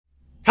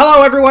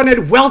Hello everyone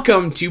and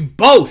welcome to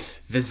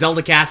both the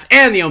Zelda Cast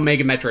and the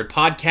Omega Metroid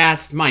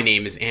podcast. My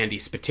name is Andy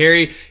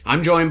Spiteri.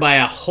 I'm joined by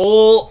a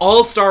whole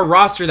all-star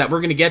roster that we're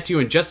going to get to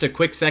in just a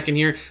quick second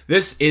here.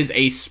 This is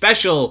a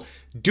special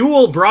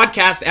dual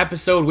broadcast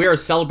episode. We are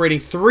celebrating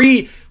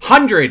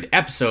 300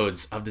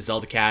 episodes of the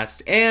Zelda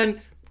Cast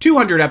and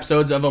 200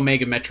 episodes of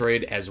Omega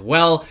Metroid as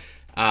well.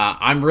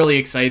 I'm really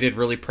excited,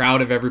 really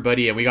proud of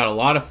everybody, and we got a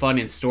lot of fun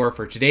in store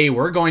for today.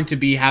 We're going to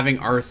be having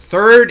our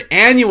third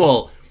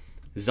annual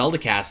Zelda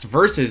Cast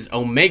versus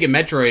Omega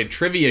Metroid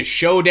Trivia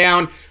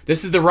Showdown.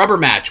 This is the rubber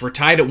match. We're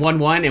tied at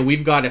 1-1, and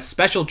we've got a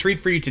special treat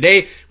for you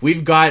today.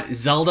 We've got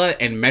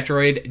Zelda and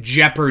Metroid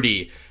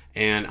Jeopardy,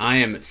 and I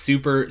am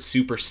super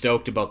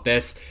stoked about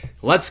this.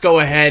 Let's go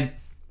ahead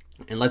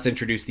and let's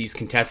introduce these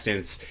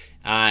contestants.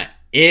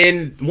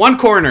 In one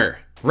corner,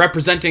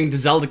 representing the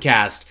Zelda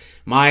Cast,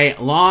 my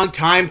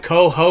longtime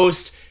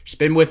co-host. She's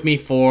been with me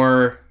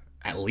for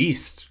at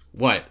least,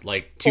 what,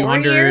 like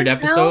 200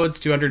 episodes,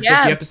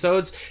 250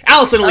 episodes?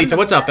 Alasyn Eletha,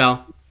 what's up,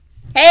 Al?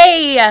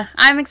 Hey,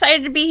 I'm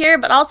excited to be here,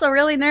 but also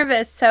really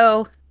nervous,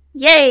 so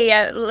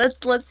yay, let's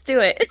do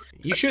it.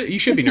 You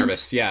should be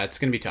nervous. Yeah, it's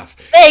gonna be tough.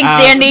 Thanks,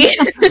 Andy.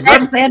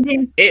 Thanks,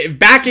 Andy.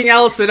 Backing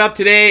Alasyn up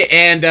today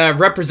and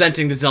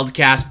representing the Zelda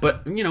Cast,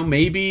 but you know,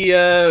 maybe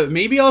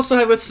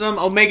also with some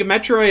Omega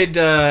Metroid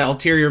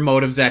ulterior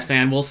motives at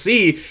fan. We'll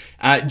see.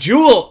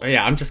 Jules,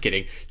 yeah, I'm just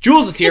kidding.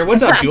 Jules is here.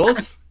 What's up,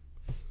 Jules?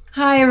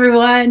 Hi,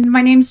 everyone.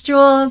 My name's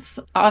Jules.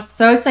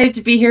 So excited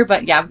to be here,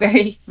 but yeah,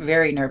 very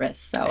nervous.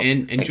 So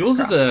and Jules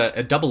is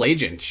a double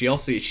agent.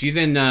 She's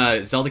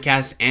in Zelda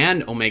Cast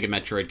and Omega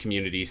Metroid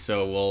community.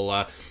 So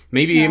we'll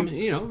maybe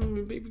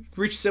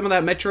reach some of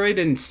that Metroid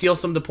and steal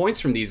some of the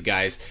points from these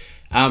guys.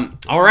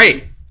 All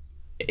right.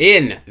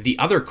 In the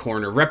other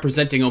corner,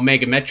 representing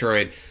Omega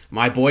Metroid,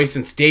 my boy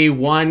since day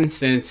one,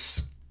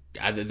 since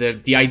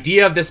the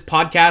idea of this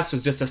podcast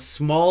was just a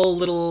small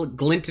little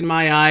glint in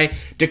my eye.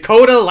 Dak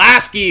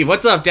Lasky,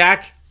 what's up,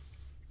 Dak?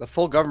 The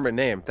full government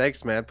name.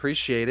 Thanks, man.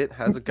 Appreciate it.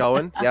 How's it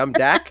going? Yeah, I'm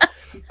Dak.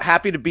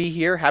 Happy to be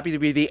here. Happy to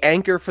be the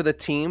anchor for the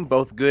team,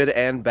 both good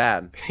and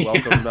bad.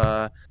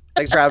 Welcome.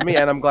 Thanks for having me,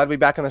 and I'm glad to be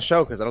back on the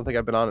show because I don't think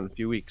I've been on in a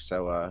few weeks.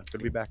 So good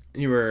to be back.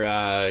 You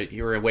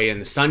were away in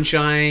the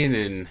sunshine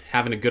and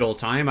having a good old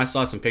time. I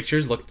saw some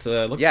pictures. Looked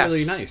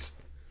really nice.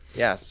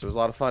 Yes, it was a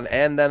lot of fun.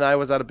 And then I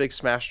was at a big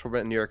Smash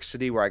tournament in New York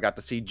City where I got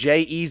to see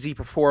Jay-Z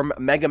perform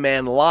Mega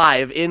Man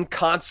live in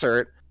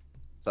concert.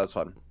 So that was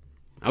fun.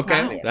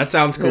 Okay, wow. That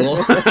sounds cool.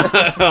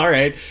 All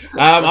right.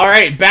 All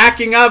right,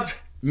 backing up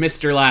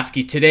Mr.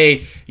 Lasky.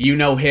 Today, you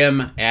know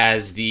him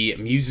as the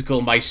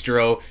musical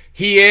maestro.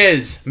 He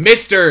is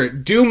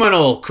Mr.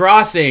 Doominal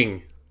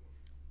Crossing.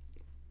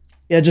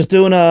 Yeah, just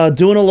doing a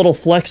little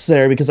flex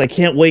there because I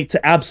can't wait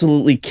to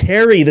absolutely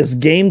carry this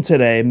game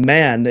today.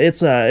 Man,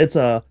 it's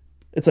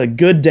a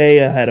good day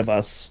ahead of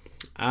us.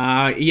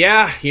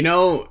 Yeah, you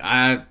know,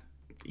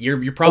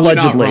 you're probably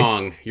Allegedly. not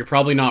wrong. You're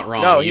probably not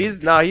wrong. No, he's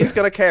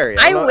gonna carry.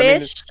 I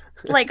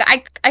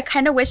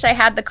kind of wish I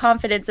had the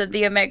confidence of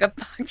the Omega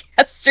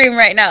podcast stream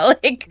right now.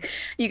 Like,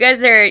 you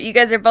guys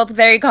are both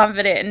very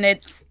confident, and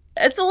it's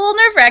a little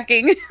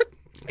nerve-wracking.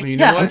 Well, you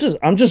know what?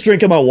 I'm just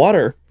drinking my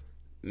water.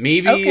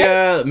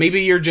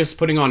 Maybe you're just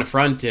putting on a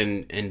front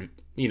and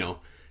you know,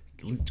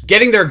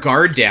 getting their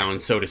guard down,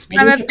 so to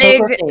speak. I'm a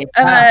big.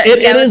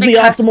 It is the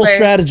optimal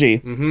strategy.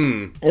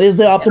 Mm-hmm. It is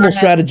the optimal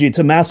strategy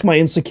to mask my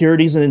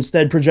insecurities and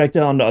instead project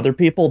it onto other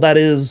people. That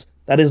is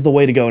the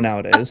way to go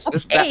nowadays.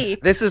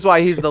 This is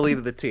why he's the lead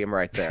of the team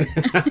right there.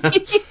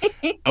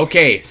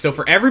 Okay, so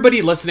for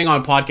everybody listening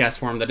on podcast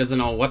form that doesn't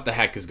know what the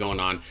heck is going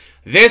on,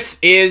 this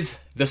is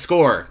the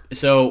score.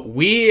 So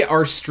we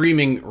are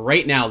streaming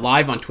right now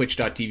live on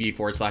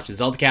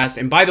twitch.tv/ZeldaCast.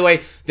 And by the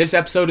way, this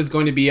episode is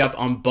going to be up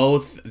on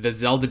both the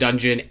Zelda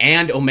Dungeon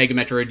and Omega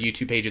Metroid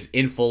YouTube pages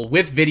in full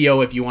with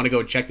video if you want to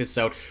go check this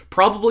out.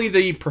 Probably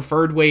the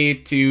preferred way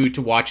to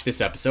watch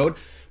this episode.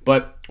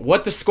 But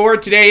what the score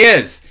today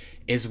is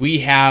we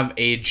have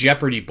a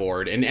Jeopardy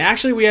board. And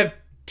actually we have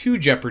two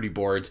Jeopardy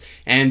boards.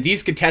 And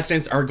these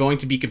contestants are going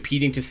to be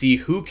competing to see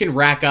who can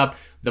rack up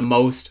the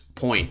most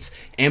points.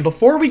 And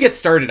before we get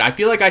started, I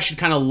feel like I should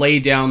kind of lay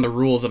down the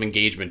rules of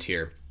engagement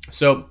here.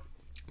 So,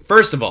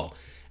 first of all,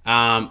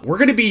 we're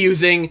going to be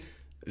using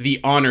the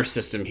honor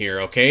system here,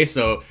 okay?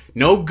 So,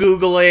 no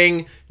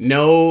Googling,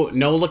 no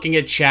looking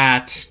at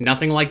chat,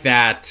 nothing like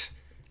that.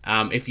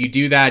 If you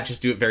do that,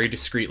 just do it very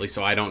discreetly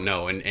so I don't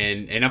know. And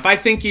if I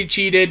think you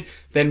cheated,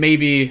 then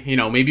maybe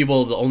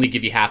we'll only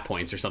give you half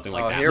points or something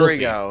like that. Here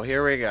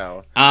we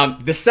go.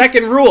 The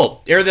second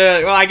rule, or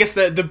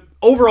the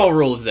overall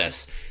rule is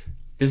this.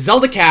 The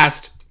Zelda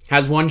Cast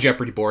has one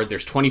Jeopardy board.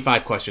 There's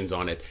 25 questions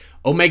on it.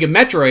 Omega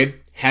Metroid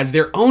has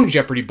their own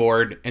Jeopardy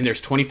board, and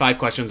there's 25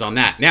 questions on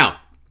that.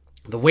 Now,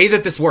 the way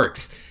that this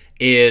works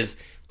is,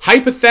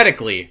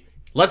 hypothetically,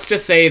 let's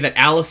just say that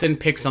Alasyn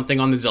picks something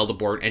on the Zelda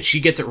board, and she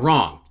gets it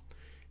wrong.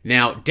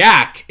 Now,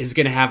 Dak is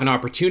going to have an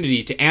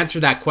opportunity to answer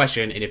that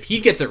question, and if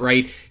he gets it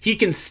right, he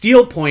can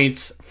steal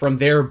points from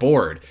their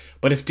board.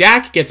 But if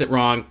Dak gets it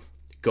wrong,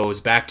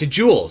 goes back to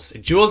Jules.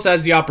 Jules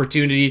has the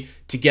opportunity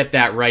to get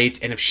that right,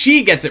 and if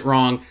she gets it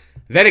wrong,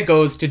 then it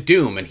goes to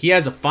Doom, and he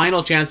has a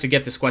final chance to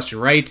get this question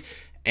right,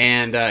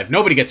 and if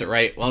nobody gets it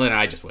right, well, then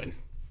I just win.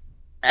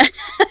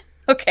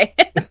 Okay.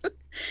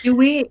 Do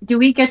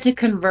we get to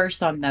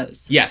converse on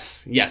those?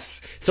 Yes,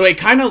 yes. So it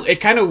kind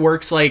of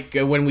works like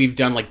when we've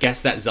done like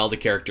guess that Zelda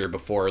character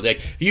before.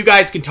 Like you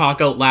guys can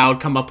talk out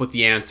loud, come up with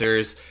the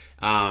answers.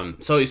 So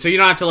you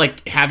don't have to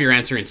like have your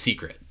answer in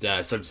secret.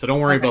 So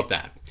don't worry about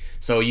that.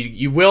 So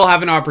you will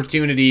have an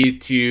opportunity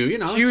to, you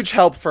know, huge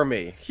help for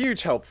me.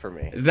 Huge help for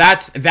me.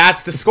 That's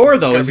the score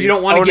though, is you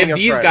don't want to give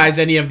these friend. guys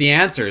any of the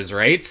answers,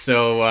 right?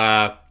 So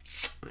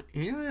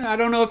yeah, I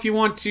don't know if you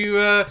want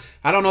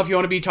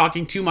to be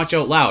talking too much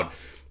out loud.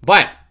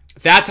 But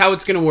that's how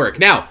it's going to work.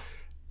 Now,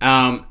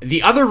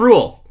 the other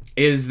rule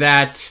is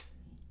that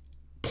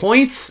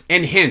points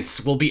and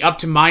hints will be up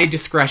to my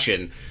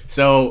discretion.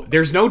 So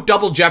there's no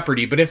double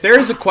jeopardy, but if there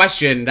is a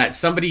question that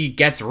somebody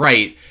gets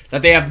right,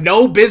 that they have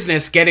no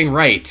business getting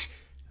right,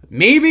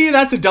 maybe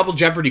that's a double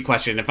jeopardy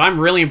question. If I'm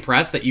really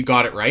impressed that you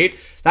got it right,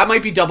 that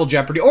might be double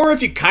jeopardy. Or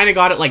if you kind of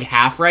got it like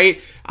half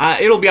right,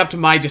 it'll be up to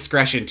my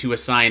discretion to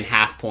assign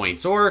half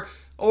points or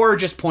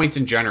just points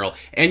in general.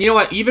 And you know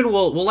what? Even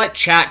we'll let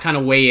chat kind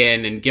of weigh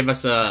in and give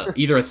us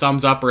either a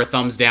thumbs up or a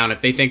thumbs down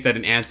if they think that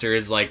an answer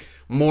is like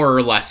more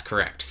or less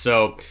correct.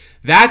 So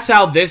that's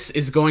how this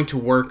is going to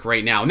work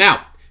right now.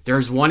 Now,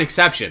 there's one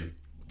exception.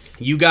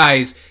 You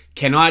guys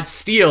cannot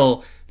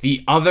steal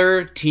the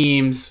other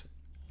team's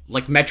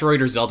like Metroid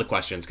or Zelda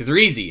questions because they're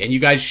easy and you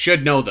guys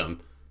should know them.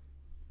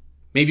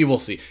 Maybe we'll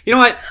see. You know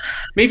what?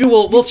 Maybe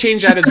we'll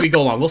change that as we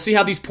go along. We'll see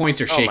how these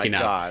points are shaking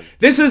out.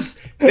 This is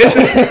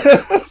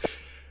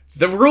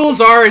the rules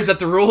is that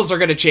the rules are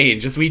going to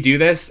change as we do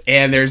this,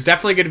 and there's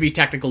definitely going to be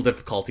technical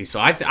difficulty. So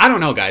I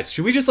don't know, guys.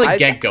 Should we just like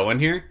get going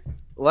here?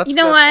 You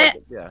know what?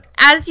 Yeah.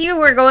 As you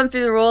were going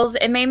through the rules,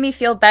 it made me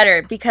feel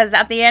better because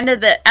at the end of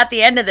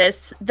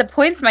this, the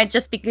points might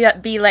just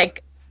be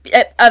like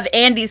of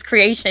Andy's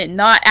creation,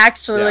 not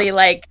actually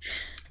like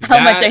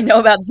how much I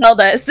know about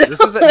Zelda. So.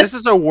 This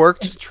is a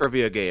worked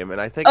trivia game, and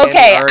I think Andy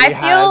already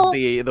has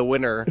the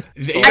winner.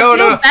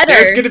 No,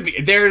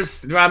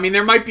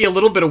 there might be a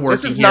little bit of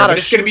work in here, but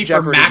it's gonna be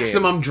for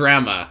maximum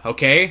drama,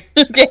 okay?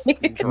 Okay.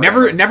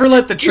 Never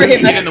let the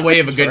trivia get in the way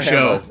of a good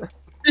show.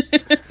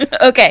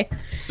 Okay.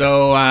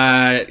 So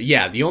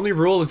yeah, the only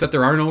rule is that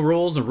there are no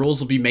rules, and rules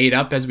will be made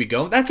up as we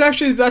go.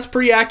 That's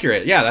pretty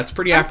accurate. Yeah, that's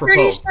pretty apropos. I'm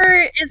pretty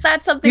sure is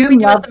that something we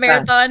do at the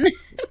marathon?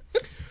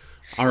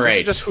 All right. This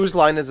is just whose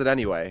line is it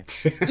anyway?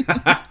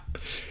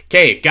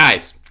 Okay,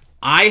 guys.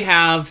 I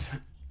have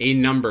a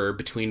number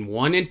between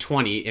 1 and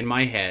 20 in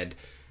my head,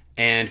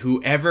 and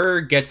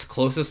whoever gets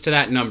closest to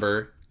that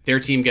number,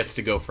 their team gets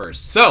to go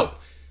first. So,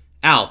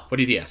 Al, what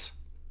do you guess?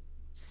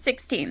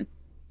 16.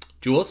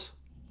 Jules?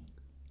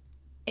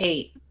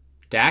 8.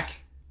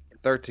 Dak?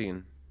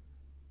 13.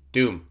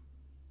 Doom?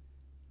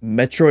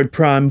 Metroid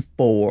Prime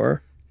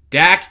 4.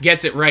 Dak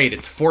gets it right.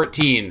 It's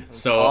 14.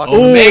 So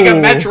Omega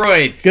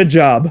Metroid. Good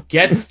job.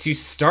 Gets to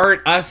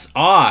start us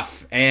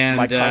off. And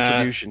my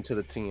contribution to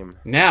the team.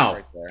 Now,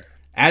 right there.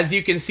 As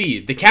you can see,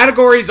 the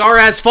categories are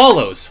as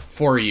follows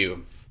for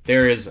you.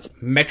 There is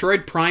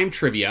Metroid Prime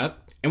trivia.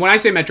 And when I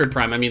say Metroid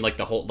Prime, I mean like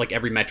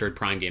every Metroid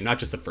Prime game, not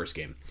just the first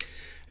game.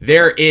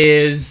 There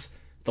is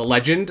The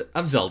Legend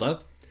of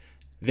Zelda.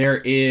 There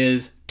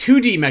is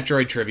 2D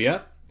Metroid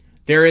trivia.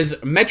 There is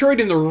Metroid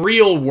in the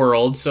real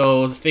world,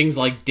 so things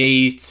like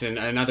dates and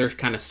other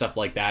kind of stuff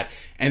like that.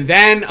 And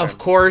then, of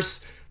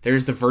course,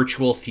 there's the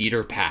virtual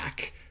theater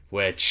pack,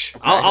 which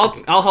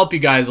I'll help you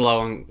guys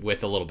along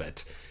with a little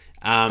bit.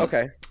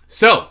 Okay.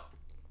 So,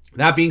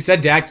 that being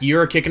said, Dak,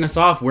 you're kicking us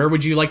off. Where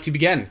would you like to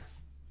begin?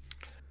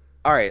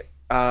 All right.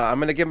 I'm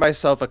going to give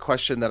myself a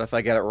question that if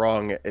I get it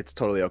wrong, it's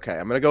totally okay.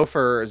 I'm going to go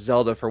for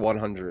Zelda for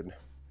 100.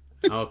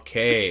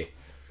 Okay.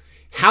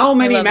 How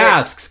many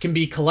masks can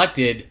be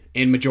collected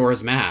in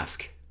Majora's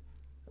Mask?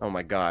 Oh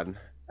my god.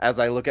 As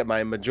I look at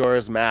my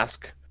Majora's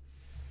Mask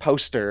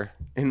poster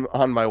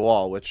on my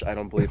wall, which I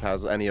don't believe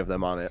has any of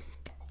them on it.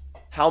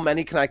 How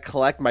many can I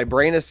collect? My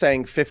brain is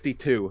saying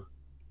 52.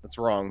 That's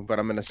wrong, but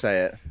I'm going to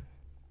say it.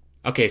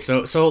 Okay,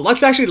 so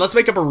let's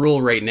make up a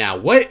rule right now.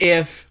 What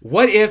if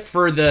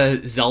for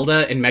the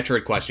Zelda and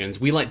Metroid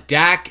questions, we let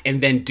Dak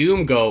and then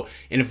Doom go,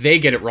 and if they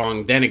get it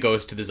wrong, then it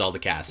goes to the Zelda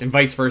cast, and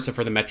vice versa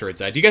for the Metroid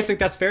side. Do you guys think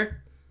that's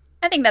fair?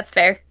 I think that's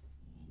fair.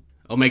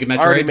 Omega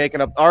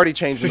Metroid? Already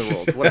changing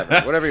the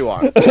rules. Whatever you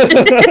want.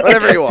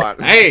 Whatever you want.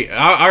 Hey,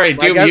 all right,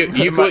 Doom,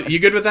 you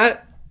good with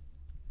that?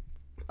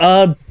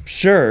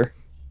 Sure.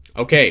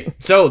 Okay,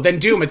 so then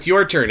Doom, it's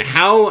your turn.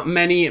 How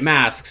many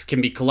masks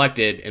can be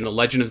collected in The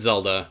Legend of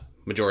Zelda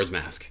Majora's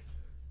Mask?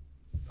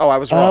 Oh, I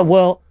was wrong.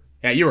 Well,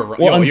 yeah, you were wrong.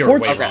 Well, you were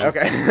way wrong.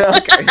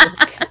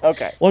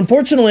 Okay. Well,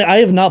 unfortunately, I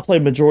have not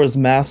played Majora's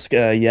Mask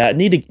yet.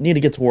 Need to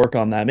get to work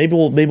on that. Maybe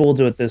we'll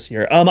do it this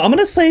year. I'm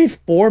gonna say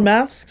 4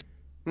 masks.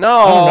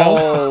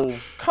 No,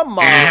 come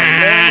on,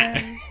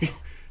 man.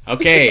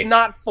 Okay, it's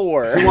not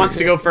 4. Who wants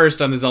to go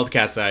first on the Zelda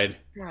cast side?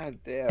 God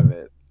damn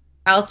it,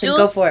 Alasyn,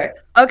 go for it.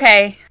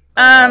 Okay.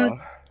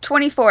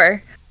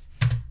 24.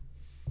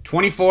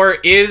 24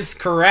 is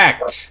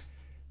correct.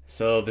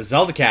 So the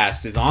Zelda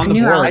Cast is on the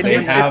knew I board. was They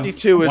gonna have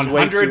 52 is way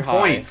 100 too high.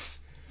 points.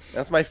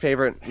 That's my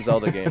favorite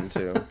Zelda game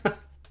too.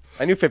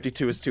 I knew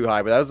 52 was too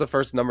high, but that was the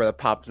first number that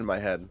popped in my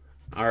head.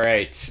 All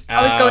right.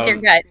 Always go with your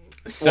gut.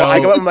 So Well, I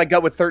went with my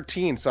gut with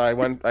 13, so I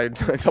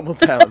doubled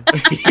down.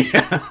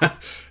 yeah.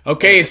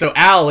 Okay, so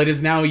Al, it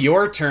is now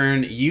your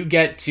turn. You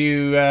get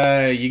to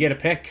a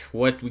pick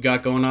what we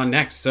got going on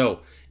next.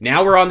 So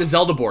now we're on the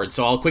Zelda board.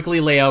 So I'll quickly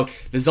lay out.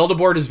 The Zelda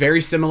board is very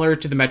similar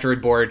to the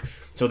Metroid board.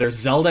 So there's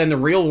Zelda in the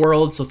real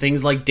world, so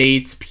things like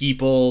dates,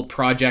 people,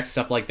 projects,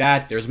 stuff like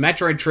that. There's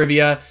Metroid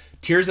trivia,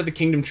 Tears of the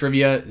Kingdom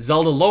trivia,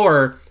 Zelda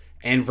lore,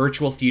 and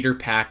Virtual Theater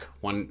Pack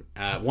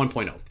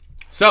 1.0.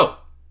 So,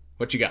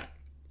 what you got?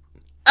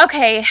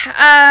 Okay,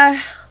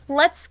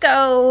 let's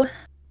go.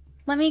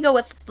 Let me go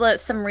with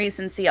some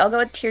recency. I'll go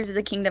with Tears of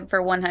the Kingdom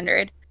for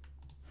 100.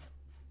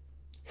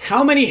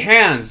 How many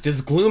hands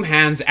does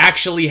Gloomhands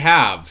actually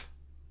have?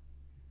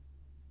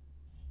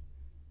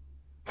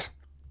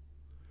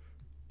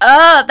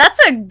 That's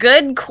a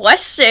good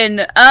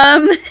question.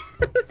 I'm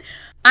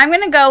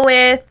gonna go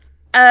with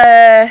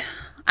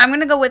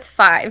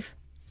 5.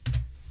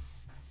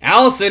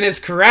 Alasyn is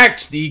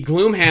correct. The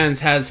Gloomhands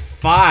has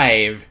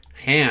 5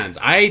 hands.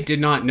 I did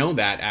not know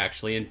that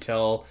actually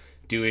until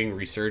doing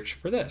research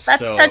for this. That's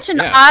so, such an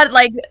yeah. odd,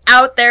 like,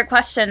 out there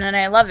question, and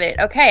I love it.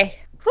 Okay.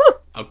 Whew.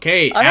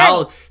 Okay, All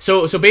Al. right.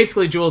 So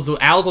basically, Jules,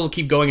 Al will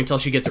keep going until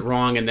she gets it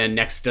wrong, and then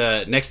next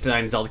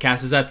time Zelda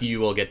Cast is up, you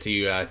will get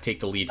to take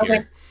the lead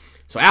here.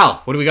 So Al,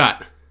 what do we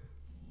got?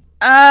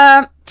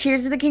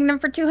 Tears of the Kingdom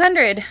for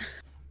 200.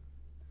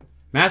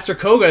 Master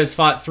Koga has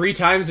fought 3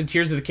 times in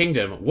Tears of the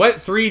Kingdom.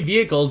 What 3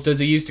 vehicles does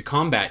he use to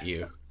combat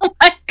you? Oh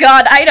my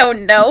god, I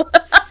don't know.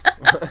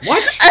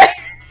 What?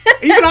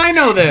 Even I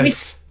know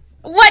this.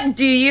 What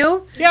do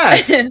you?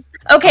 Yes.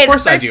 Okay, Of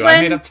course the I first do. one,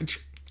 I made up the...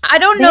 I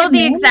don't They know have the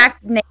names?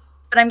 exact name,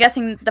 but I'm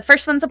guessing the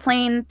first one's a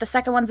plane, the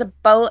second one's a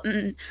boat,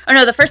 and oh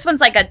no, the first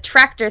one's like a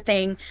tractor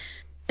thing,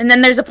 and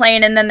then there's a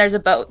plane, and then there's a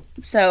boat.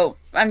 So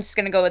I'm just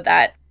gonna go with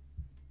that.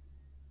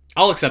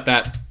 I'll accept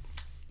that.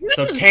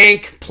 So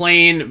tank,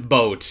 plane,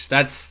 boat.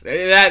 That's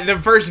that. The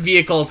first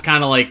vehicle is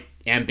kind of like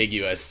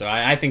ambiguous, so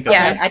I think that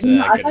Yeah, that's I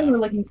good thought you were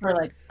enough. looking for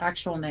like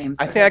actual names.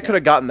 I think I could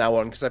have gotten that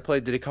one because I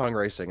played Diddy Kong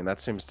Racing, and that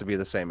seems to be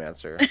the same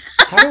answer.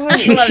 How do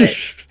I Love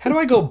it. How do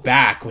I go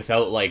back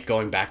without like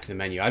going back to the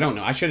menu? I don't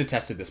know. I should have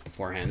tested this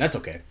beforehand. That's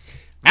okay.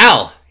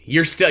 Al,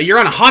 you're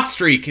on a hot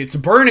streak. It's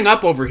burning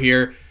up over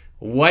here.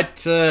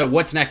 What's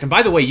next? And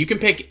by the way, you can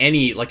pick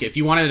any, like if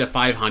you wanted a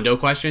 5 hundo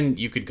question,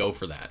 you could go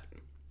for that.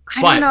 I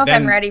But don't know if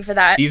then I'm ready for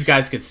that. These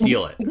guys could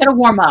steal it. You gotta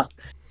warm up.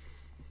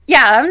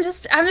 Yeah, I'm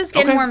just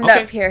getting Okay, warmed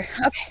okay. up here.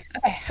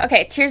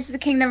 Okay. Tears of the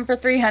Kingdom for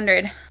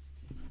 300.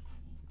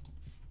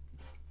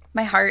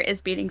 My heart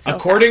is beating so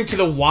According fast. to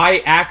the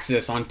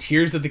y-axis on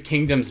Tears of the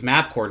Kingdom's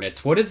map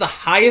coordinates, what is the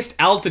highest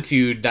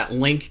altitude that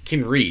Link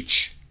can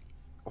reach?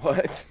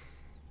 What?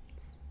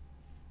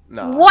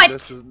 No. What?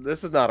 This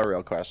is not a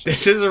real question.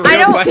 This is a I real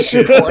don't-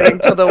 question. According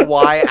to the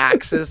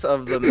y-axis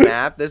of the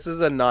map, this is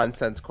a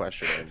nonsense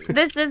question, Andy.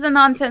 This is a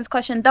nonsense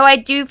question, though I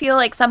do feel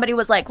like somebody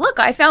was like, look,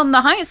 I found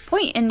the highest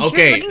point in Tears of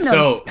the Okay,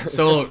 Kingdom.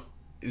 so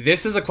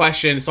this is a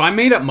question. So I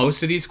made up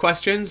most of these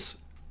questions.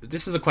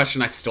 This is a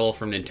question I stole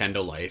from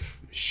Nintendo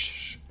Life.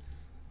 Shh.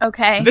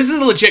 Okay. So this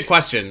is a legit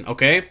question,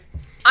 okay?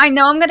 I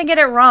know I'm gonna get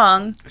it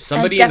wrong.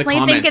 Somebody I in the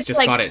definitely think comments it's just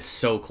like, got it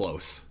so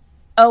close.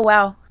 oh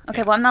wow.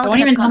 Okay, well I'm not Don't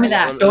looking even at tell me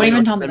comments. that. Don't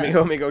even tell me Let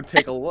that. me go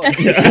take a look. I'm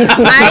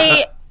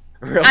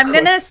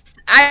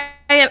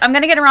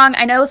gonna get it wrong.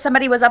 I know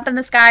somebody was up in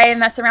the sky and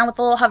messing around with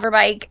a little hover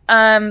bike.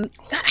 I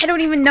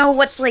don't even know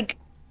what's like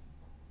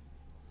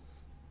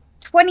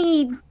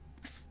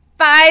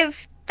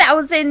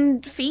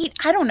 25,000 feet.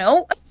 I don't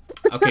know.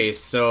 Okay,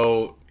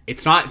 so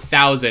it's not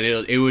 1,000.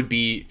 It would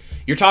be,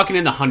 you're talking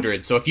in the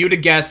hundreds. So if you would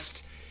have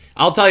guessed,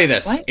 I'll tell you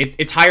this. What?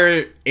 It's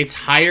higher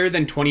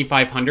than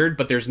 2,500,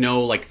 but there's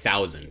no like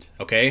 1,000.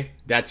 Okay,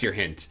 that's your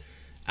hint.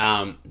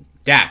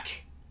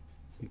 Dak,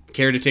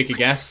 care to take a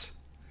guess?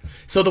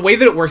 So the way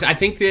that it works, I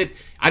think that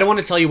I don't want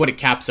to tell you what it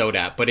caps out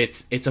at, but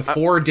it's a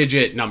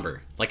 4-digit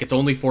number. Like it's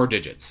only 4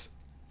 digits.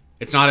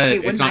 It's not Wait,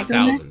 it's wouldn't not I go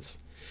next? thousands.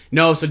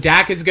 No, so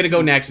Dak is gonna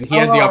go next, and he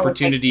has the Oh,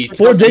 opportunity okay.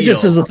 to 4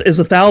 digits steal. is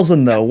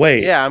 1,000 though.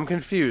 Wait. Yeah, I'm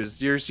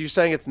confused. You're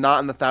saying it's not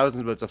in the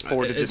thousands, but it's a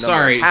 4-digit number.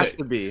 Sorry, It has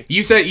to be.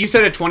 You said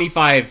a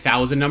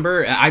 25,000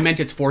 number. I meant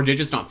it's 4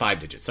 digits, not 5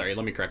 digits. Sorry,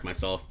 let me correct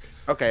myself.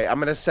 Okay, I'm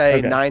gonna say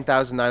Okay.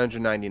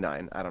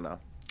 9,999. I don't know.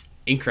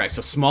 Incorrect.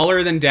 So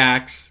smaller than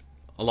Dax,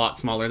 a lot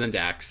smaller than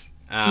Dax.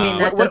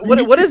 mean, that-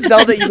 What does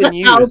Zelda even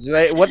use?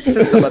 What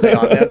system are they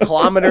on? They have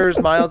kilometers,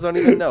 miles? I don't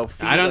even know.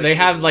 Feet, I don't. like- They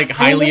have like I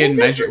highly think in it's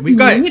measure. a We've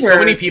got so meter.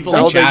 many people in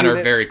Zelda chat are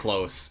unit. very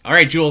close. All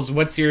right, Jules,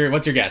 what's your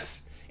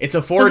guess? It's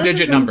a So this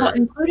 4-digit is number,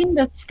 including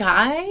the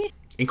sky.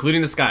 including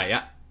the sky.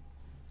 Yeah.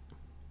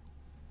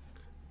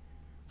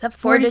 It's a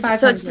 4 digits,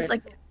 so it's 4,500. just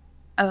like,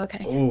 oh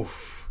okay.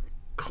 Oof.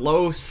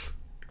 Close.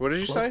 What did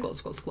you Close. say?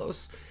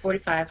 Close.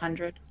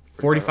 4,500.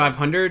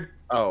 4,500.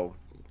 Oh,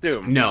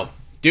 Doom. No.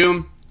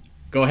 Doom.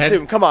 Go ahead.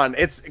 Dude, come on.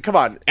 Come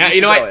on.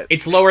 You know what?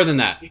 It's lower than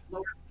that.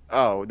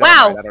 Oh,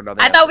 wow. I don't know.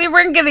 I thought we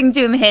weren't giving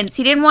Doom hints.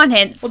 He didn't want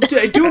hints. Well,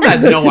 Doom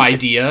has no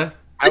idea.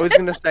 I was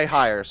gonna say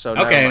higher. So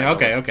okay.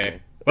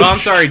 Well, I'm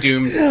sorry,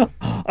 Doom.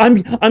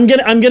 I'm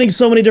getting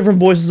so many different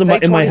voices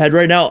in my head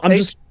right now.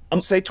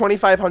 Say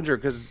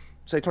 2,500 because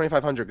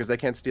they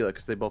can't steal it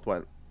because they both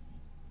went.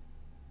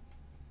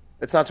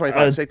 It's not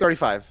 25. Say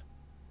 35.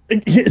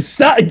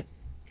 Stop.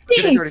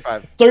 Just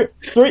 35.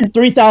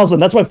 3,000.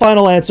 That's my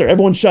final answer.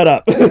 Everyone shut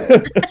up.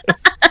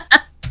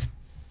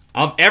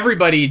 Of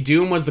everybody,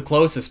 Doom was the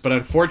closest, but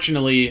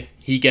unfortunately,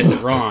 he gets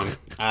it wrong.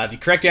 The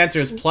correct answer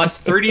is plus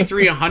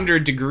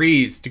 3,300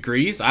 degrees?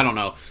 I don't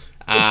know.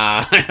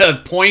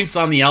 Points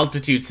on the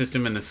altitude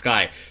system in the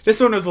sky. This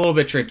one was a little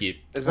bit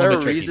tricky. Is there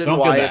a reason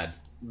why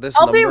it's this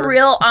I'll number? be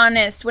real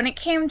honest. When it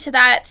came to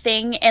that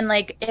thing, and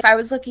like if I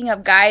was looking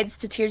up guides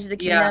to Tears of the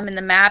Kingdom in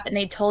the map, and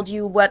they told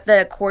you what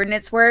the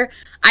coordinates were,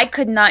 I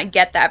could not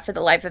get that for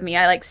the life of me.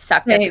 I like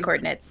sucked at the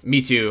coordinates.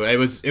 Me too. It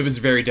was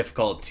very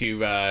difficult to.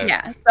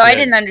 Yeah, so I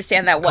didn't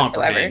understand that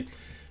whatsoever.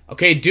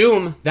 Okay,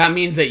 Doom, that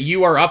means that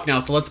you are up now,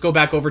 so let's go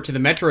back over to the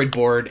Metroid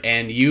board,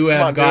 and you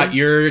have got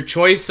your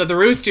choice of the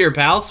roost here,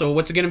 pal, so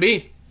what's it going to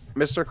be?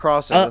 Mr.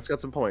 Crossing, let's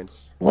get some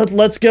points.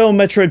 Let's go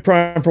Metroid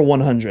Prime for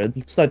 100.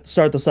 Let's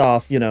start this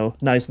off,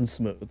 nice and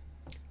smooth.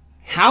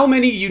 How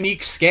many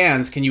unique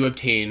scans can you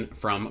obtain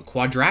from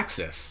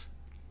Quadraxis?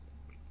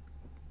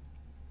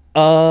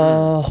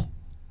 Hold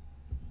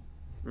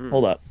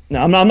up.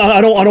 No,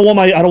 I don't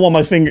want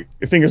my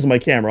fingers on my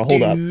camera.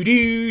 Hold up.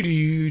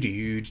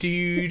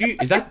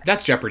 Is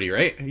that's Jeopardy,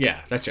 right?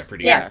 Yeah, that's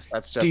Jeopardy. Yeah. Yes,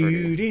 that's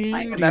Jeopardy.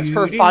 And that's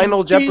for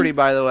Final Jeopardy,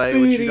 by the way,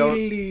 which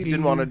you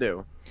didn't want to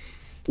do.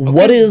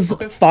 What is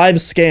 5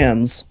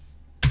 scans?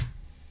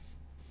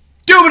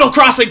 Doominal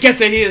Crossing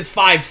gets it. His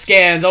 5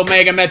 scans.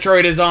 Omega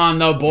Metroid is on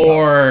the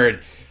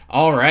board.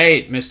 All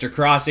right, Mr.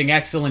 Crossing,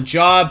 excellent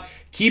job.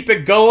 Keep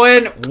it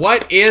going.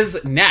 What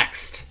is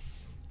next?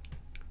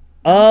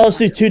 Let's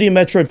do 2D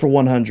Metroid for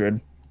 100.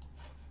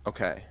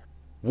 Okay.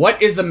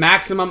 What is the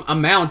maximum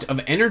amount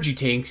of energy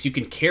tanks you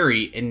can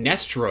carry in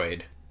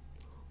Nestroid?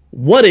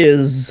 What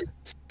is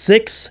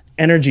 6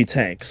 energy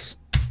tanks?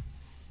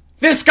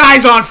 This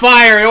guy's on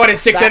fire! What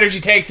is 6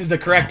 energy tanks is the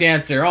correct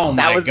answer. Oh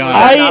my god. Was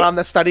that not on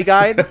the study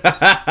guide?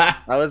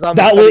 That was on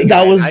the study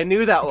guide. I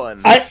knew that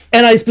one.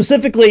 I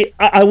specifically,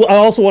 I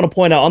also want to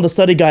point out, on the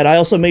study guide, I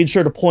also made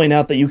sure to point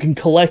out that you can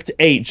collect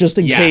 8, just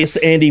in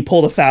case Andy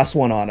pulled a fast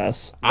one on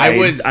us. I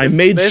made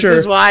sure. This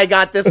is why I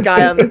got this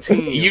guy on the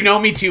team. You know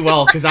me too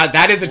well, because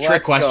that is a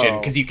trick question.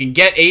 Because you can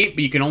get 8,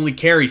 but you can only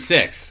carry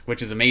 6,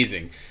 which is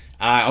amazing.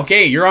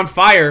 Okay, you're on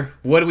fire.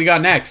 What do we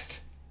got next?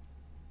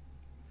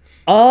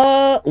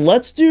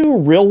 Let's do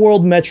Real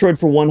World Metroid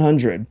for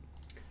 100.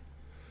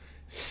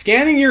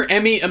 Scanning your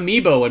Emmy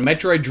amiibo in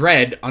Metroid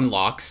Dread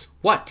unlocks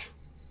what?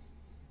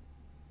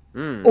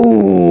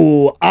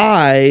 Ooh,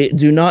 I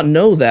do not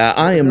know that.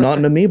 I am not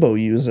an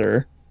amiibo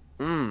user.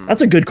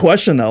 That's a good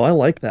question, though. I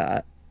like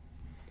that.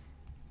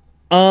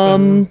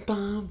 Damn.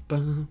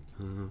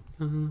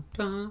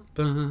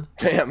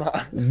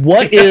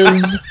 What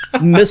is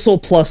Missile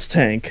Plus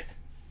Tank?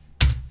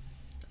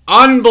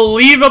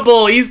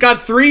 Unbelievable! He's got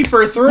 3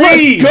 for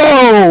 3. Let's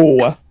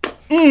go.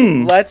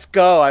 Let's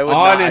go. I would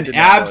on not, an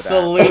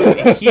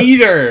absolute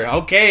heater.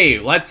 Okay,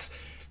 let's.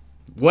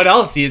 What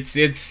else?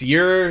 It's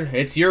your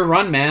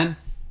run, man.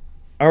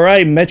 All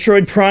right,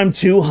 Metroid Prime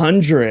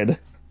 200.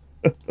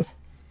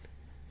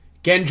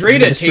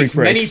 Gandrada takes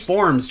many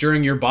forms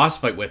during your boss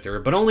fight with her,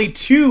 but only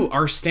 2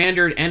 are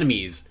standard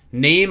enemies.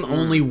 Name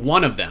only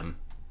one of them.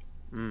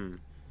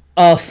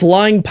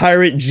 Flying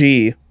Pirate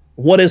G.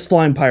 What is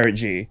Flying Pirate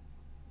G?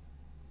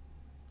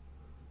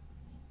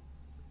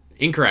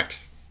 Incorrect.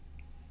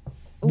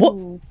 What?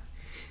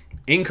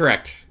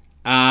 Incorrect.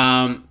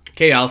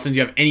 Okay, Alasyn, do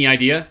you have any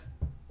idea?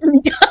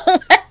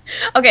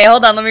 Okay,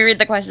 hold on. Let me read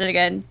the question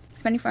again.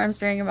 Many farms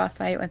during a boss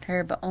fight with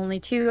her, but only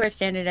 2 are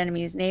standard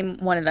enemies. Name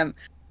one of them.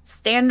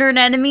 Standard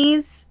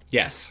enemies?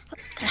 Yes. What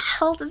the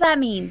hell does that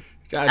mean?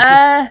 Just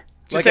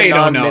like say a you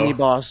don't know. mini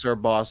boss or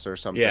boss or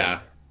something.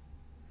 Yeah.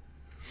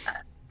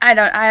 I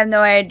have no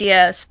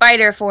idea.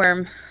 Spider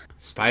form.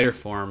 Spider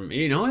form.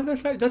 You know,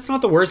 that's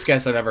not the worst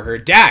guess I've ever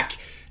heard. Dak,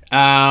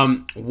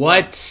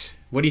 what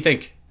do you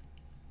think?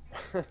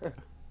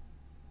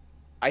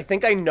 I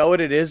think I know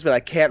what it is, but I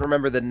can't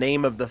remember the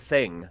name of the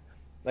thing.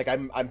 Like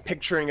I'm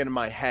picturing it in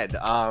my head.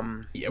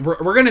 Yeah,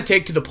 we're gonna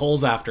take to the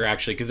polls after,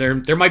 actually, because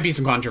there might be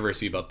some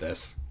controversy about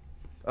this.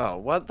 Oh,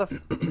 what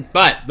the?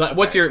 But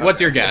what's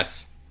your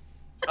guess?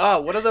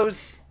 What are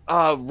those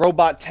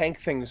robot tank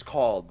things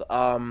called?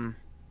 Oh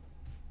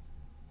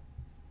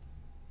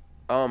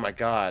my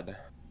god.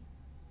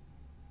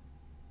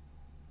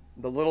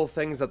 The little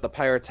things that the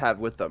pirates have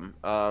with them.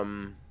 I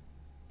don't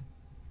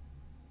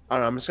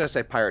know, I'm just gonna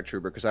say Pirate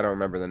Trooper because I don't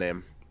remember the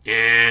name.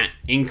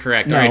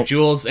 Incorrect. No. All right,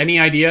 Jules, any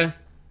idea?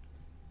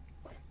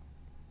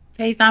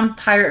 Face on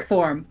pirate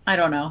form. I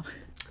don't know.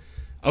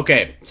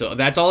 Okay, so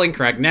that's all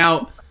incorrect.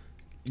 Now,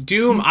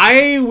 Doom,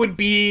 I would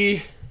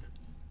be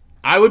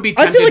tempted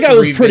I feel like I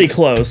was pretty revisit-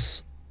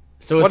 close.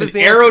 So it's an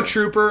arrow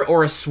trooper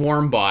or a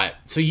swarm bot.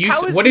 So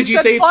what did you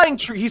say?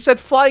 He said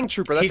flying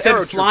trooper. That's he said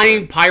arrow flying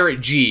trooper.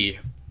 pirate G.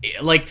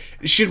 Like,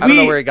 should we? I don't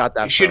know where he got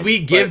that should from, we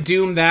give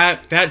Doom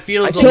that? That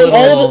feels a So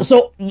little.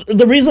 so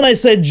the reason I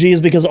said G is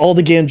because all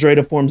the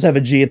Gandreda forms have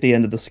a G at the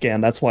end of the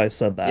scan. That's why I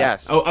said that.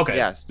 Yes. Oh, okay.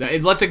 Yes.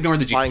 Let's ignore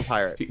the G. Flying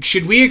pirate.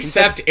 Should we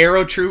accept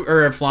arrow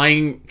trooper or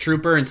flying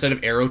trooper instead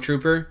of arrow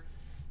trooper?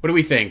 What do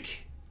we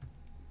think?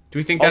 Do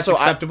we think that's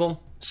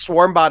acceptable?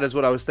 Swarm bot is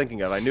what I was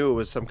thinking of. I knew it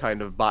was some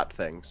kind of bot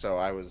thing, so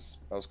I was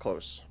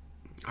close.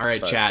 All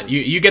right, chat.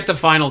 You get the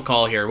final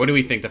call here. What do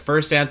we think? The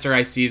first answer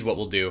I see is what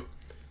we'll do.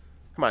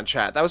 Come on,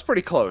 chat. That was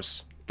pretty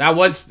close. It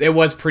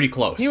was pretty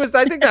close.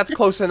 I think that's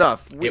close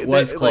enough. It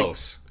was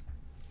close.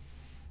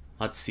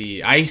 Let's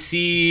see. I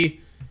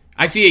see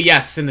a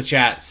yes in the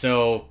chat.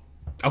 So,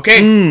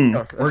 okay,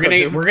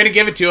 we're gonna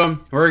give it to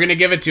him. We're gonna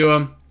give it to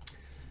him.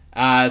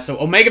 So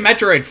Omega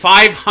Metroid,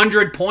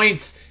 500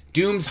 points.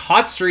 Doom's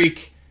hot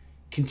streak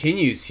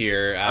continues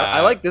here.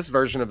 I like this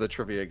version of the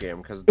trivia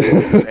game because they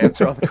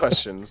answer all the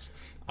questions.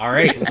 All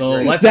right, so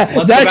let's That's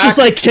go back. just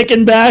like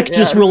kicking back,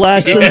 just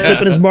relaxing,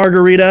 sipping his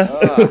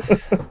margarita.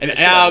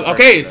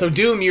 Okay, so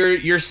Doom,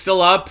 you're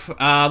still up.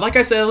 Like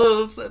I said, a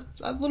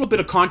little bit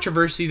of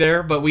controversy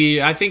there, but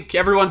I think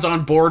everyone's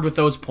on board with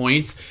those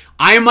points.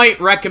 I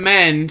might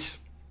recommend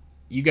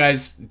you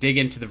guys dig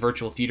into the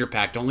virtual theater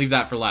pack. Don't leave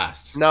that for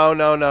last. No.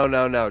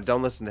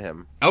 Don't listen to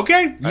him.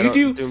 Okay,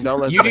 Doom,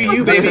 don't listen to him.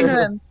 You,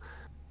 baby.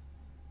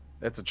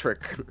 It's a trick.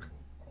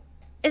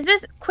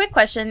 Quick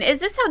question, is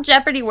this how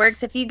Jeopardy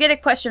works? If you get a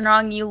question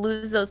wrong, you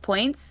lose those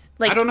points?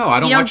 Like, I don't know. I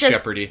don't watch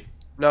Jeopardy.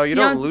 No, you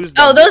don't lose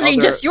them. Oh, those are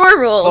just your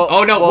rules.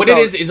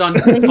 It is on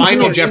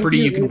Final Jeopardy,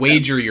 you can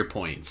wager your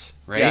points,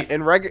 right?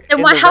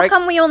 Yeah, how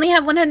come we only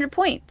have 100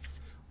 points?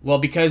 Well,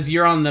 because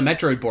you're on the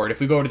Metroid board. If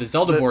we go to the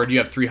Zelda board, you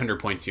have 300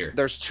 points here.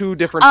 There's two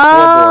different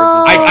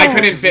scoreboards. I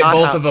couldn't fit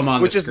both of them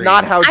on the screen. Which is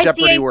not how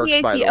Jeopardy works,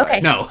 by the way.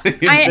 Okay. No.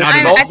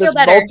 I feel this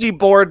better.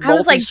 multi-board,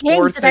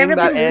 multi-score thing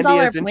that lose Andy all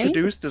has our points?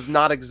 introduced does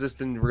not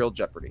exist in real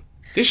Jeopardy.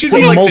 This should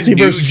be like the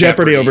new multiverse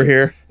Jeopardy over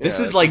here. This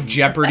is like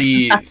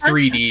Jeopardy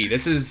 3D.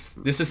 This is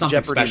something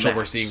Jeopardy special Max.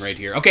 we're seeing right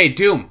here. Okay,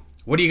 Doom,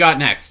 what do you got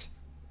next?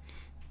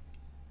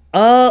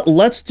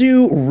 Let's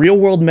do Real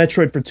World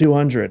Metroid for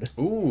 200.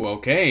 Ooh,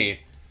 okay.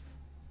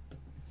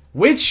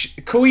 Which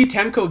Koei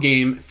Temco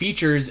game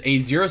features a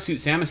Zero Suit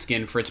Samus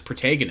skin for its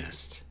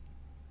protagonist?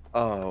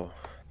 Oh,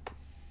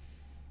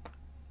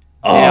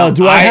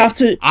 do I have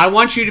to? I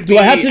want you to be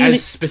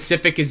as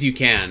specific as you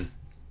can.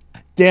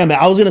 Damn it!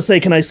 I was gonna say,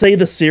 can I say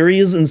the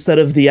series instead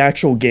of the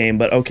actual game?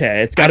 But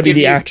okay, it's got to be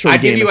the actual game.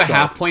 I'd give you itself. a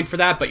half point for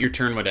that, but your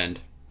turn would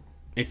end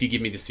if you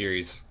give me the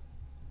series.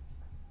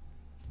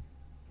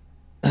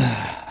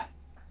 I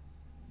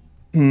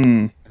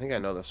think I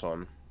know this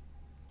one.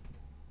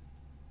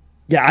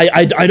 Yeah,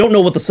 I don't know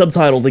what the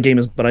subtitle of the game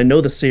is, but I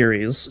know the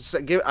series. So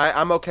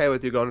I'm okay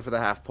with you going for the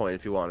half point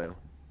if you want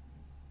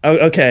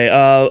to. Okay,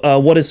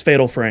 what is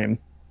Fatal Frame?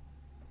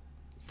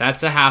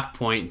 That's a half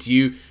point. Do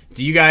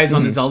you guys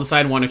on the Zelda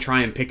side want to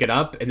try and pick it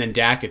up? And then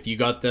Dak, if you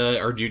got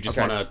or do you just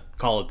want to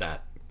call it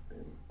that?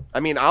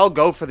 I mean, I'll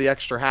go for the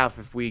extra half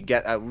if we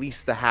get at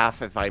least the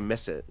half if I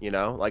miss it, you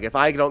know? Like, if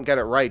I don't get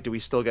it right, do we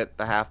still get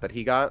the half that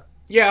he got?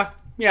 Yeah,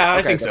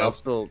 I think then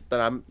so.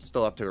 I'm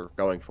still up to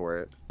going for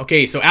it.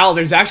 Okay, so Al,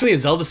 there's actually a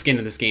Zelda skin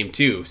in this game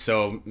too,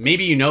 so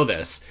maybe you know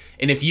this.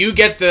 And if you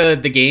get the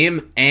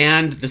game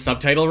and the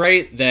subtitle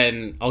right,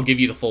 then I'll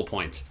give you the full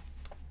point.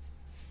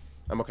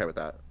 I'm okay with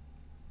that.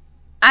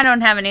 I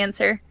don't have an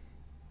answer.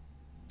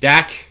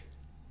 Dak?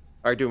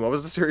 Alright, Doom, what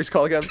was the series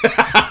called again?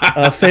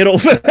 Fatal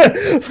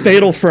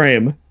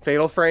Frame.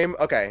 Fatal Frame?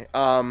 Okay.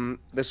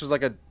 This was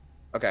like a...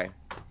 Okay.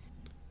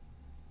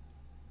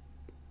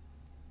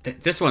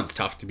 This one's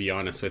tough, to be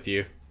honest with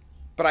you.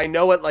 But I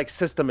know what, like,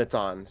 system it's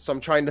on, so I'm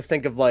trying to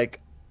think of,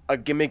 like, a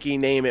gimmicky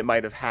name it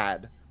might have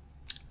had.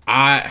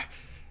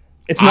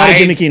 It's not a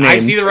gimmicky name. I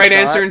see the right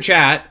answer in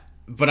chat,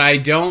 but I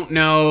don't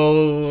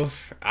know...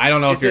 I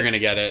don't know if you're going to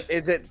get it.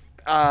 Is it,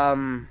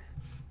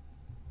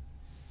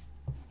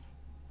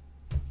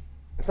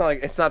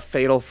 It's not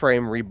Fatal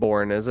Frame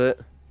Reborn, is it?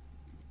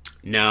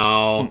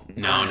 No.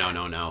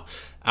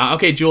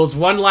 Okay, Jules,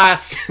 one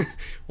last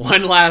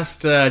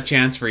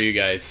chance for you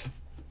guys.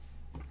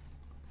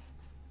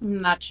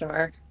 Not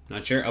sure.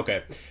 Not sure?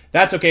 Okay.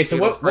 That's okay. So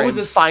what was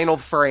this? Final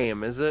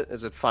Frame, is it?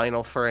 Is it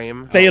Final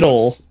Frame?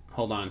 Fatal.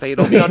 Hold on.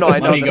 Fatal. No, I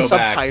know the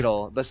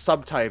subtitle. The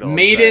subtitle.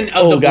 Maiden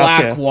of the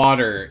Black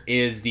Water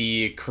is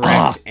the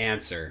correct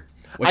answer.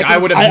 Which I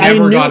would have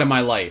never got in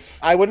my life.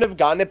 I wouldn't have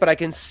gotten it, but I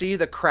can see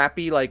the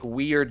crappy, like,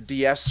 weird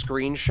DS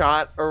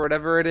screenshot or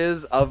whatever it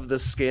is of the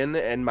skin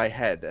in my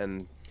head,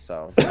 and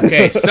so...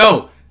 Okay,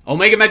 so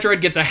Omega Metroid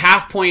gets a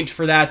half point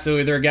for that,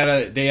 so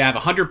they have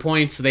 100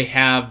 points, so they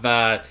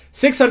have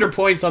 600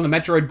 points on the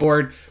Metroid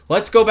board.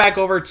 Let's go back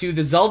over to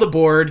the Zelda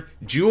board.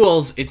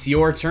 Jules, it's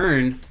your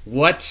turn.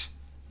 What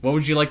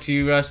would you like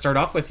to start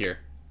off with here?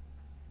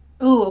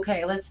 Ooh,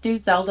 okay, let's do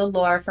Zelda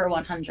lore for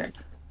 100.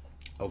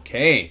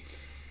 Okay.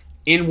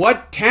 In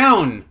what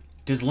town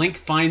does Link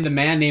find the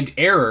man named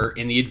Error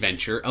in the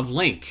Adventure of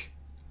Link?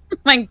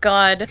 My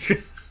God.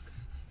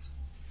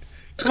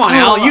 Come on,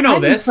 Al, you know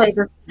this. No,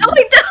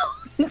 I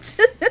don't.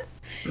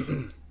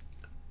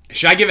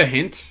 Should I give a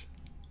hint?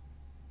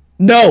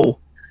 No,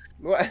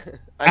 What? I mean,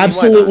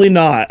 absolutely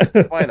not.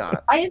 Why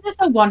not? Why is this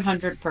a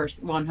 100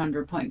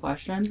 point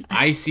question?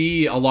 I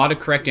see a lot of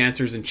correct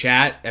answers in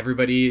chat.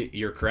 Everybody,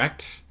 you're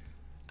correct.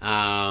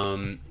 Let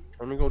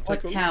me go What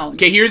take a town?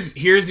 Okay,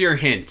 here's your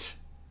hint.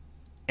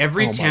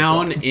 Every Oh my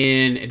town God.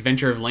 in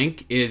Adventure of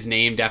Link is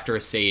named after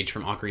a sage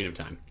from Ocarina of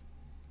Time.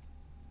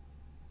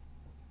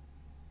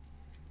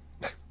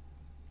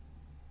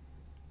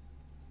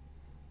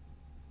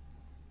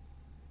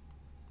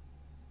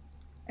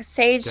 A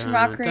sage from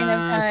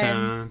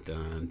Ocarina of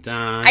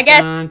Time. I I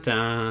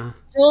guess-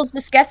 Jules,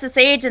 just guess the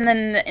sage, and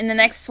then in the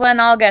next one,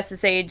 I'll guess the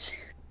sage.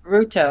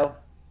 Ruto.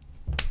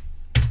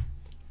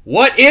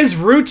 What is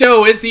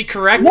Ruto is the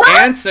correct What?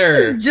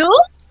 answer. Jules?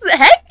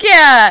 Heck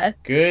yeah!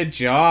 Good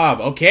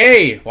job.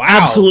 Okay. Wow.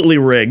 Absolutely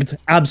rigged.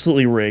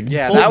 Absolutely rigged.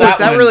 Yeah, Pulled that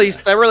that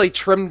one. really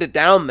trimmed it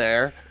down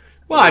there.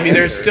 Well, I mean,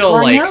 there's still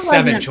Well, I know like it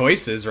 7 wasn't-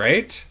 choices,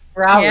 right?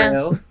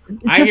 Rauru.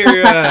 I hear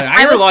I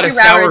hear a was lot of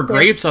pretty sour Rauru, too.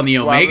 grapes on the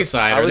Well, Omega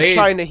side. I Are was they?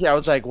 trying to hear. I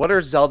was like, what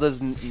are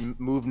Zelda's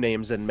move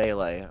names in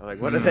Melee?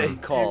 Like, what are they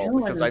called? know,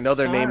 Because I'm I know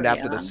they're named sorry,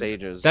 after the Alan.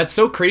 sages. That's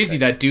so crazy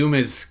that Doom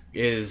is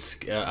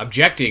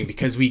objecting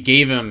because we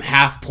gave him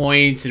half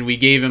points and we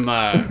gave him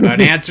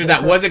an answer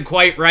that wasn't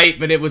quite right,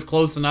 but it was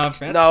close enough.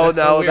 That's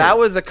so weird. that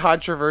was a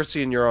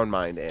controversy in your own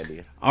mind,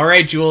 Andy. All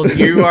right, Jules,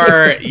 you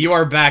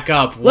are back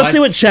up. Let's see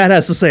what Chad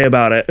has to say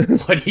about it.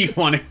 What do you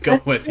want to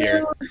go with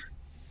here?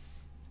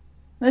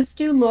 Let's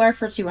do lore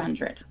for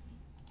 200.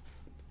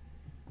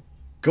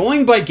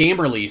 Going by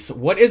game release,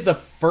 what is the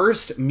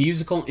first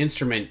musical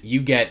instrument you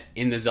get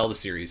in the Zelda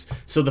series?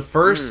 So the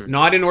first,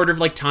 not in order of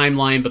like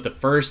timeline, but the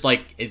first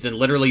like is in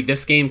literally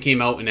this game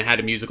came out and it had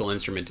a musical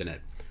instrument in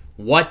it.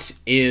 What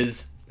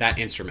is that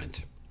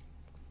instrument?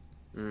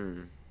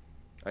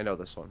 I know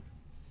this one.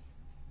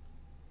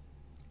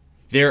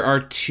 There are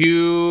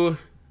 2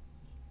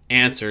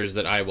 answers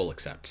that I will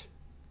accept.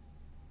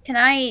 Can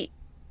I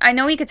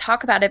know we could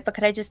talk about it, but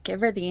could I just give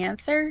her the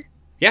answer?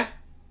 Yeah.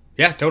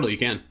 Yeah, totally, you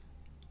can.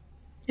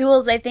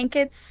 Jules, I think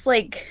it's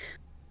like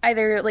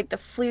either like the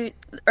flute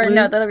or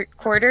no, the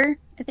recorder.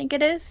 I think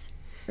it is.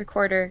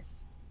 Recorder.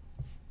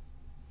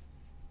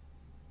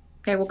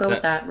 Okay, we'll go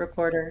with that.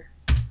 Recorder.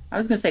 I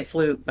was going to say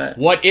flute, but...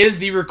 What is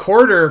the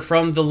recorder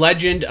from The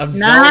Legend of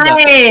Zelda?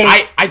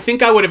 Nice! I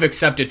think I would have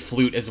accepted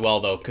flute as well,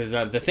 though, because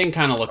the thing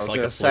kind of looks like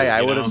a flute.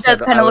 I would you have know? said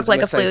Does kinda I look was like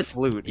gonna a say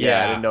flute. Yeah,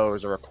 Yeah. I didn't know it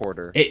was a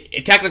recorder.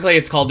 Technically,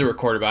 it's called the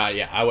recorder, but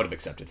yeah, I would have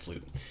accepted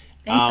flute.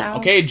 Al.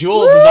 Okay,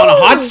 Jules is on a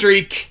hot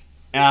streak.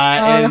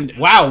 And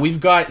wow,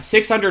 we've got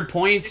 600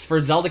 points for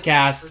Zelda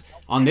Cast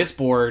on this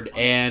board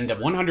and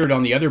 100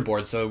 on the other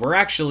board. So we're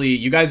actually,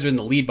 you guys are in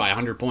the lead by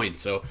 100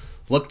 points. So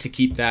look to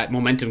keep that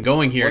momentum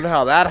going here. Wonder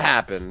how that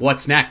happened.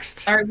 What's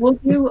next? All right,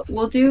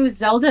 we'll do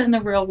Zelda in the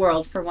real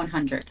world for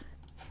 100.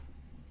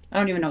 I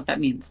don't even know what that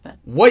means, but...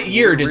 What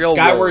year did Real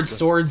Skyward world.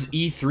 Sword's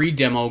E3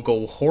 demo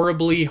go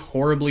horribly,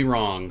 horribly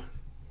wrong?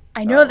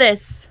 I know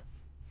this.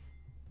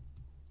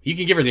 You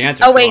can give her the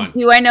answer. Oh if you wait, want.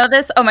 do I know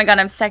this? Oh my god,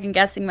 I'm second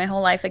guessing my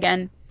whole life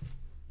again.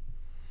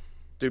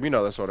 Dude, you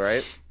know this one,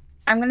 right?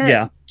 I'm gonna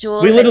Yeah.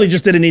 Jules. We literally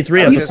just did an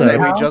E3 I was gonna say,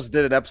 episode. we just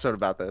did an episode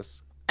about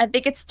this. I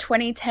think it's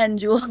 2010,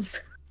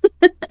 Jules.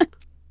 I'm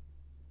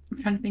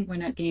trying to think when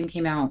that game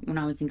came out when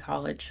I was in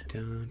college.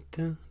 Dun,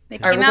 dun,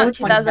 It Alright, came we'll go out in with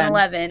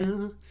 2010.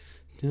 2011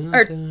 dun,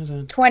 Or dun,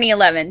 dun.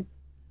 2011.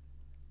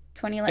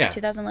 2011, Yeah.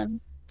 2011.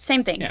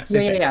 Same thing. Yeah,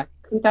 same thing. Yeah.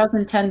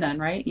 2010 then,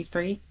 right?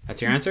 E3?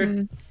 That's your answer?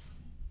 Mhm.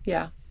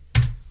 Yeah.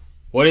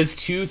 What is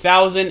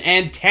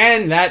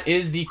 2010? That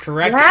is the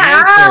correct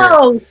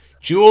answer.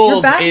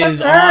 Jules back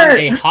is for on third.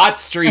 a hot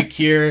streak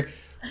here.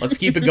 Let's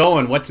keep it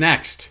going. What's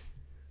next?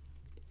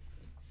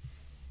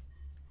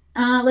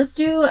 Let's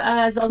do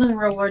Zelda in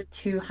World War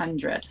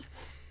 200.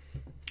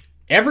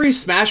 Every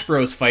Smash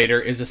Bros. Fighter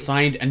is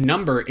assigned a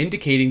number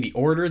indicating the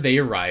order they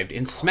arrived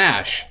in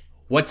Smash.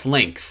 What's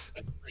Link's?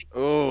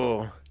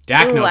 Oh,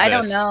 Dak Ooh, knows I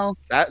this. don't know.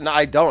 that no,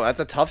 I don't.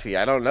 That's a toughie.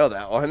 I don't know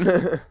that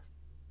one.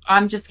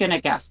 I'm just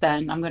gonna guess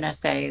then. I'm gonna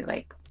say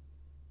like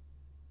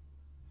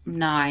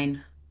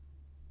 9.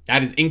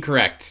 That is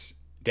incorrect.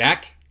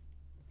 Dak?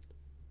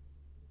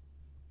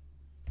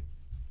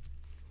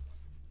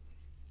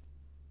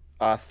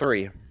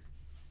 Three.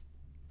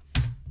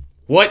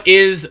 What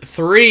is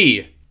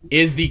 3?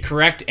 Is the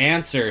correct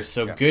answer.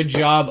 So good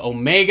job,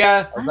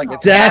 Omega. I was like,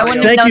 it's Dak, I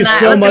wouldn't thank have you known that.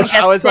 so I was gonna much.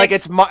 guess I was like,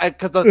 6. it's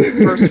because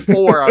the first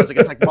 4. I was like,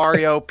 it's like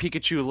Mario,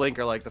 Pikachu, Link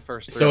are like the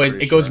first 3. So I'm it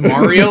pretty goes sure.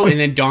 Mario and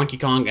then Donkey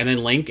Kong and then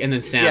Link and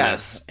then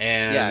Samus.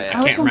 And Yeah, yeah.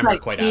 I can't remember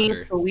like quite Peach,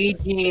 after.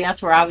 Luigi.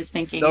 That's where I was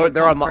thinking. They're would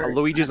come first.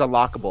 Luigi's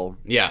unlockable.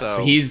 Yeah,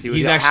 so he he's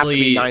would have to actually-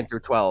 be 9 through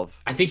 12.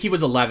 I think he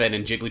was 11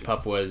 and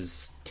Jigglypuff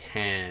was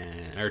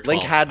 10 or 12.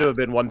 Link had to have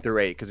been 1 through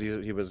 8 because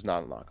he was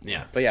not unlockable.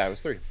 Yeah. But yeah, it was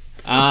 3.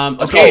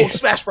 Okay, Okay,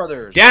 Smash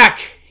Brothers. Dak,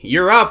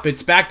 you're up.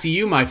 It's back to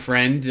you, my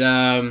friend. You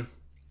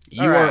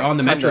All are right, on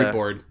the time Metroid to-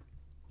 board.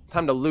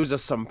 Time to lose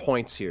us some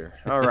points here.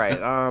 All right.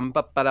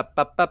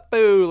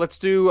 Let's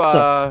do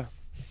So-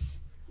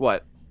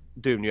 what?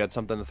 Doom, you had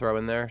something to throw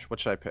in there? What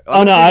should I pick?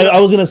 Oh no, I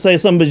was gonna say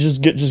something, but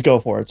just go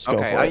for it. Just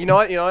okay, go for it. You know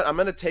what? I'm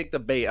gonna take the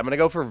bait. I'm gonna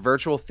go for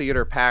virtual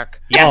theater pack.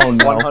 Yes.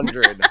 Oh, no.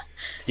 100.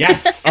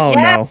 Yes. Oh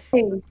no.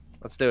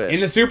 Let's do it. In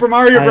the Super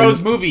Mario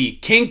Bros. Movie,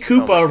 King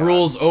Koopa God.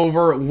 rules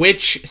over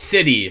which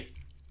city?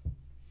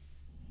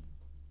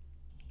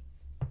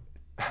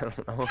 This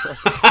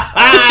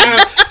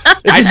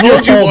I is your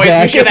told you, fault, boys.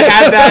 Dak. We should have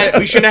had that.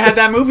 We should have had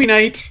that movie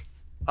night.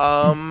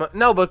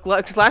 No, but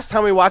cause last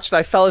time we watched,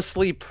 I fell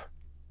asleep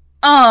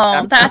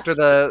Oh, that's after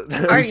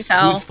the. already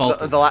fell. Whose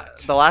fault is the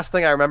that? last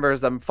thing I remember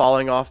is them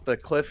falling off the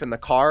cliff in the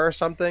car or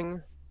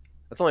something.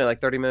 That's only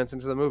like 30 minutes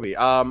into the movie.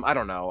 I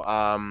don't know.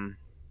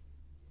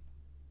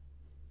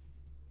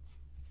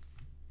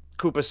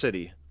 Koopa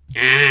City.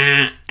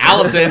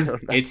 Alasyn,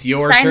 it's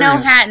your Dino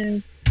turn.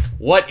 Hatton.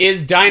 What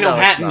is Dino No,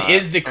 it's Hatton not.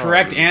 is the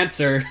correct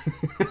answer.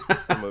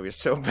 The movie's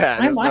so bad.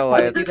 I There's watched no that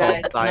way with it's you called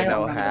guys, and I Dino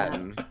don't remember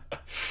Hatton.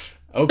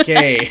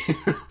 Okay.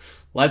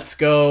 Let's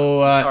go.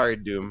 Sorry,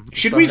 Doom.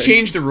 Should Sorry. we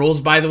change the rules,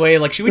 by the way?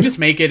 Like, should we just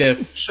make it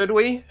if... Should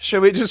we?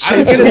 Should we just I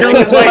was change gonna the say,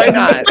 rules? like-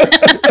 Why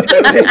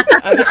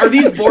not? Are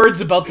these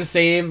boards about the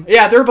same?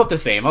 Yeah, they're about the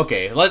same.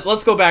 Okay,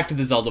 let's go back to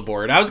the Zelda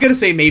board. I was going to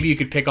say maybe you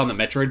could pick on the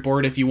Metroid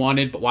board if you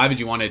wanted, but why would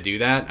you want to do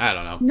that? I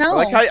don't know. No.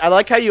 I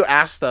like how you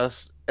asked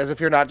us as if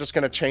you're not just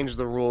going to change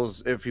the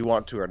rules if you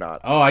want to or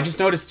not. Oh, I just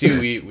noticed,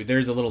 too,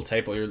 there's a little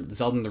typo. You're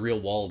Zelda in the real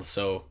world,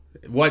 so...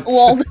 What?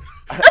 Walled.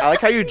 I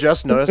like how you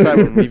just noticed that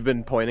when we've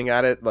been pointing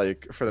at it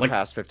like for the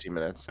past 15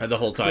 minutes. The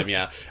whole time,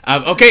 yeah.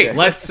 Okay,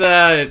 let's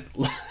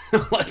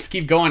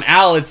keep going.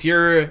 Al, it's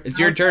your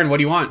turn. What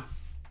do you want? A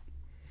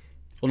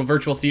little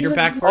virtual theater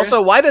pack for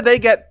Also, why did they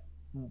get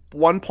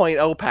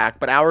 1.0 pack,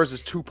 but ours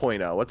is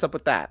 2.0? What's up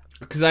with that?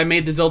 because I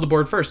made the Zelda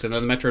board first and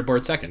then the Metroid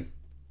board second.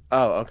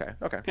 Oh, okay.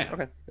 Yeah.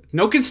 Okay.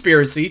 No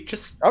conspiracy,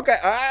 just Okay.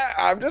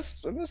 I'm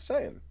just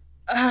saying.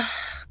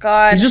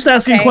 God. He's just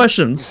asking Okay.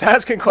 questions. Just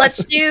asking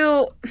Let's questions.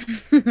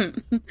 do.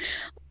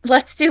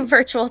 Let's do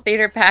virtual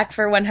theater pack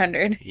for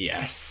 100.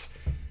 yes.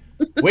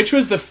 Which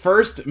was the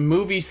first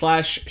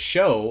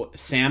movie/show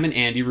Sam and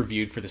Andy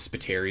reviewed for the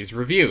Spitteri's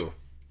review?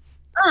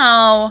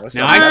 Oh. What's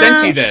Now up I with sent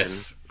that you question?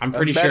 this. I'm A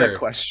pretty meta sure.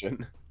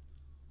 question.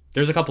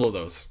 There's a couple of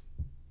those.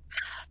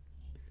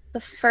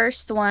 The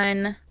first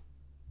one.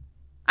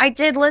 I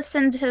did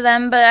listen to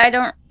them, but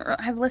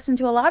I've listened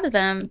to a lot of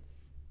them.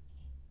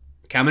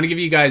 Okay, I'm gonna give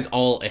you guys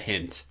all a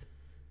hint.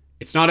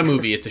 It's not a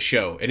movie, it's a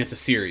show, and it's a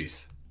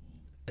series.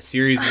 A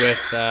series with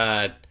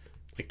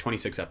like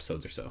 26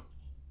 episodes or so.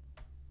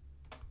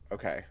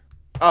 Okay.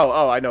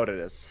 Oh, I know what it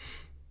is.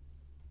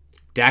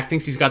 Dak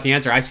thinks he's got the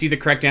answer. I see the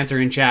correct answer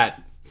in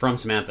chat from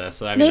Samantha,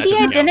 so I mean, Maybe that I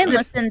doesn't count. didn't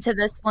listen to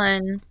this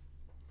one.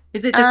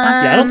 Is it the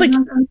Yeah, I don't think-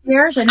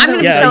 concierge? I know I'm gonna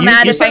that be Yeah, so you-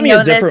 mad you if I sent me a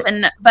know this,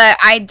 different- but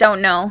I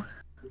don't know.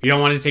 You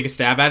don't want to take a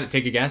stab at it?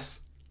 Take a guess?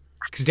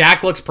 Because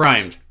Dak looks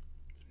primed.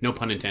 No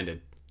pun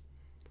intended.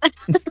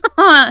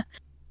 Yeah,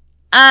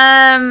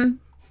 I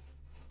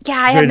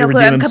have ready no to clue.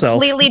 redeem I'm himself.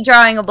 completely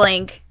drawing a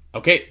blank.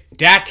 Okay,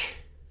 Dak.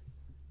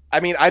 I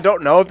mean, I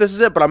don't know if this is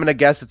it, but I'm gonna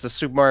guess it's a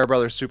Super Mario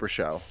Brothers Super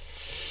Show.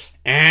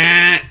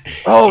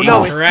 Oh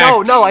no, it's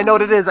incorrect. no. I know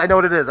what it is. I know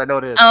what it is.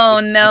 Oh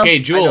no. Okay, I know what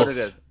it Jules.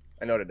 is.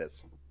 I know what it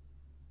is.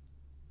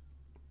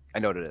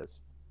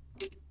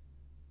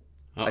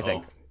 Uh-oh. I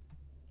think.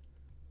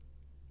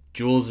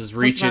 Jules is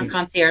Reaching reaching.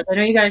 concierge. I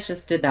know you guys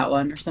just did that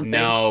one or something.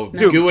 No,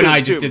 Dude, Goo and I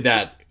dude, just dude. did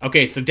that.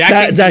 Okay, so Dak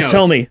thinks he Zach, knows.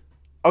 tell me,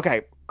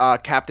 Okay,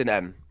 Captain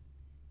N.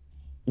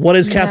 what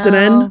is Captain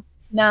N?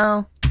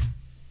 No.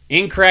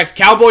 Incorrect.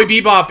 Cowboy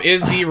Bebop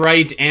is the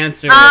right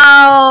answer.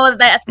 Oh,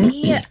 that's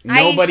I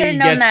Nobody should have known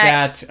gets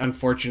that. that,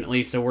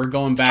 unfortunately. So we're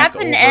going back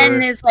Captain over.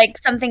 N is like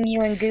something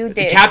you and Goo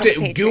did. Captain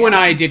for Goo and Patreon.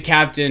 I did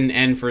Captain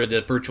N for the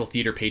Virtual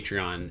Theater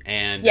Patreon,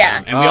 and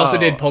Yeah. and we also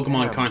did Oh,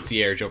 Pokemon damn.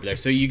 Concierge over there.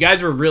 So you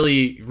guys were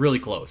really, really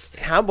close.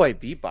 Cowboy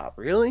Bebop,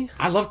 really?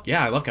 I love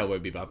Cowboy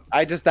Bebop.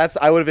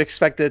 I would have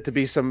expected it to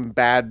be some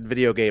bad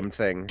video game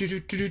thing.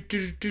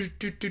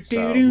 Yeah,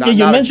 Not- you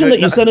not a mentioned good- that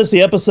you sent us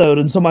the episode,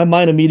 and so my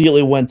mind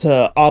immediately went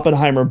to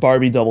Oppenheimer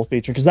Barbie double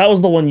feature because that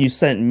was the one you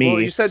sent me.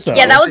 Well, you said- so.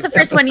 Yeah, that was the This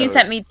first one you episode.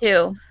 sent me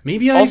too.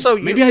 Maybe I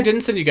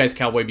didn't send you guys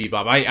Cowboy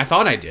Bebop. I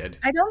thought I did.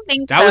 I don't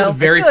think That was so. the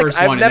very I feel like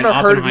first I've one. never and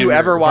then heard of you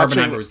ever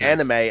Oppenheimer watching was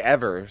next. anime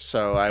ever.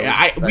 So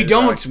We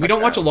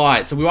don't watch a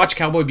lot. So we watch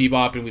Cowboy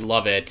Bebop and we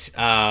love it.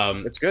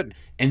 It's good.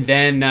 And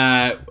then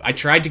I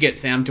tried to get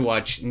Sam to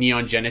watch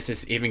Neon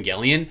Genesis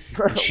Evangelion,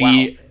 and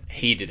she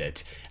hated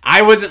it.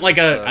 I wasn't like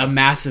a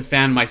massive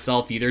fan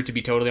myself either, to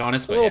be totally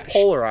honest. It's a But little yeah,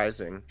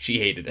 polarizing. she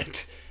hated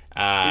it.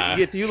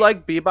 If you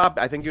like Bebop,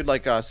 I think you'd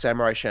like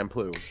Samurai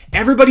Champloo.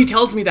 Everybody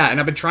tells me that, and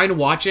I've been trying to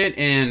watch it,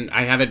 and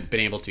I haven't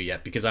been able to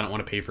yet because I don't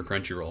want to pay for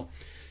Crunchyroll.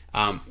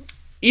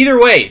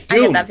 Either way, I get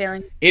Doom, that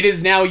feeling. it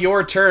is now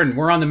your turn.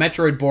 We're on the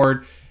Metroid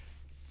board.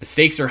 The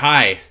stakes are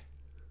high.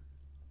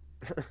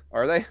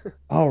 Are they?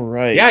 All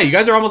right. Yeah, you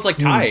guys are almost like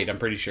tied, I'm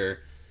pretty sure.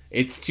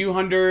 It's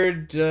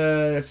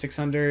 200,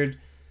 600.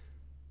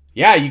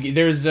 Yeah,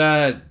 there's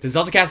the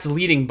Zelda Cast is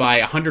leading by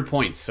 100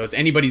 points, so it's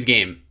anybody's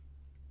game.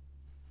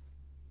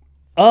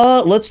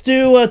 Let's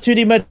do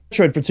 2D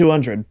Metroid for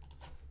 200.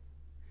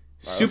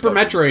 Super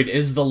Metroid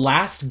is the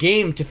last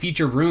game to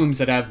feature rooms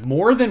that have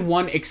more than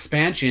one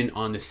expansion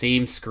on the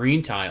same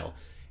screen tile.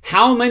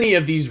 How many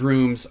of these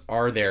rooms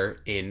are there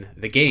in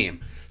the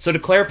game? So to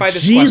clarify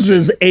this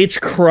Jesus question...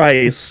 H.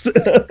 Christ. You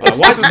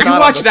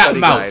watch that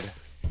mouth. Guide.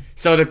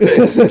 So to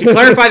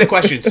clarify the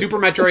question, Super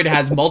Metroid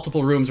has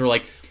multiple rooms where,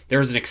 like,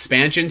 there's an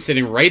expansion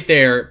sitting right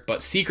there,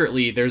 but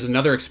secretly there's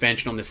another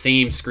expansion on the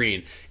same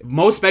screen.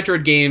 Most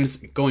Metroid games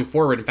going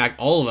forward, in fact,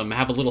 all of them,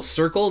 have a little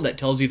circle that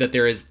tells you that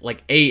there is,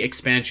 like, a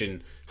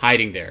expansion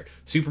hiding there.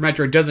 Super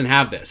Metroid doesn't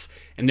have this.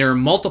 And there are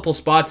multiple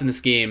spots in this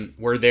game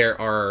where there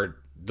are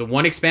the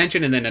one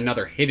expansion and then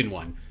another hidden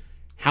one.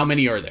 How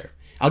many are there?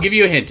 I'll give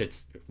you a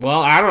hint.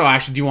 Well, I don't know,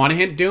 actually. Do you want a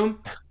hint, Doom?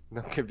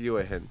 I'll give you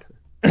a hint.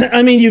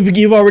 I mean,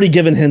 you've already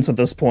given hints at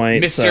this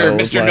point. Mr.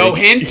 Like... No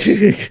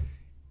Hint?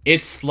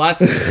 It's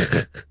less...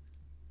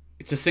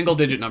 It's a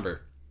single-digit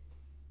number.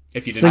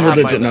 If you didn't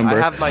Single-digit number.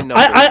 I have my number.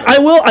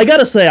 I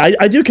gotta say,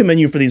 I do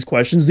commend you for these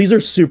questions. These are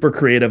super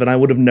creative, and I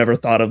would have never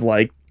thought of,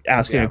 like,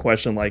 asking a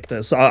question like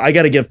this. I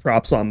gotta give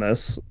props on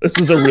this. This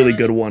is a really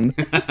good one.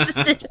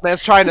 This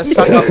man's trying to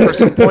suck up for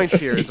some points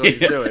here is what he's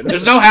doing.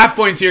 There's no half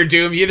points here,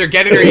 Doom. You either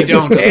get it or you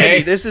don't, okay?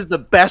 Andy, this is the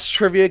best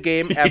trivia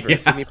game ever.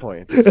 Give me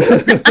points.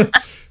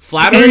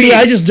 Flattery. Andy,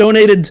 I just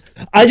donated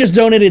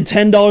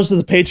 $10 to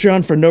the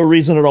Patreon for no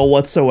reason at all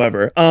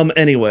whatsoever.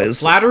 Anyways.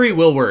 Flattery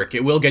will work.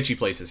 It will get you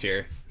places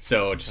here.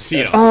 So just,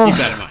 keep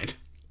that in mind.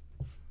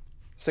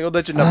 Single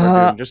digit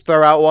number, Doom. Just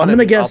throw out one. I'm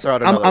gonna guess.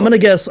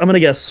 I'm gonna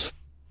guess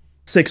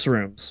 6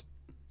 rooms.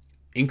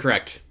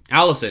 Incorrect.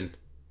 Alasyn.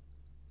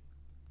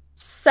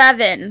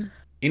 7.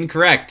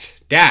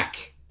 Incorrect.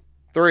 Dak.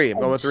 3. I'm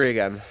going with 3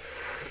 again.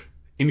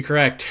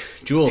 Incorrect.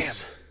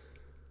 Jules.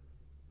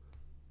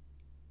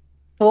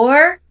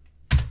 4.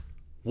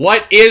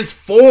 What is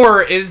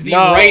 4 is the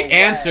right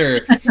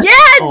answer.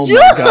 Yeah, Jules!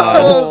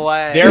 No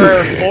way. There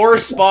are 4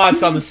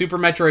 spots on the Super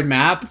Metroid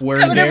map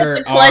where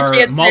there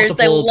are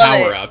multiple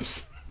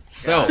power-ups.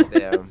 So,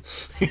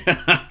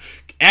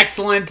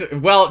 excellent.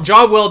 Well,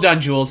 job well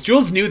done, Jules.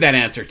 Jules knew that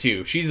answer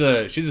too. She's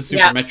a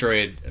Super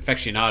Metroid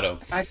aficionado.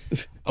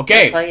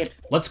 Okay,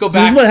 let's go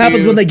back. This is what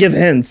happens when they give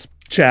hints.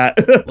 Chat.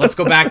 Let's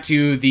go back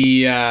to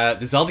the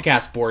Zelda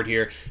Cast board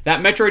here.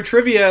 That Metroid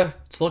trivia,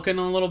 it's looking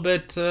a little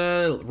bit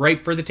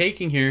ripe for the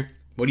taking here.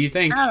 What do you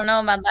think? I don't know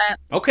about that.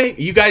 Okay,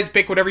 you guys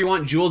pick whatever you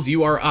want. Jules,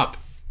 you are up.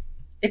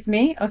 It's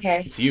me?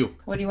 Okay. It's you.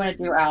 What do you want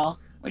to do, Al?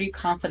 What are you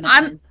confident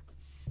in?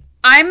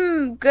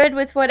 I'm good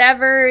with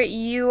whatever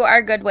you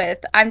are good with.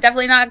 I'm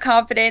definitely not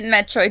confident in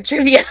Metroid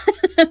trivia.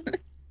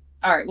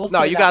 All right, we'll see.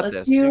 No, you got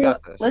this. You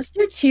got this. Let's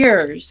do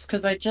Tears,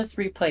 because I just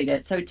replayed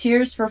it. So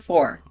Tears for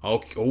 4.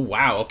 Okay. Oh,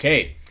 wow.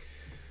 Okay.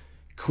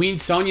 Queen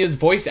Sonia's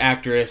voice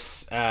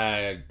actress,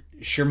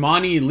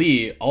 Shermani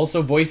Lee,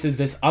 also voices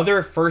this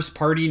other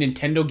first-party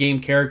Nintendo game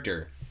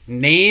character.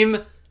 Name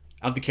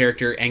of the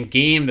character and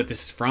game that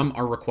this is from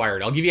are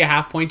required. I'll give you a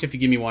half point if you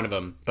give me one of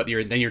them, but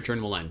then your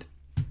turn will end.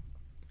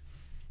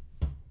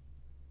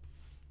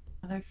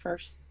 Other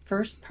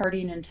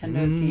first-party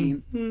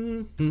Nintendo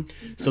game.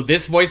 So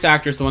this voice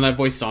actress, the one that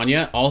voiced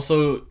Sonya,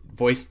 also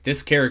voiced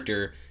this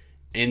character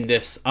in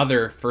this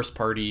other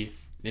first-party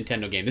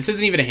Nintendo game. This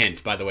isn't even a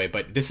hint, by the way,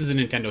 but this is a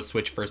Nintendo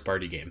Switch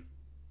first-party game.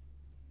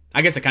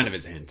 I guess it kind of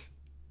is a hint.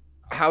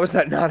 How is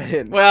that not a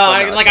hint? Well,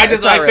 I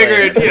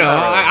figured,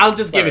 I'll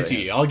just give it to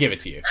you. I'll give it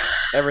to you.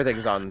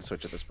 Everything's on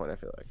Switch at this point, I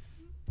feel like.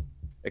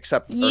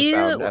 Except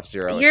Earthbound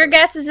F-Zero. Your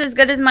guess is as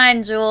good as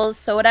mine, Jules,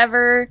 so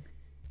whatever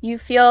you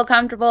feel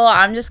comfortable.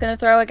 I'm just going to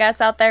throw a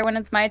guess out there when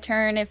it's my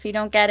turn if you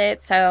don't get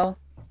it, so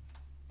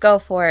go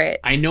for it.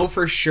 I know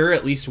for sure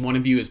at least one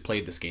of you has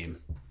played this game.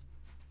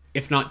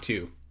 If not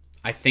 2.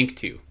 I think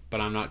 2, but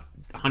I'm not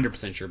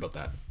 100% sure about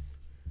that.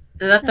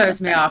 That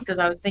throws me off, because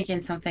I was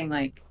thinking something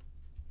like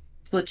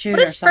Splatoon what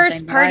does or something.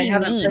 First party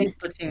mean?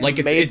 Like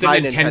it's a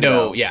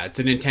Nintendo. Yeah, it's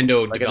a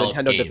Nintendo like developed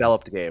a Nintendo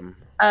developed game.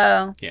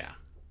 Oh. Yeah.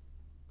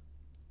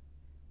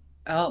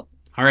 Oh.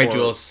 All right,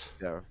 Jules.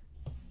 Yeah.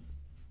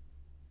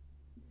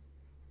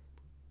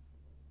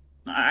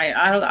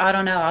 I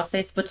don't know. I'll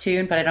say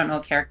Splatoon, but I don't know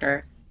a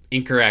character.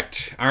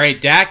 Incorrect. All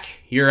right, Dak,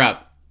 you're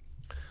up.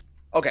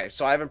 Okay,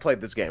 so I haven't played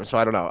this game, so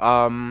I don't know.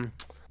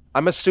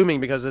 I'm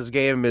assuming because this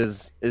game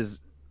is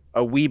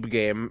a weeb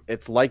game,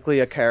 it's likely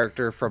a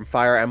character from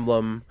Fire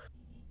Emblem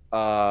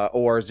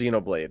or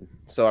Xenoblade.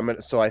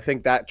 So I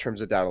think that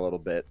trims it down a little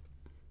bit.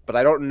 But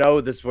I don't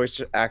know this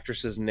voice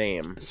actress's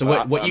name.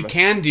 So what you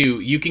can do,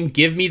 you can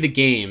give me the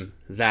game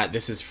that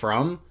this is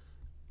from,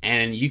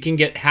 and you can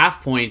get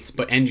half points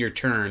but end your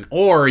turn,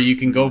 or you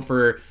can go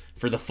for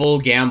the full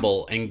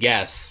gamble and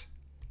guess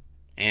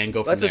and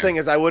go from That's there. The thing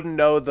is I wouldn't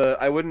know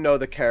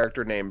the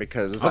character name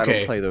because I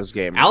don't play those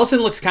games. Alasyn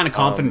looks kind of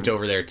confident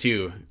over there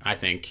too, I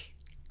think.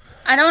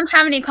 I don't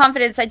have any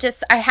confidence. I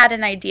had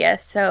an idea,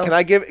 so can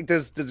I give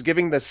does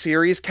giving the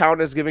series count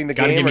as giving the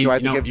game, or do I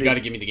have to give you got to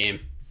give me the game.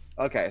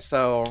 Okay,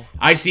 so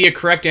I see a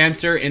correct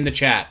answer in the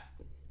chat.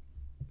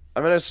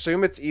 I'm gonna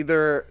assume it's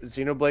either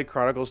Xenoblade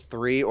Chronicles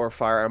 3 or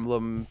Fire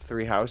Emblem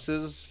Three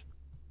Houses.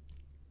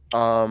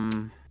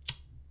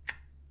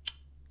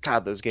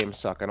 God, those games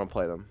suck. I don't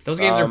play them. Those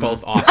games are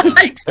both awesome.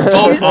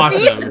 Both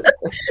awesome.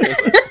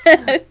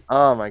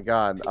 Oh my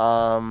god.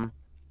 All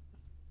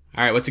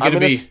right, what's it gonna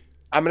be?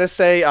 I'm gonna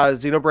say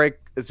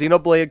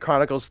Xenoblade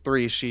Chronicles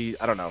 3.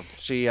 I don't know.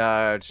 She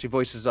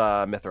voices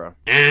Mithra.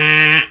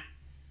 Yeah.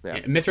 Yeah.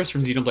 Mithra's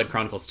from Xenoblade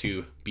Chronicles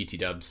 2, BT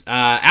dubs.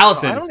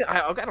 Alasyn. I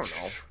don't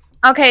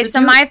know. Okay, so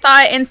my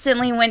thought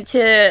instantly went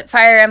to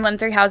Fire Emblem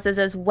Three Houses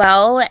as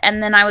well,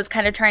 and then I was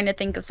kind of trying to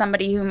think of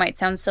somebody who might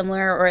sound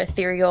similar or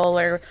ethereal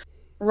or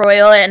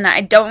royal, and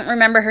I don't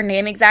remember her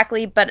name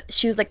exactly, but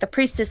she was like the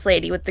priestess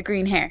lady with the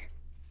green hair.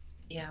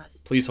 Yes.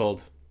 Please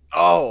hold.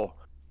 Oh.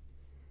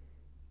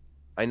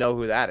 I know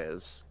who that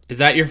is. Is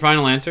that your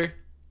final answer?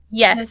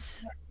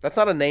 Yes. That's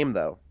not a name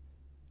though.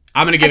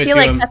 I'm gonna give it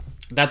to him.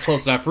 That's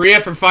close enough. Rhea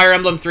from Fire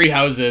Emblem Three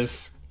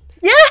Houses.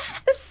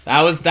 Yes.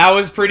 That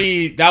was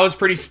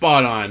pretty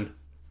spot on.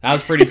 That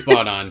was pretty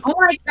spot on. Oh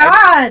my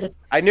god!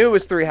 I knew it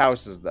was Three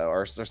Houses though,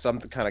 or some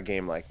kind of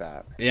game like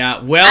that.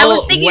 Yeah, well, I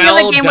was thinking of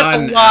a game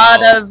done, with a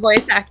lot of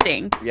voice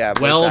acting. Yeah,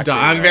 well done.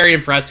 I'm very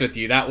impressed with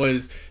you. That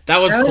was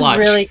clutch.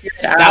 Really good.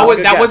 That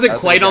wasn't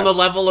That's quite a on the guess.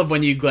 level of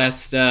when you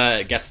guessed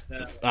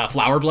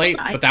Flower Blade,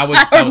 but that was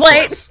Flower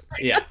Blade. close.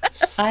 Yeah.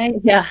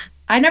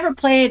 I never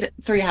played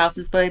Three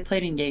Houses, but I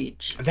played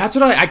Engage. That's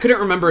what I couldn't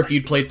remember if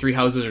you'd played Three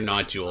Houses or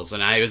not, Jules.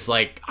 And I was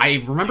like,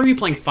 I remember you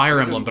playing Fire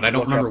Emblem, but I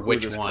don't remember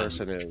which one.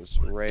 Person is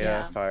Rhea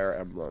Yeah. Fire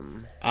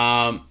Emblem.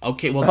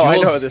 Okay, well, Oh, Jules, I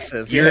know what this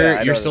is.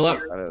 You're still up.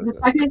 It's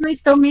technically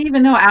still me,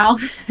 even though Al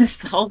is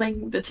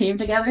holding the team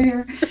together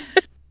here.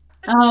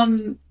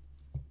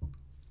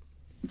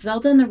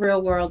 Zelda in the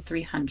Real World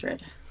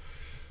 300.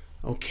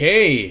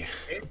 Okay.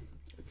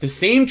 The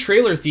same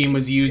trailer theme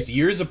was used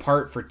years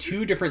apart for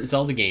two different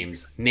Zelda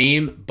games.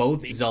 Name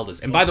both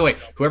Zeldas. And by the way,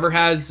 whoever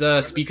has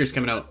speakers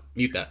coming out,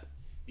 mute that.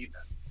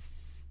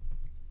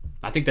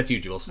 I think that's you,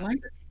 Jules. What?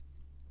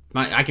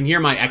 I can hear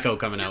my echo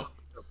coming out.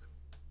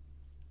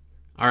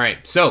 All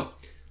right, so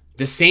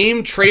the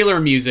same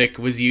trailer music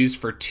was used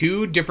for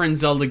two different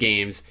Zelda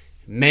games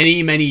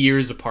many, many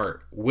years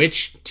apart.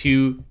 Which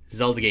two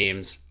Zelda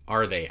games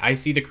are they? I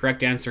see the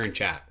correct answer in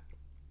chat.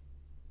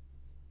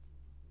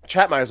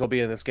 Chat might as well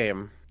be in this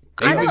game.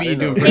 They would be know.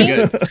 doing pretty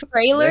good.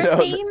 Trailer They know.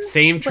 theme?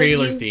 Same was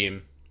trailer used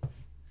theme.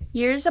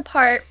 Years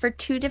apart for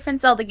two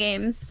different Zelda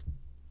games.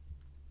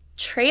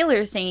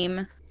 Trailer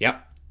theme.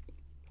 Yep.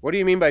 What do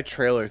you mean by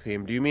trailer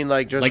theme? Do you mean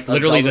like just Like a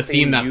literally Zelda the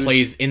theme that used-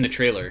 plays in the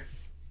trailer.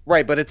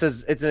 Right, but it's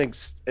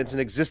an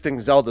existing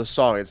Zelda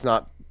song. It's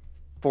not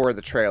for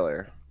the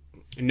trailer.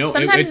 No,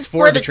 Sometimes it's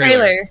for the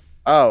trailer.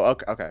 Oh,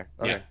 okay.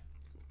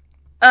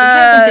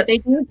 Yeah. Did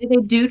they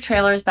do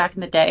trailers back in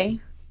the day?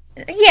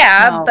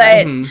 Yeah, No.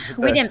 but Mhm.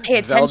 we didn't pay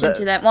attention Zelda-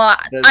 to them. Well,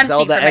 The I'm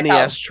Zelda speaking for NES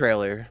myself.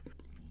 trailer.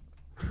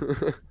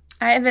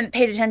 I haven't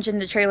paid attention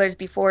to trailers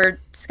before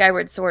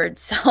Skyward Sword,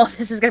 so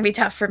this is going to be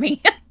tough for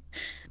me.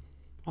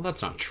 Well,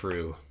 that's not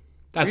true.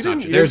 That's You not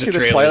didn't- true. you There's a didn't see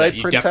the trailer that Twilight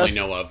you Princess? definitely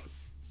know of.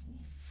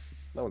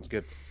 That one's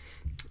good.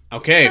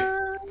 Okay,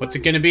 what's it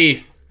gonna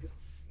be?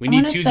 We I'm need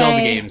gonna two Zelda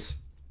say- games.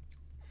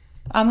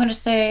 I'm gonna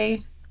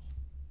say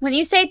When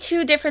you say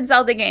two different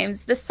Zelda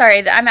games,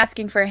 sorry, I'm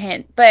asking for a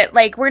hint, but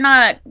like we're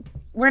not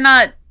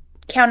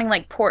counting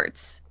like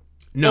ports.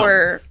 No,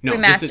 or no.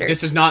 remasters.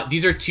 This is not.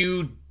 These are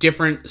two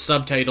different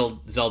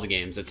subtitled Zelda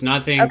games. It's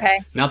nothing. Okay.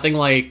 Nothing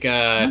like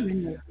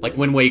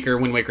Wind Waker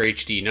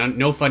HD.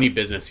 No funny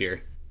business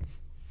here.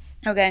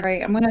 Okay. all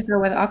right. I'm gonna go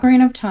with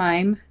Ocarina of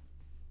Time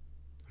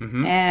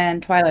Hmm.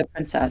 and Twilight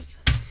Princess.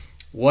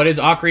 What is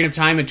Ocarina of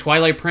Time and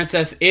Twilight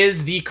Princess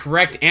is the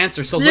correct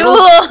answer. So Jules!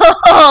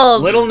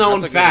 little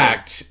known That's a good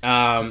fact,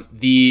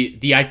 the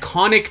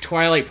iconic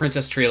Twilight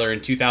Princess trailer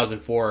in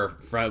 2004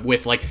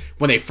 with like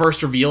when they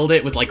first revealed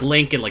it with like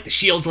Link and like the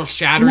shields will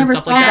shatter and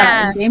stuff like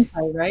that. that in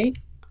gameplay, right?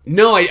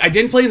 No, I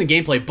didn't play in the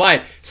gameplay,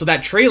 but so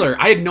that trailer,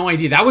 I had no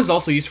idea. That was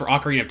also used for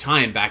Ocarina of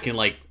Time back in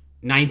like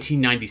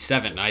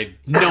 1997. I had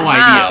no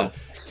idea.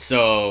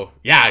 So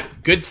yeah,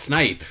 good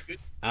snipe.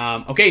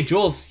 Okay,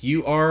 Jules,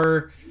 you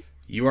are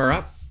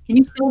up Can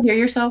you still hear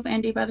yourself,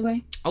 Andy? By the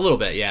way. a little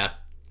bit. Yeah,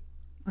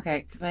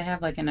 Okay, because I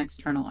have like an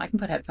external. I can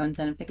put headphones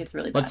in if it gets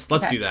really bad. let's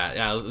Okay. do that.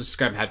 Yeah, let's just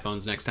grab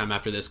headphones next time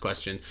after this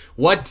question.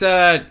 What's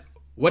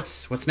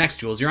next,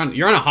 Jules? You're on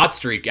a hot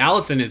streak.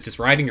 Alasyn is just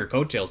riding her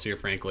coattails here,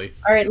 frankly.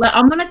 All right,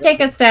 I'm gonna take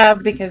a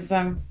stab because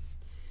I'm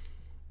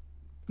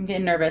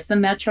getting nervous. The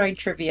Metroid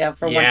trivia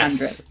for 100.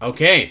 Yes.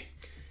 Okay.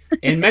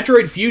 In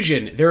Metroid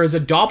Fusion, there is a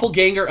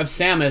doppelganger of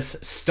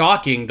Samus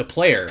stalking the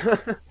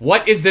player.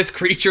 What is this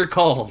creature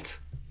called?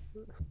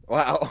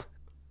 Wow.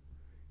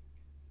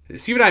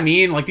 See what I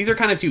mean? Like, these are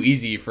kind of too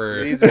easy for...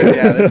 This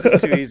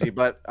is too easy,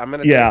 but I'm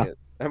gonna take it.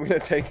 I'm gonna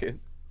take it.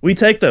 We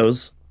take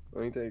those.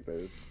 Let me take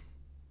those.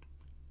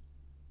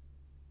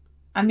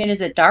 I mean,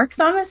 is it Dark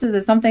Samus? Is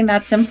it something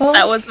that simple?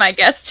 That was my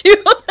guess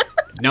too.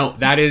 No,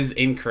 that is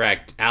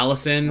incorrect.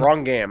 Alasyn?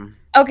 Wrong game.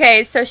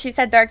 Okay, so she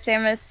said Dark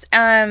Samus.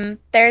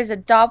 There's a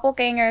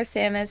doppelganger of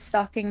Samus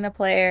stalking the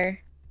player.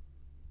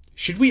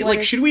 Should we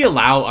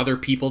allow other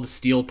people to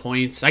steal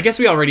points? I guess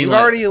we already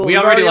let them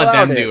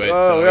allowed do it.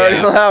 Whoa, so, we already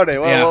allowed it.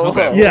 Whoa, Yeah, whoa,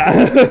 okay. whoa.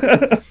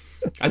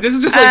 Yeah. This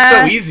is just like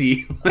so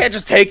easy. Can't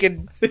just take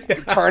and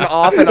turn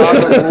off and on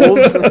the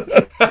rules.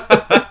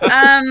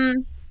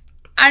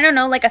 I don't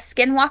know, like a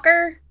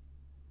skinwalker.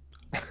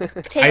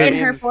 Taking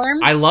her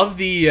form. I love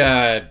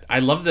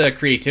the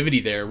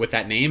creativity there with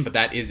that name, but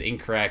that is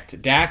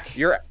incorrect. Dak,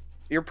 You're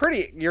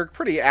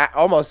pretty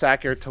almost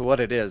accurate to what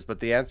it is, but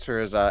the answer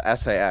is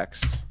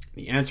SAX.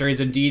 the answer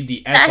is indeed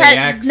the That SAX.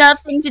 had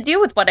nothing to do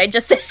with what I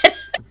just said.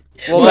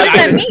 Well, What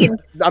does that mean?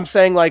 I'm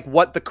saying like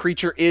what the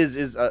creature is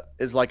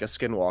like a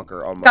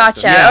skinwalker almost.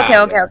 Gotcha.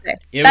 Yeah. Okay.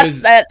 It That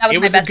was my a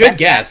best good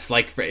guess. guess.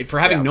 Like for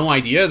having no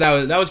idea,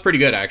 that was pretty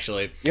good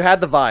actually. You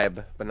had the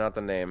vibe, but not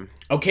the name.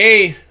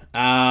 Okay,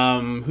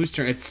 whose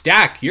turn? It's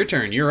Dak. Your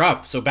turn. You're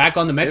up. So back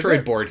on the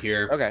Metroid board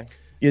here. Okay.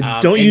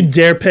 Don't you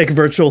dare pick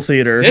Virtual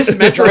Theater. This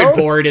Metroid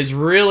board is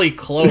really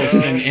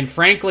close, and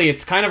frankly,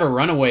 it's kind of a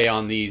runaway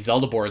on the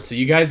Zelda board. So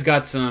you guys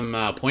got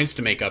some points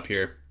to make up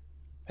here.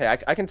 Hey,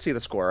 I can see the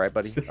score, right,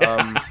 buddy?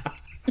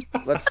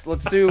 Let's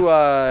do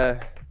I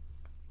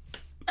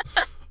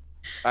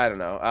don't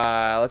know.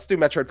 Let's do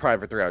Metroid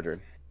Prime for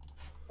 300.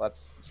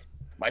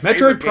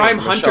 Metroid Prime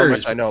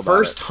Hunter's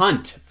first it.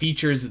 hunt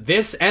features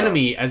this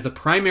enemy as the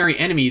primary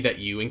enemy that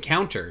you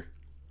encounter.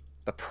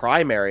 The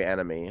primary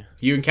enemy.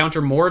 You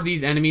encounter more of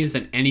these enemies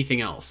than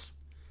anything else.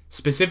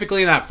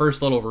 Specifically in that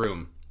first little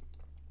room.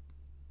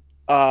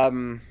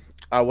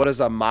 What is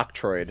a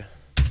Metroid?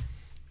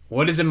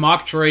 What is a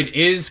Metroid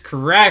is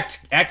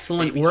correct.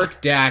 Excellent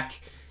work, Dak.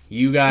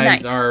 You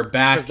guys are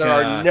back. Because there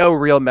are no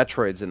real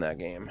Metroids in that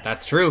game.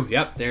 That's true.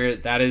 Yep,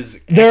 that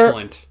is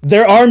excellent.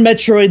 There are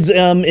Metroids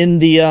in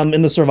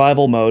the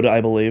survival mode,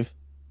 I believe.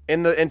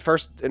 In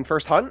first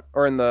hunt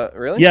or in the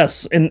really?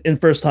 Yes, in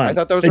first hunt. I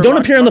thought those they were don't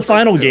appear in the Metroids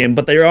final too. game,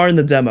 but they are in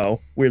the demo.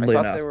 Weirdly I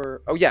thought enough. they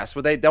were. Oh yes,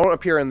 but they don't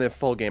appear in the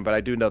full game. But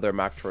I do know they're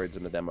Metroids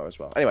in the demo as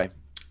well. Anyway.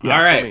 All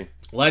right.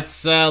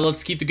 Let's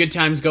keep the good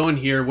times going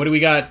here. What do we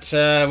got?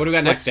 What do we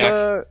got next,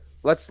 Dak?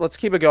 Let's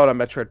keep it going on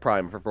Metroid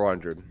Prime for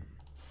 400.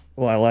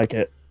 Well, I like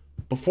it.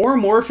 Before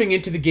morphing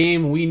into the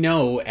game we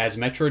know as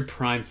Metroid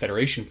Prime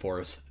Federation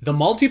Force, the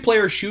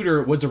multiplayer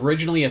shooter was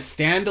originally a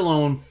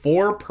standalone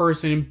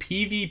 4-person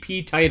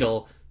PvP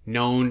title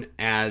known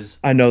as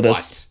I know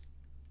this.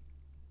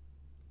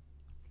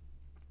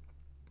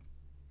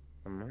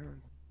 What?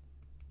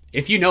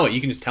 If you know it, you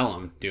can just tell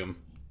them, Doom.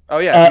 Oh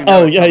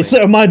yeah. Yeah.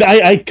 So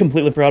I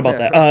completely forgot about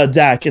that.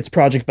 Dak, it's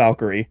Project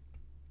Valkyrie.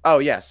 Oh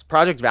yes,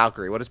 Project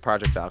Valkyrie. What is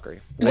Project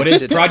Valkyrie? What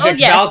is Project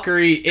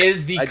Valkyrie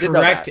is the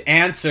correct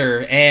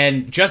answer,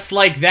 and just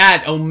like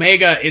that,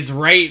 Omega is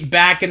right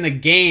back in the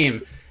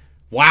game.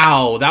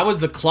 Wow, that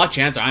was a clutch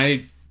answer.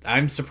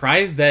 I'm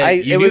surprised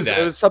that you knew that.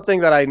 It was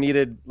something that I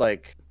needed,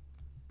 like,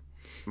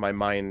 my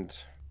mind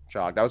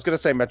jogged. I was gonna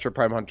say Metroid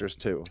Prime Hunters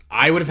 2.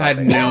 I would have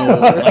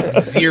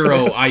had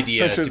zero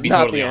idea, to be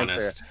totally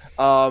honest.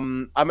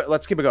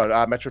 Let's keep it going.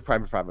 Metroid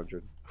Prime for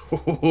 500.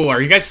 Ooh,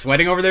 are you guys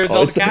sweating over there,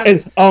 Zelda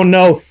Cast? Oh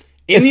no!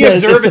 In the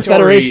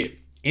observatory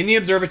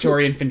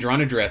in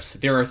Phendrana Drifts,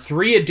 there are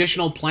 3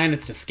 additional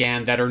planets to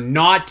scan that are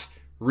not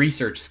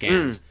research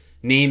scans.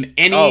 Name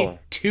any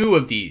 2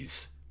 of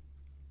these.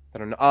 I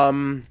don't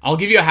know. I'll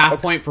give you a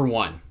half point for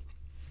one.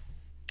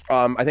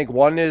 I think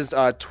one is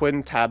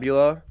Twin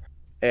Tabula,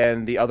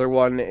 and the other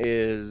one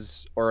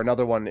is,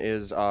 another one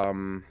is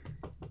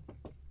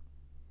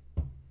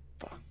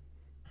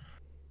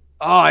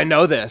Oh, I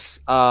know this.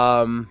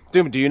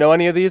 Doom, do you know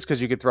any of these?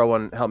 Because you could throw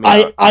one. Help me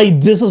out.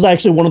 This is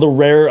actually one of the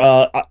rare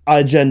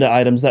agenda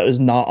items that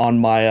is not on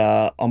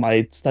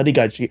my study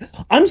guide sheet.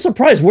 I'm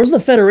surprised. Where's the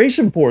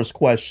Federation Force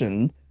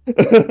question?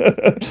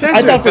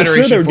 I thought for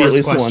sure there would be at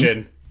least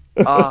one.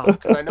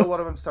 Because I know one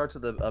of them starts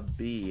with a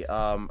B.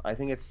 I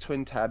think it's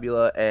Twin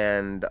Tabula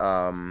and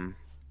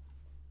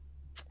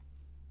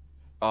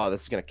oh,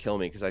 this is gonna kill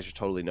me because I should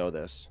totally know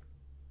this.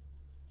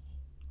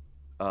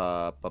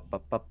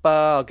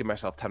 I'll give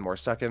myself 10 more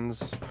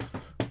seconds.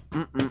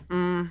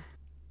 Damn,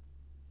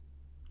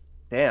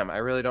 I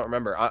really don't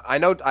remember. I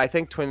know. I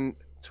think Twin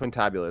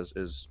Tabula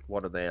is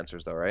one of the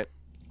answers, though, right?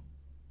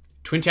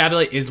 Twin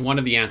Tabula is one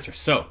of the answers.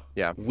 So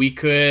yeah, we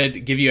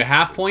could give you a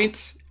half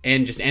point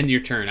and just end your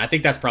turn. I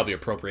think that's probably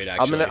appropriate.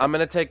 Actually, I'm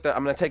gonna take the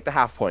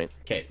half point.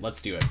 Okay,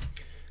 let's do it.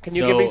 Can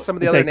you give me some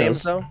of the other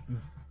names though?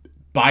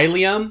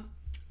 Bylium.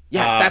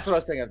 Yes, that's what I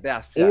was thinking of.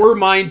 Yes. Or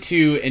Mine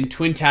 2 and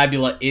Twin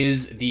Tabula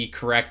is the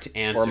correct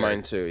answer. Or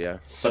Mine 2, yeah.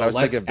 So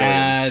let's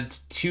add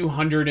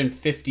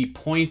 250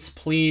 points,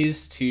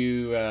 please,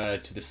 to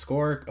the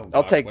score. Oh, God,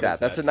 I'll take that.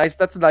 That's a nice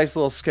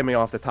little skimming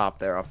off the top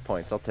there off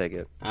points. I'll take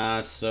it.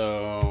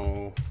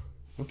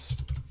 Oops.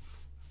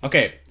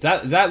 Okay,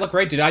 does that look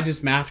right? Did I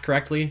just math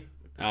correctly?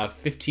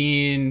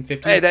 15.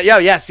 Hey,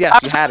 yes, you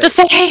had it.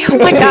 Say, oh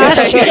my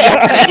gosh.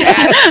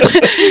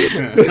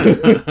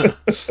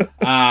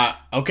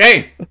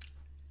 Okay.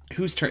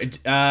 Whose turn?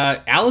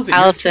 Al, is it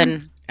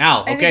Alasyn.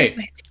 Al,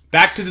 okay.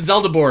 Back to the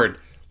Zelda board.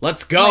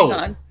 Let's go.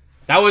 Oh,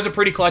 that was a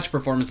pretty clutch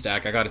performance,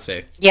 Dak, I gotta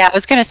say. Yeah, I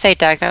was gonna say,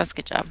 Dak, that was a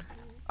good job.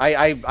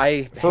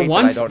 For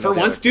once,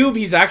 Doob,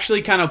 he's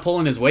actually kind of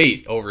pulling his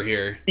weight over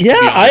here. Yeah,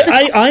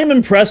 I am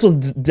impressed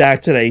with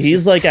Dak today.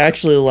 He's like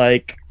actually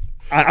like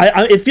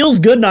It feels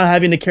good not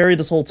having to carry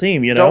this whole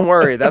team, you know? Don't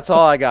worry, that's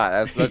all I got.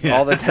 That's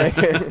all the tank.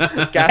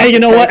 Hey, you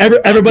know what?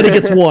 Everybody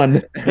gets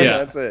one. Yeah.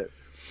 That's it.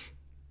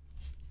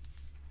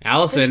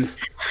 Alasyn.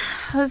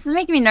 This is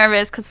making me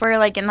nervous because we're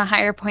like in the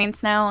higher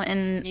points now,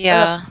 and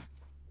Yeah.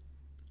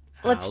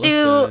 let's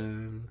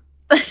Alasyn.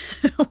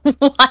 do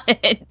what?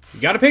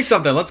 You gotta pick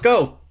something. Let's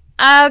go.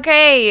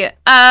 Okay,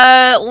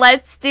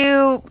 let's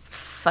do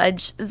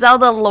fudge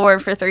Zelda lore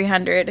for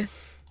 300.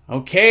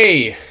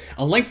 Okay.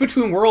 A Link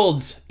Between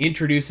Worlds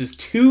introduces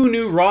 2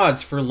 new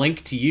rods for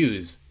Link to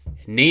use.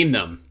 Name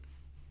them.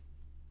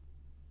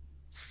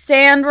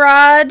 Sand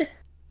rod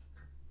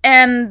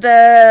and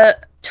the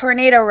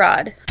tornado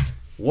rod.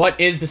 What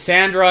is the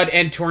Sand Rod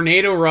and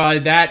Tornado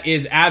Rod? That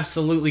is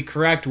absolutely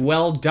correct.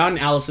 Well done,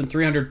 Alasyn.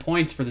 300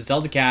 points for the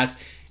Zelda Cast.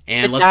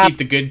 And Good let's job. keep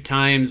the good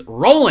times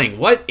rolling.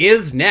 What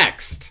is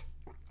next?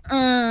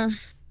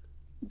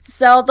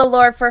 Zelda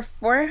lore for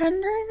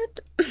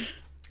 400?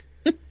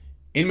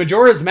 In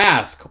Majora's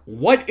Mask,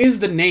 what is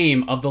the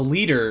name of the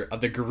leader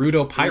of the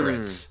Gerudo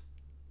Pirates?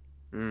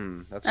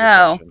 That's a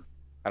good question.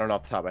 I don't know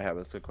off the top of my head, but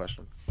that's a good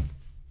question.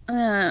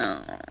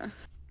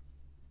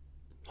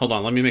 Hold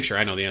on, let me make sure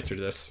I know the answer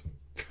to this.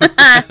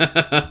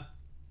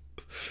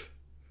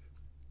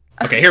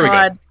 Okay, here we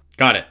go.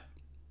 Got it.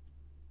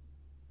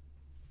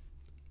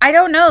 I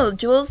don't know.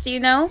 Jules, do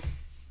you know?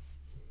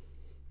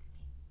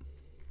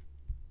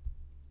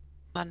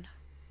 One.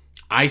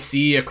 I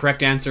see a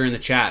correct answer in the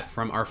chat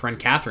from our friend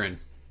Catherine.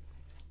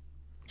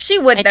 She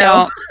would I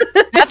know.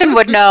 don't. Nothing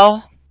would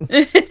know.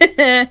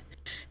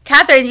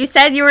 Catherine, you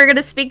said you were going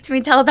to speak to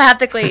me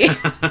telepathically.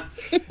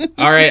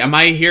 All right, am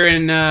I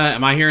hearing I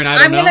don't know?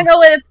 I'm going to go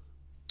with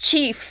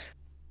Chief.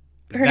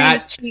 Her name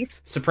is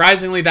Chief.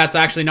 Surprisingly, that's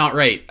actually not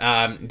right.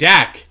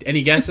 Dak,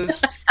 any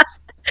guesses?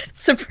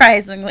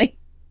 Surprisingly.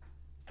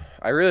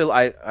 I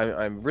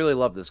really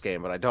love this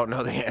game, but I don't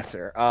know the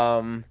answer.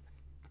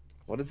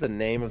 What is the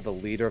name of the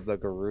leader of the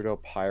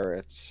Gerudo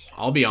Pirates?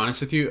 I'll be honest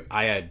with you,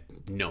 I had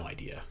no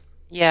idea.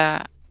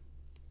 Yeah.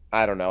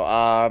 I don't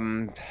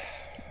know.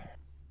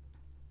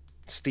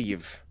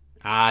 Steve.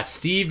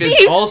 Steve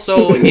is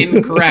also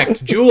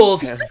incorrect.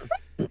 Jules,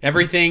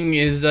 everything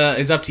is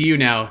up to you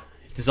now.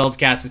 The Zelda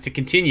Cast is to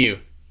continue.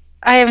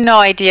 I have no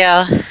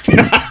idea.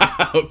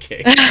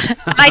 Okay.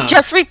 I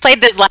just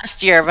replayed this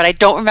last year, but I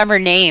don't remember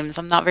names.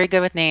 I'm not very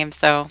good with names,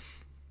 so.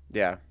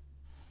 Yeah.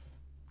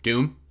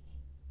 Doom?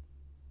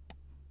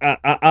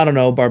 I don't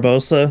know,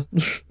 Barbosa.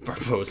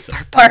 Barbosa.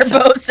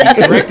 Barbosa.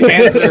 The correct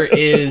answer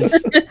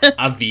is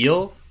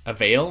Avail?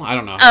 Avail? I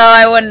don't know. Oh,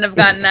 I wouldn't have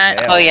gotten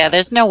that. Oh yeah,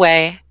 there's no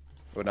way.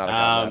 Would not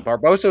have gotten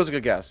that. Barbosa was a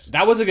good guess.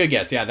 That was a good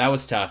guess. Yeah, that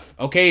was tough.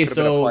 Okay, Could've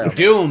been a play so on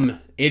Doom,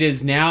 it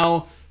is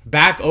now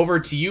back over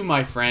to you,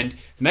 my friend.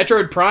 The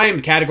Metroid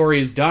Prime category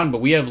is done, but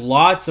we have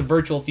lots of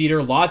virtual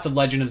theater, lots of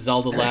Legend of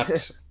Zelda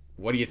left.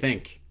 What do you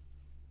think?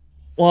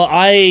 Well,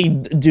 I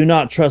do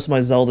not trust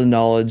my Zelda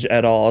knowledge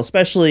at all,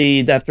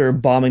 especially after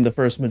bombing the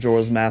first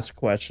Majora's Mask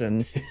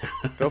question.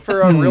 Go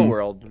for a real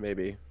world,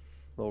 maybe. A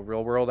little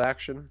real world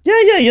action.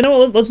 Yeah, you know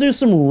what? Let's do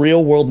some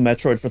real world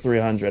Metroid for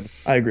 300.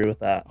 I agree with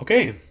that.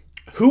 Okay.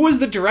 Who was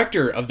the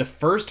director of the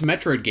first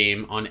Metroid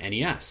game on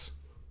NES?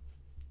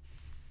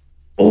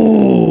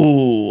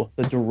 Oh,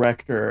 the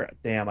director.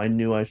 Damn, I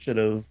knew I should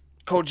have.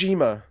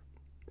 Kojima.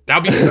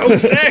 That'd be so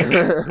sick.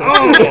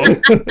 Oh,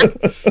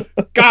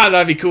 God,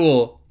 that'd be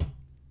cool.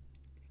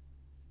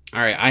 All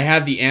right, I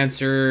have the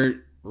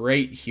answer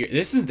right here.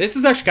 This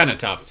is actually kind of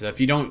tough. So if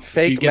you don't,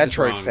 Fake if you get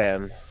Metroid this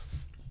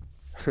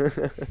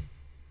fan.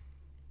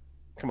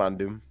 Come on,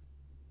 Doom.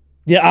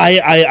 Yeah,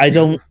 I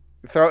don't.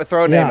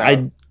 Throw a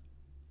name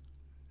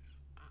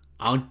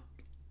out.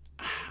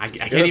 I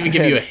can't even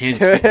give you a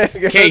hint.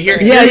 Okay, Okay,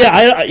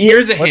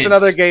 here's a hint. What's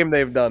another game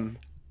they've done?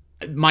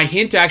 My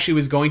hint actually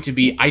was going to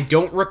be I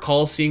don't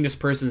recall seeing this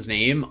person's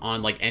name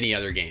on like any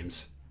other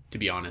games, to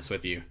be honest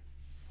with you.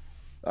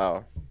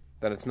 Oh,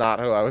 then it's not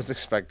who I was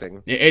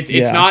expecting.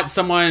 It's not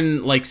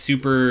someone like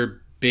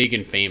super big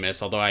and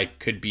famous, although I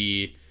could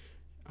be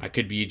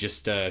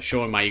just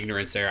showing my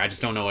ignorance there. I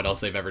just don't know what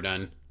else they've ever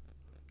done.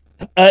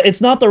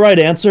 It's not the right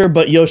answer,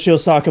 but Yoshio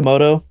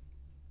Sakamoto.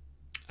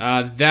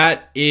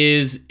 That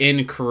is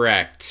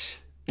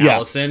incorrect. Yeah,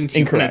 Alasyn, do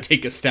you want to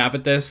take a stab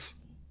at this?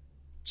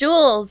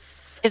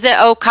 Jules. Is it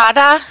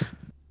Okada?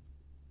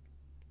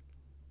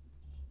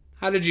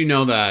 How did you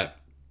know that?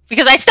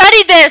 Because I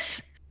studied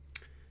this.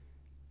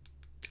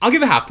 I'll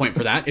give a half point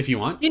for that if you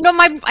want. You know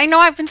I know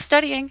I've been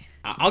studying.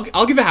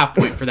 I'll give a half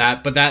point for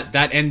that, but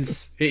that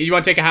ends. You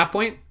want to take a half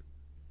point?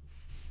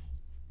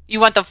 You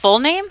want the full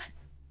name?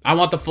 I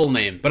want the full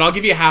name, but I'll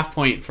give you a half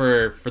point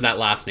for that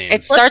last name.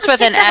 It starts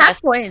with an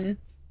S.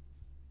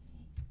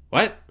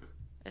 What?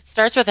 It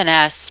starts with an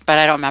S, but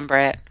I don't remember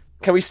it.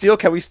 Can we steal?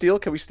 Can we steal?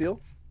 Can we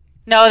steal?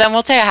 No, then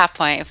we'll take a half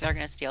point if they're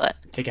gonna steal it.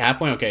 Take a half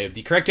point. Okay.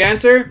 The correct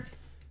answer: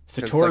 Satoru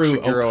It's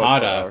like Shigeru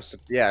Okada.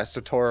 Yeah,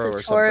 Satoru or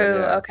something. Satoru,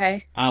 Yeah.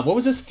 okay. What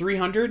was this?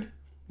 300?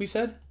 We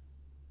said.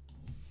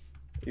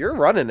 You're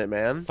running it,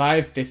 man.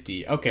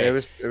 550. Okay. Yeah,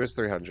 it was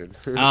 300.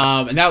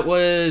 And that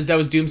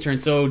was Doom's turn.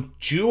 So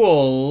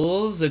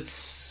Jules,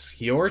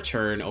 your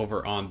turn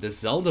over on the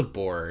Zelda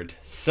board.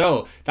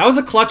 So, that was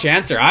a clutch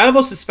answer. I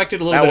almost suspected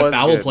a little bit of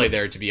foul play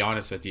there, to be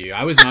honest with you.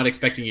 I was not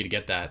expecting you to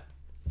get that.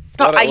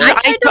 But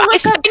I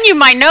sent you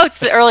my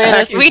notes earlier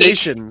this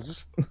week.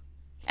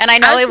 And I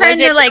know it was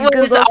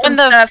Google on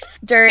the stuff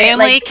during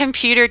family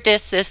computer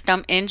disk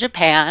system in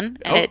Japan,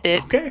 and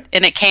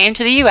and it came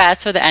to the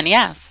US for the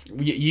NES.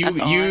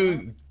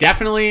 You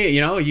definitely,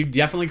 you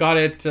definitely got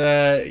it.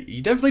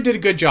 You definitely did a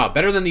good job,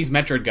 better than these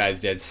Metroid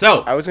guys did.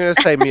 So I was gonna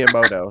say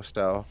Miyamoto,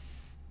 so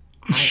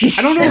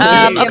I don't know.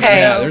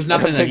 Yeah, there's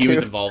nothing that he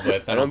was involved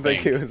with. I don't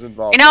think he was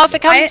involved. If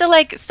it comes to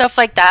like stuff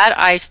like that,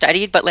 I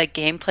studied, but like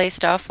gameplay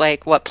stuff,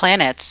 like what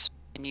planets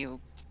and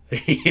you.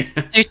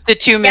 The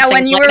two missing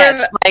when you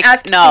planets. were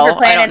asking for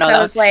planets, I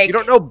was like, you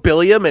don't know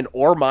Billiam and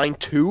Ormine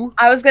 2?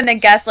 I was gonna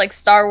guess like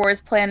Star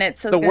Wars planets.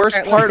 So the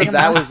worst part of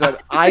that was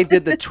that I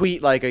did the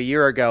tweet like a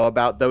year ago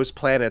about those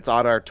planets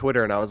on our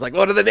Twitter, and I was like,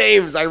 "What are the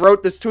names?" I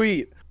wrote this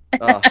tweet.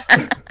 All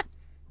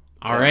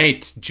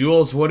right,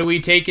 Jules, what are we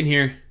taking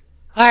here?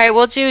 All right,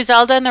 we'll do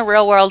Zelda in the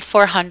Real World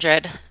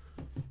 400.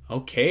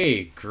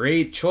 Okay,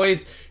 great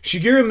choice.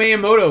 Shigeru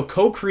Miyamoto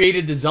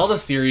co-created the Zelda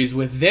series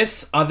with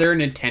this other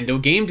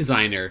Nintendo game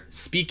designer.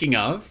 Speaking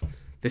of,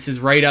 this is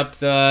right up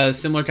the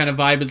similar kind of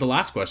vibe as the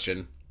last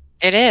question.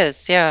 It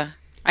is, yeah.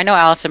 I know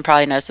Alasyn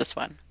probably knows this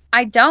one.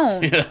 I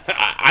don't.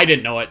 I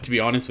didn't know it, to be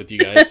honest with you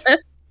guys.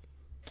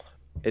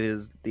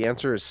 The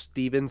answer is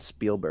Steven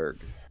Spielberg.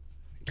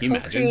 Can you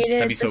imagine? Created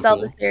That'd be so the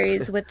Zelda cool.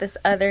 series with this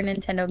other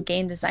Nintendo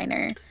game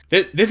designer.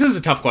 This is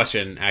a tough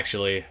question,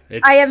 actually.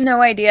 I have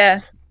no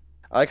idea.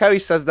 I like how he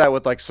says that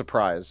with like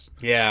surprise.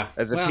 Yeah.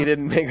 As if he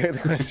didn't make the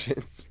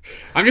questions.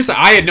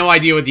 I had no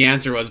idea what the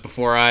answer was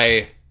before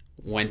I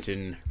went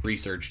and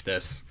researched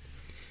this.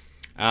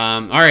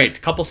 All right, a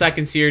couple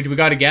seconds here. Do we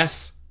got a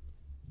guess?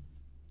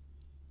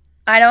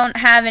 I don't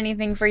have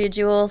anything for you,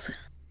 Jules.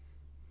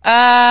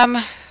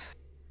 Sakamoto.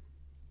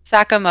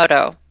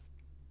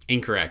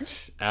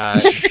 Incorrect.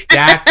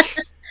 Dak,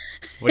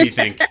 what do you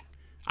think?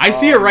 I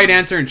see a right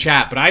answer in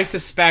chat, but I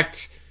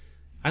suspect...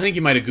 I think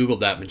you might have Googled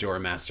that, Majora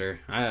Master.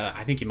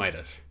 I think you might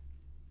have.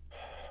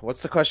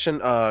 What's the question?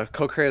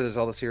 Co-creator of the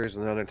Zelda series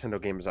with another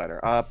Nintendo game designer.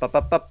 I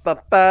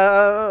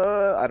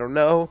don't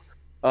know.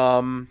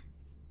 I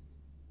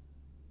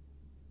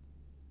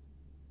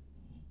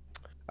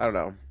don't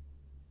know.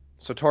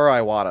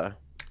 Satoru Iwata.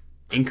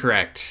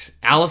 Incorrect.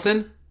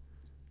 Alasyn?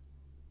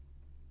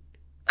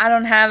 I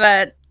don't have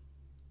a...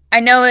 I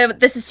know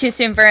this is too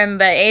soon for him,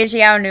 but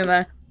Eiji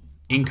Aonuma.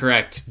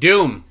 Incorrect.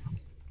 Doom?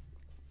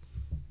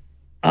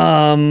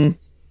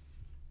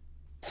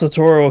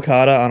 Satoru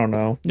Okada, I don't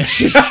know.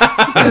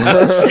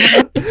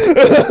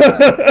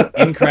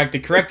 Incorrect. The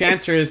correct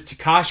answer is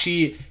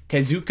Takashi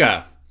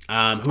Tezuka.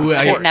 Who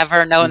I've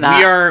never known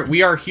that.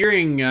 We are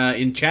hearing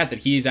in chat that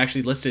he is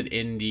actually listed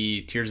in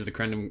the Tears of the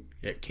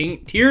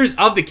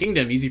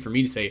Kingdom, easy for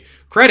me to say,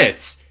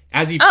 credits,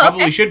 as he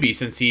probably should be,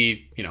 since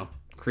he,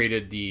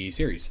 created the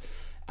series.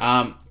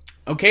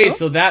 Okay,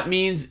 so that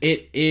means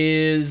it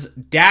is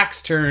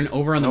Dak's turn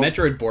over on the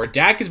Metroid board.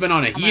 Dak has been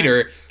on a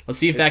heater. Let's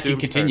see if that can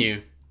continue.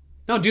 Turn.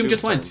 No, Doom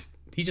just went.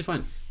 He just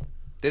went.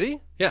 Did he?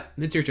 Yeah,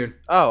 it's your turn.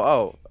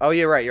 Oh,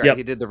 you're right. You're right.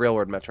 He did the real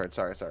world Metroid.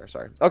 Sorry.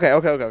 Okay.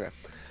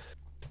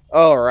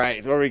 All right,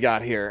 what do we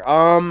got here?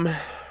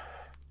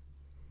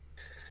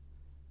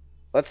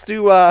 Let's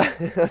do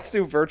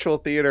virtual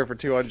theater for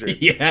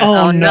 200. Yeah.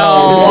 Oh no!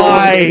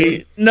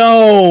 Why?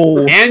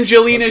 No.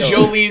 Angelina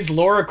Jolie's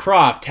Lara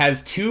Croft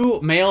has 2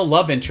 male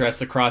love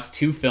interests across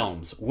 2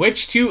 films.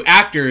 Which 2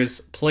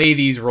 actors play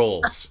these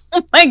roles?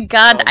 Oh my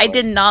god! I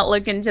did not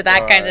look into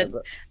that kind of.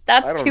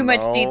 That's too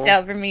much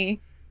detail for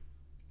me.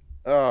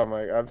 Oh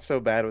my! I'm so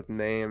bad with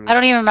names. I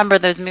don't even remember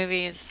those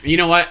movies. You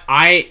know what?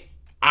 I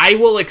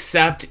will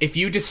accept if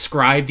you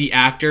describe the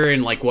actor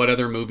and like what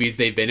other movies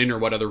they've been in or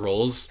what other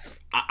roles.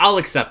 I'll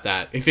accept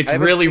that if it's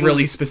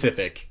really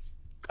specific.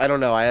 I don't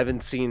know. I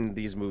haven't seen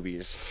these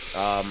movies.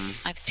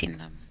 I've seen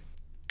them.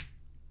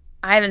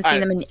 I haven't seen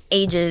them in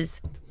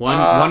ages.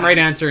 One right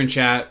answer in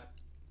chat.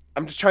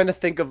 I'm just trying to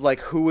think of like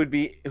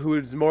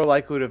who's more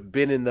likely to have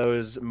been in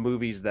those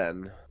movies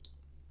then.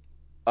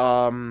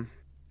 Yeah,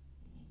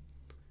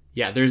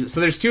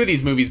 there's 2 of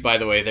these movies, by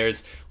the way.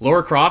 There's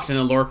Lara Croft and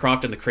then Lara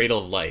Croft and the Cradle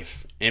of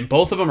Life, and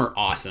both of them are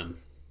awesome.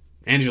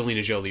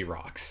 Angelina Jolie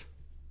rocks.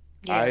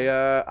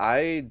 Yeah.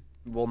 I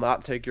will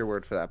not take your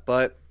word for that,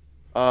 but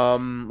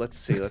let's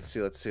see.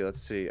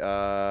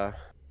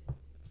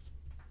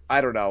 I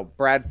don't know.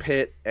 Brad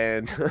Pitt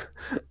and who's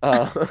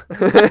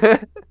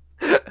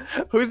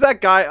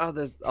that guy? Oh,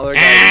 there's other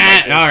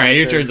guy. All right,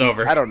 your turn's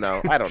over. I don't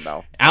know.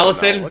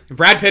 Alasyn,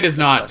 Brad Pitt is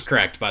not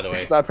correct, by the way.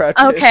 It's not Brad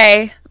Pitt.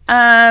 Okay.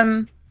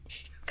 God,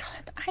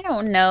 I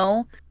don't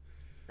know.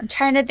 I'm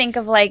trying to think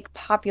of like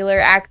popular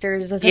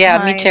actors of the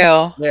time. Me too.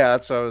 Yeah,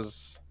 that's what I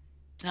was.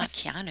 It's not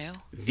Keanu.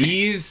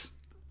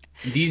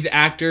 These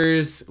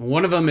actors,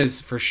 one of them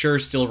is for sure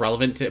still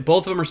relevant.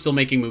 Both of them are still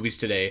making movies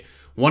today.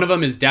 One of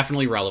them is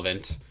definitely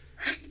relevant,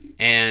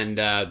 and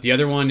the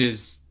other one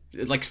is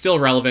like still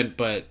relevant,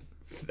 but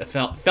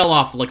fell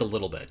off like a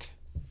little bit.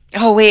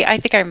 Oh wait, I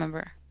think I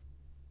remember.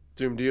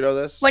 Doom, do you know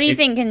this? What are you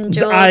thinking,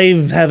 Jules? I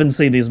haven't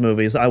seen these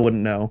movies. I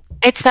wouldn't know.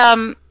 It's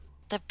the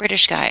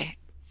British guy.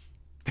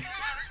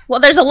 Well,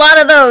 there's a lot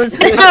of those.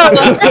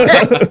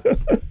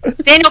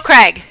 Daniel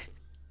Craig.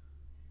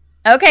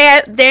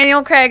 Okay,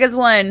 Daniel Craig is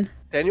one.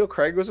 Daniel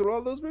Craig was in one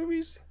of those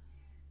movies?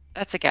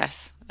 That's a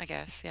guess. I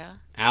guess, yeah.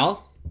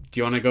 Al, do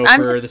you want to go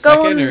I'm for just the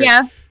second? going, Or?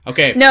 yeah.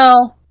 Okay.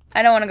 No,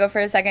 I don't want to go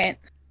for a second.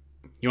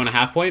 You want a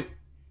half point?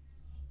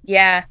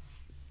 Yeah.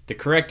 The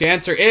correct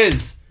answer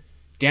is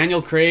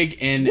Daniel Craig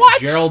and What?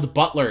 Gerald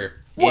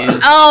Butler.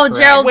 Oh, correct.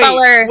 Gerald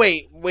Butler.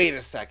 Wait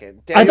a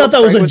second. I thought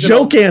that was a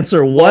joke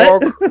answer.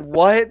 What?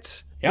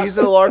 What? Yeah. He's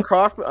in a Lara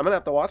Croft. I'm gonna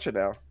have to watch it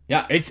now.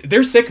 Yeah,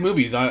 they're sick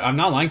movies. I'm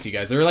not lying to you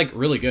guys. They're like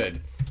really good.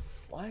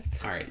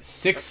 What? All right,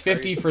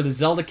 650 for the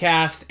Zelda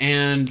cast,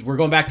 and we're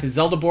going back to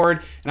Zelda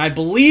board, and I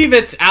believe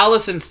it's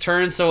Alisyn's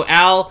turn. So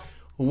Al,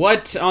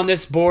 what on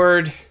this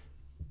board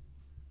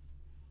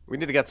We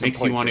need to get some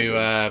makes you want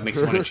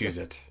to choose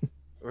it?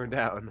 We're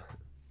down.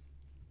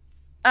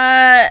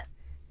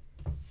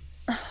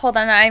 Hold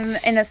on, I'm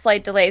in a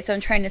slight delay, so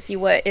I'm trying to see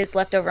what is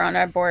left over on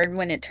our board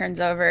when it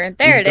turns over.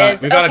 There it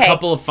is. We've got okay. a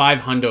couple of 5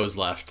 hundos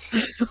left.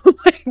 Oh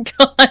my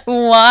god,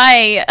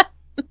 why?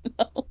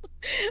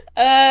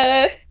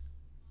 No.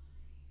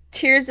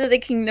 Tears of the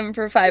Kingdom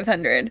for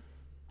 500.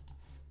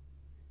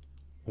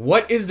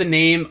 What is the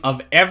name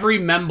of every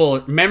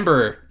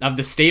member of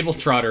the Stable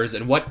Trotters,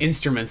 and what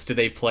instruments do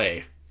they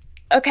play?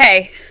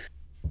 Okay.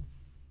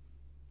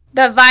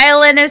 The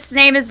violinist's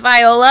name is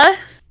Viola.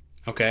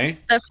 Okay.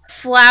 The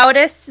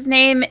flautist's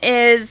name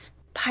is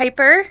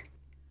Piper.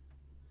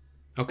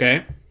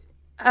 Okay.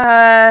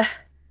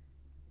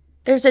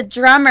 There's a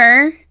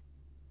drummer.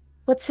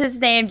 What's his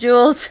name,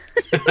 Jules?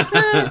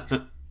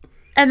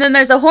 And then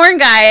there's a horn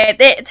guy.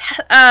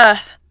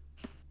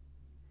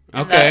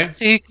 Okay.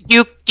 So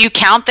you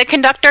count the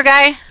conductor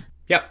guy?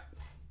 Yep.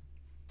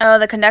 Oh,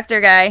 the conductor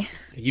guy.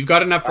 You've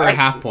got enough for a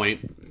half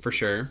point for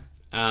sure.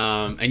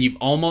 And you've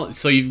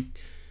almost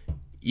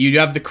you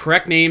have the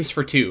correct names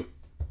for 2.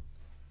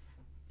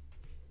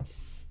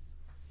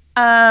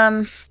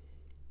 I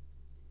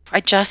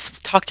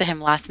just talked to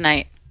him last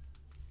night.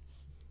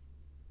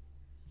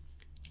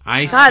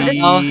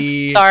 See.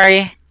 Oh,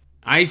 sorry.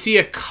 I see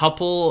a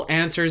couple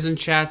answers in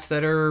chats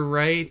that are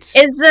right.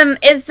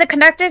 Is the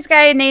conductor's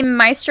guy named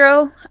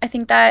Maestro? I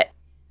think that,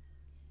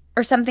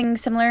 or something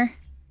similar.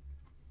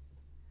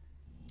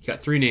 You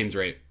got 3 names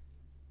right.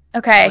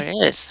 Okay. Oh,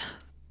 it is.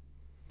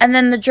 And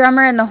then the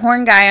drummer and the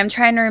horn guy, I'm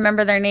trying to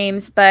remember their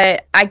names,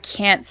 but I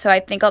can't, so I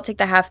think I'll take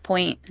the half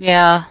point.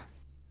 Yeah.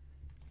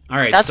 All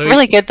right. That's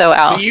really good though,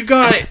 Al. So you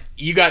got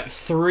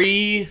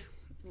 3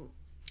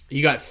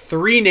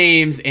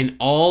 names and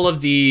all of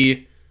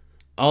the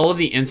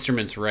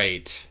instruments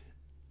right.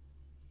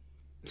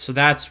 So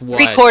that's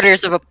what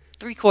 3/4 of a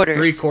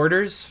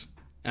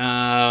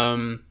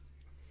 3/4.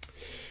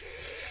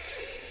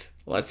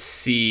 Let's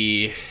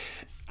see.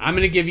 I'm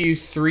gonna give you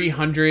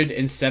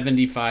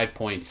 375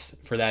 points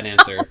for that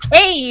answer.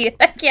 Hey,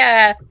 heck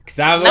yeah! 'Cause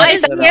that was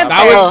Nice. that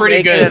was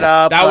pretty good.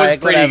 That was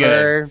pretty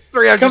good.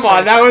 Come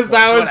on, that was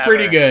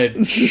pretty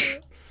good.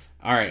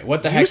 All right,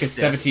 what the heck is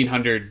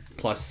 1700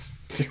 plus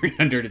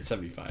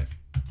 375?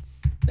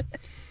 Okay.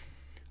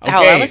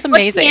 Wow, that was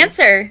amazing. What's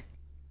the answer?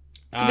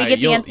 Did we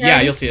get the answer?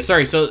 Yeah, you'll see it.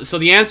 Sorry. So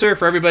the answer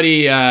for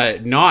everybody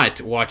not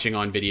watching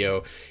on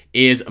video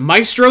is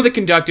Maestro the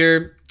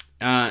conductor,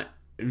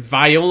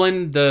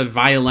 Violin the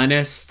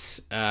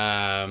violinist,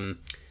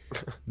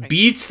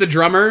 Beats the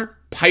drummer,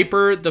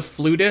 Piper the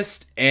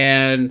flutist,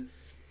 and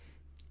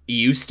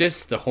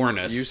Eustace the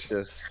hornist.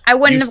 Eustace. I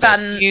wouldn't have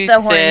gotten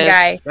the horn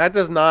guy. That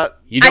does not.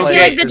 You don't I feel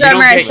get, like the you drummer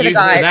don't I get should have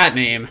used to got. that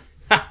name.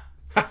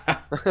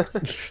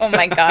 Oh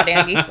my god,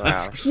 Andy.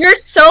 Wow. You're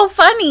so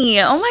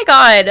funny. Oh my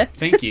god.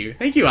 Thank you,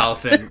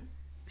 Alasyn.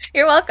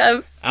 You're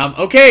welcome.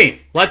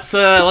 Okay, let's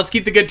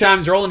keep the good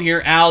times rolling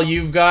here. Al,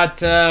 you've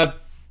got.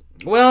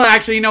 Well,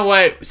 actually, you know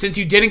what? Since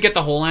you didn't get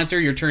the whole answer,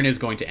 your turn is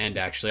going to end.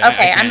 Actually,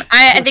 Okay,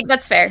 I think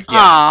that's fair. Yeah,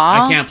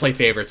 I can't play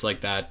favorites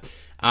like that.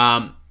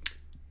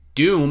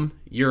 Doom,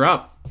 you're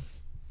up.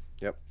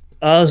 Yep.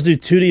 Let's do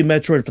 2D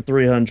Metroid for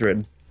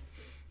 300.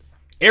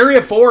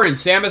 Area 4 in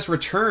Samus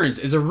Returns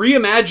is a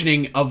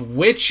reimagining of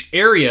which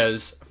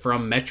areas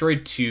from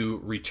Metroid 2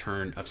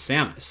 Return of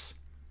Samus?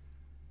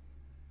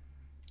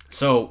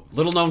 So,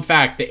 little known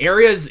fact, the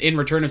areas in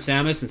Return of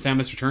Samus and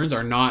Samus Returns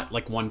are not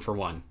like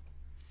 1-for-1.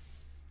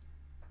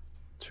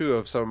 2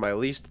 of some of my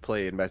least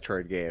played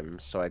Metroid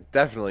games, so I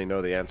definitely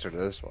know the answer to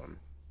this one.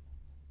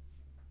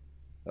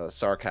 That was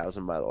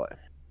sarcasm, by the way.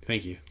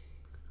 Thank you.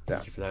 Yeah.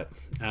 Thank you for that.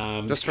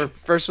 Just for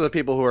the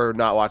people who are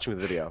not watching the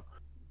video.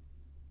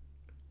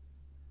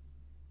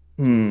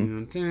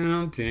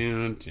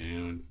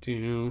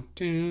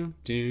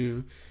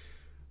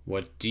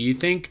 What do you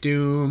think,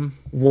 Doom?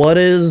 What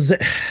is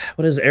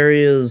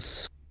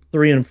areas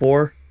 3 and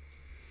 4?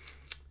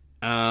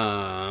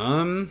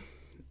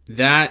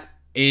 That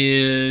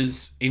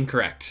is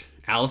incorrect.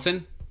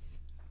 Alasyn?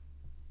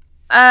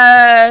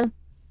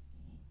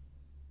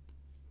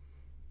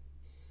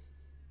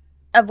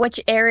 Of which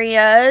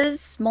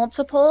areas?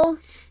 Multiple?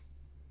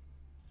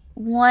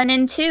 1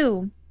 and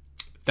 2.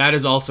 That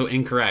is also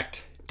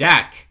incorrect.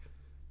 Dak,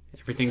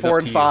 everything's 4 up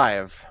to and you.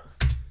 5.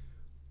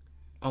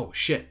 Oh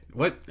shit!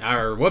 What?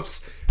 Or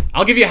whoops!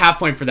 I'll give you a half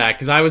point for that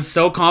because I was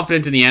so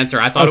confident in the answer.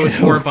 I thought it was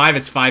 4 and 5.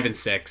 It's 5 and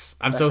 6.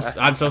 I'm so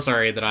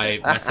sorry that I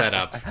messed that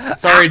up.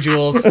 Sorry,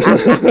 Jules.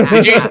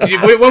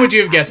 What would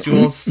you have guessed,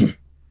 Jules?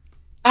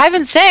 5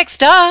 and 6,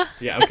 duh.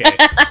 Yeah. Okay.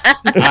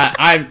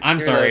 I'm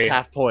sorry.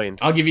 Half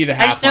points. I'll give you the I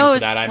half just know it point for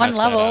was that. I one messed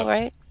level, that up.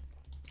 right?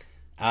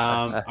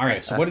 All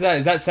right. So what is that?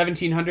 Is that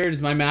 1700?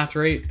 Is my math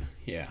right?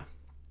 Yeah.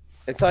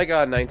 It's like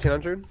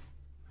 1900.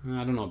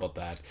 I don't know about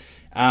that.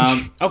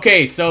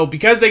 Okay, so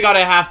because they got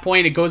a half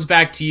point, it goes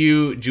back to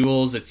you,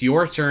 Jules. It's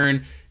your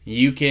turn.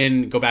 You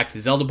can go back to the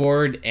Zelda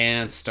board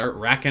and start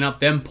racking up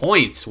them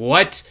points.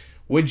 What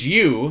would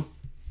you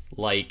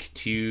like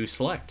to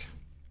select?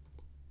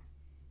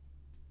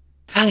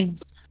 I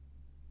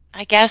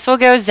guess we'll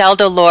go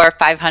Zelda lore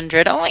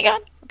 500. Oh my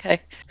god.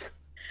 Okay.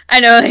 I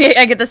know,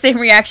 I get the same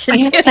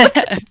reaction too.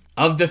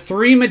 Of the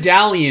 3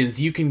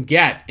 medallions you can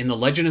get in The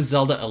Legend of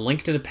Zelda: A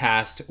Link to the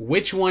Past,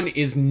 which one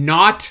is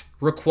not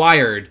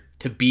required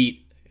to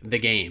beat the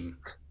game?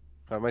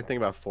 I might think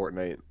about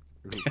Fortnite.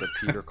 The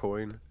Peter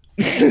coin.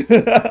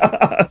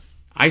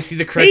 I see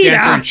the correct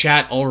answer in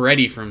chat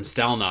already from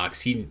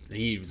Stalnox.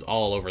 He's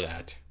all over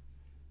that.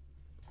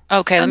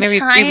 Okay, let me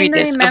reread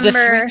this. Of the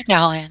 3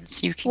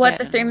 medallions you can what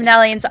get. the 3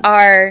 medallions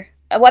are,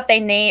 what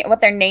they're named.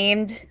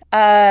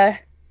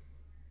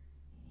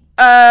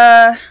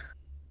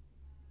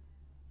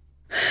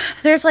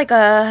 There's like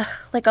a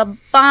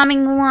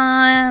bombing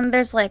one.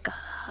 There's like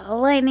a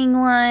lightning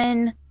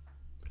one.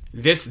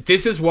 This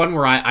is one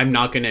where I'm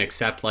not going to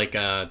accept like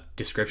a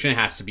description. It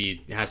has to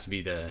be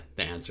the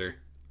answer.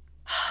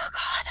 Oh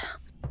god,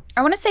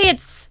 I want to say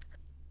it's.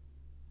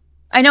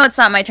 I know it's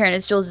not my turn.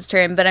 It's Jules'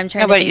 turn, but I'm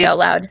trying to think out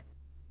loud.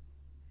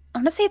 I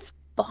want to say it's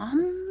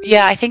bomb.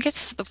 Yeah, I think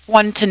it's the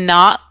one to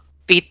not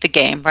beat the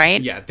game,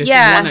 right? Yeah, this is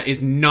one that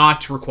is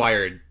not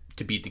required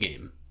to beat the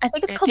game. I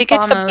think it's called Bombos.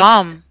 It's the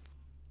bomb.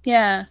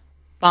 Yeah.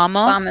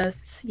 Bombos?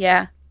 Bombos,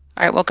 yeah.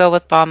 Alright, we'll go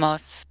with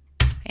Bombos.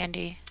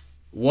 Andy.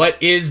 What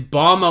is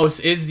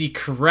Bombos is the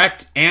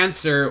correct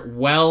answer.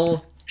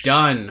 Well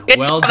done. Good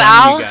well job, done,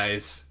 Al. you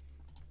guys.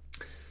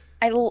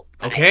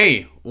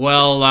 Okay,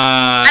 well,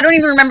 I don't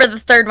even remember the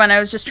third one.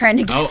 I was just trying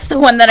to guess the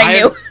one that I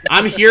knew.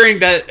 I'm hearing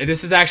that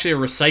this is actually a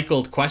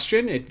recycled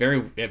question. It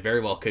very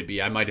well could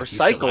be. I might have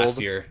used it last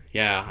year.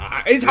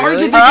 Yeah, it's hard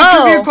to think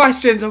of trivia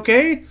questions.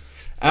 Okay.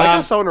 I like how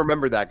someone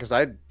remembered that because I.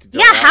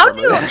 How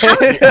do you? I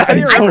think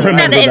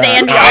that is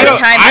Andy all the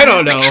time. I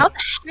don't know. Like, how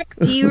the heck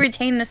do you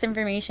retain this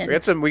information?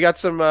 We got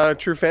some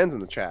true fans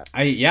in the chat.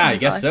 I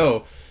guess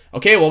so.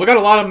 Okay, well, we got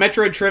a lot of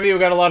Metroid trivia, we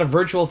got a lot of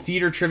virtual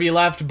theater trivia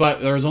left,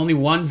 but there's only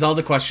one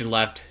Zelda question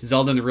left.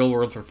 Zelda in the Real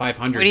World for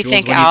 500. What do you Jules,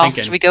 think, what are you Al?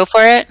 thinking? Should we go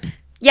for it?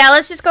 Yeah,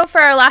 let's just go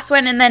for our last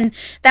one, and then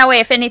that way,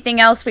 if anything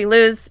else we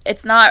lose,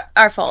 it's not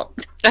our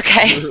fault.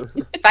 Okay.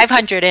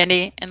 500,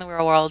 Andy, in the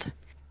Real World.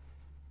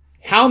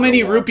 How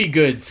many rupee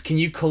goods can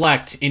you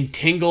collect in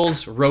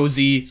Tingle's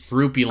Rosy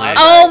Rupee Land?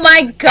 Oh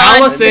my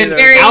god!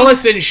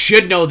 Alasyn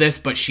should know this,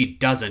 but she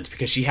doesn't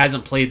because she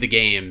hasn't played the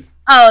game.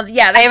 Oh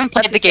yeah, I haven't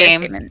played the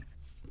game.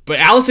 But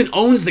Alasyn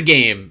owns the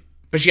game,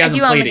 but she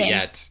hasn't played it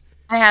yet.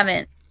 I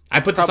haven't. I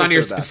put this on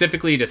here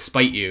specifically to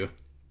spite you.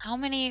 How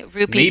many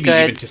rupee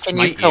goods can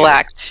you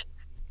collect?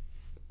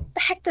 What the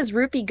heck does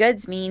rupee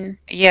goods mean?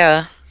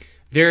 Yeah.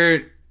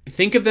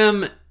 Think of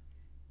them,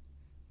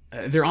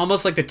 they're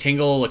almost like the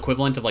Tingle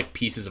equivalent of like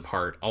pieces of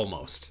heart,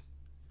 almost.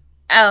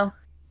 Oh.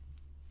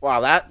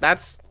 Wow,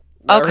 that's...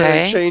 Okay.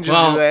 Really changes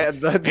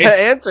the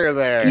answer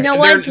there. You know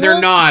what?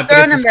 They're not,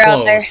 but it's as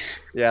close.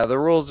 Yeah, the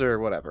rules are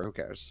whatever. Who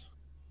cares?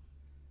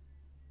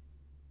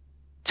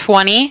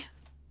 20.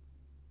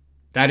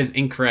 That is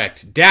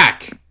incorrect.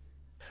 Dak. I'm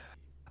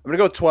gonna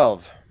go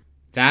 12.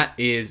 That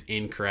is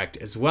incorrect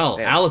as well.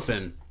 Damn.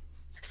 Alasyn.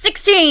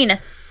 16.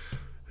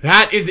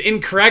 That is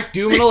incorrect,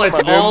 Doominal.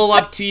 It's all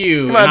up to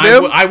you. Come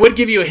on, I would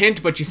give you a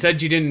hint, but you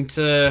said you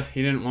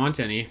didn't want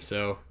any.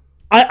 So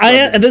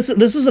this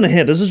isn't a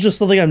hint. This is just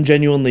something I'm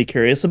genuinely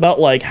curious about.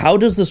 Like, how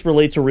does this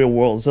relate to Real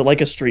World? Is it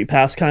like a Street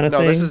Pass kind of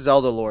thing? No, this is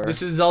Zelda lore.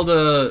 This is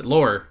Zelda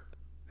lore,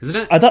 isn't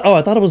it? I thought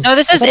it was. No,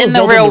 this is in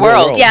the Real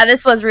World. Yeah,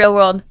 this was Real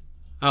World.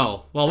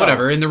 Oh well,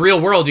 whatever. In the Real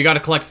World, you got to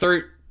collect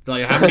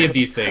like how many of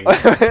these things?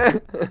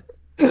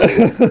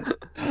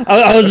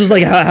 I was just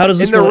like, how does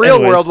this in the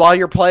real world while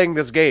you're playing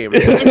this game?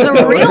 In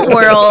the real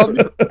world,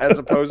 as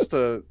opposed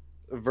to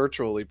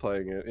virtually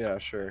playing it. Yeah,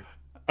 sure.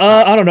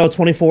 I don't know,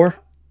 24.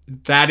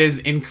 That is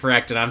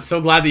incorrect, and I'm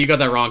so glad that you got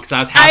that wrong because I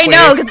was halfway. I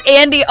know, because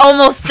Andy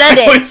almost said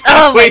it.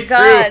 Oh my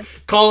god!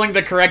 Calling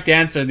the correct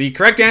answer. The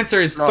correct answer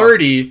is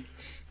 30.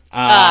 Oh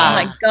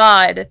my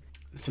god!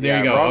 So there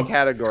you go. Wrong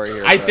category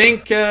here. I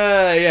think,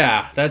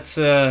 that's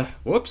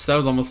whoops. That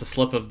was almost a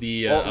slip of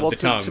the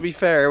tongue. To be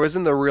fair, it was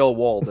in the real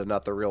world and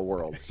not the real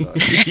world. So.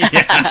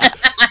 yeah,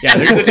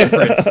 there's a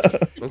difference.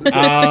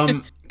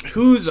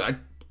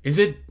 Is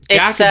it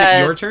Dak? Is it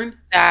your turn?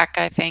 Dak,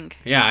 I think.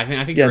 Yeah, I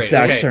think yeah, you're it's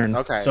right. Dak's turn.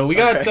 Okay. So we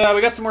got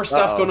some more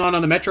stuff going on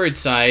the Metroid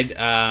side.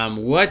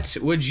 What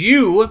would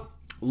you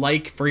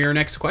like for your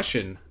next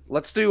question?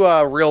 Let's do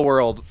real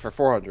world for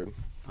 400.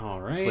 All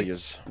right.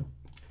 Please.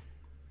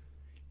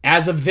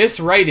 As of this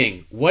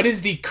writing, what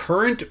is the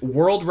current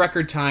world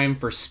record time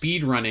for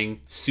speedrunning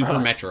Super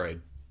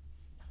Metroid?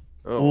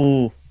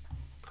 Oh. Ooh.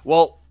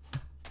 Well,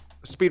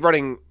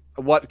 speedrunning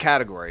what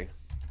category?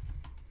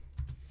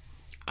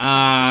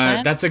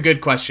 That's a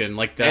good question.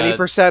 Like the any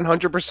percent,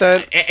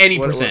 100%, any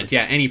percent.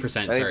 Yeah, any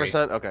percent. Any sorry.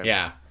 percent. Okay.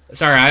 Yeah.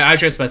 Sorry, I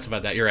should have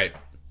specified that. You're right.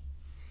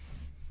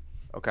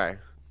 Okay.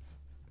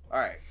 All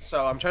right.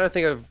 So I'm trying to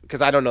think of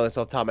because I don't know this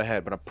off the top of my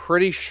head, but I'm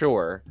pretty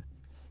sure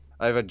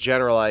I have a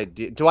general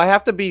idea. Do I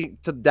have to be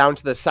down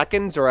to the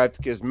seconds, or I have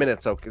to is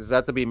minutes? So does that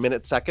have to be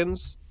minute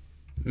seconds?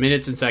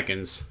 Minutes and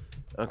seconds.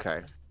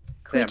 Okay.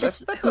 Damn,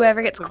 that's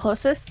whoever gets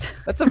closest.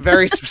 That's a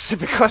very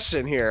specific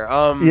question here.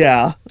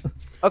 Yeah.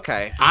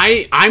 Okay.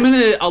 I'm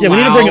gonna allow. Yeah, we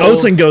need to bring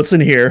oats and goats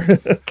in here.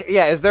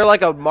 Yeah. Is there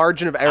like a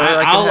margin of error?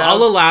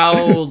 I'll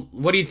allow.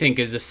 What do you think?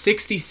 Is a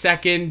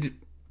 60-second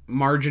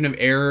margin of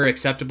error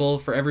acceptable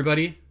for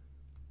everybody?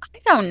 I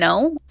don't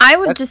know. I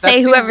would just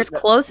say whoever's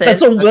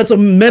closest. That's a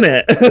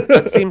minute.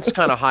 That seems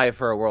kind of high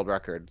for a world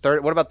record.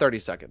 What about 30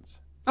 seconds?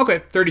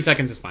 Okay, 30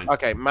 seconds is fine.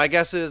 Okay, my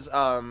guess is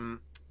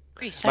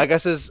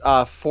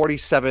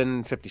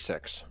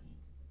 47:56.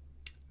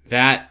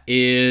 That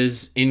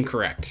is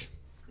incorrect.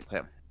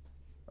 Yeah.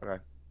 Okay.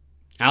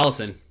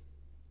 Alasyn.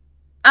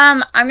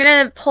 I'm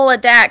gonna pull a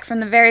Dak from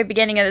the very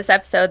beginning of this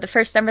episode. The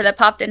first number that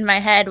popped in my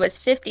head was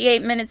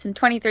 58 minutes and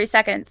 23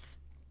 seconds.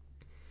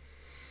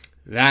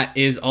 That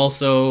is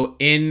also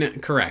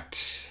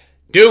incorrect.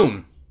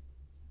 Doom.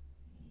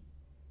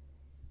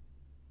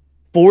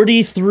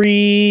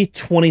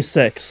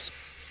 43:26.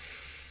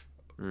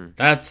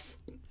 That's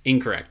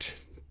incorrect.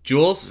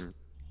 Jules?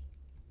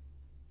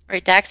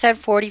 Right, Dak said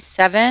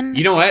 47.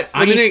 You know what?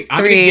 I'm gonna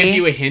give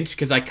you a hint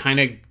because I kind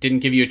of didn't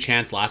give you a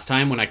chance last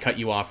time when I cut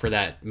you off for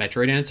that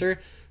Metroid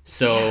answer.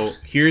 So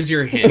here's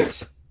your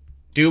hint.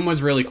 Doom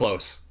was really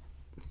close.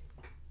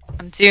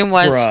 Doom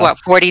was what,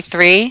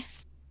 43?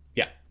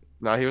 Yeah.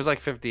 No, he was like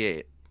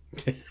 58.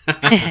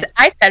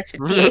 I said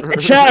 58.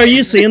 Chat, are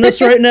you seeing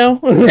this right now?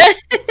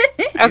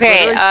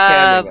 Okay.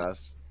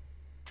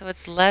 So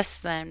it's less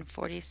than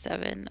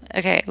 47.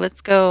 Okay,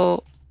 let's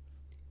go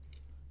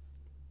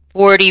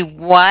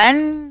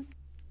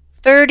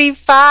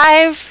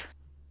 41:35.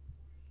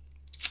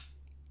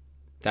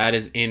 That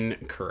is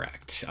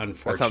incorrect,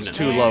 unfortunately. That sounds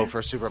too low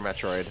for Super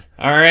Metroid.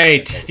 All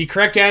right. The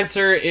correct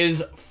answer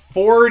is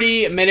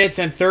 40 minutes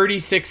and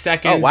 36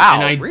 seconds. Oh, wow.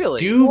 And I really?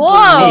 do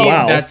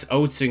believe that's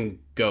oats and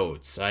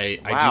goats. I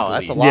do believe.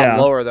 That's a lot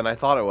lower than I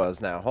thought it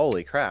was now.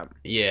 Holy crap.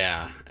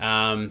 Yeah.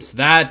 So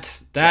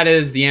that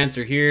is the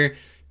answer here.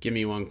 Give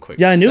me one quick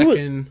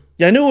second.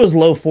 I knew it was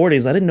low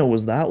 40s. I didn't know it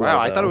was that low. Wow,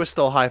 I thought it was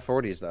still high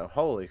 40s though.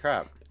 Holy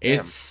crap.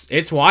 Damn.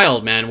 It's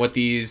wild, man, what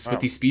these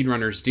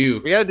speedrunners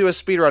do. We got to do a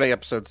speedrunning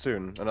episode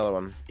soon, another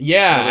one.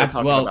 Yeah,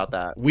 well, about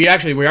that. We are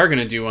going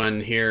to do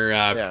one here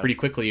pretty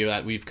quickly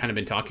that we've kind of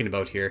been talking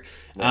about here.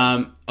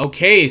 Yeah.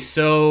 Okay,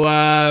 so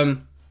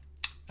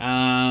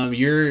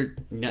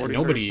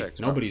nobody's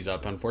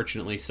up,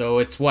 unfortunately. So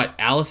it's what,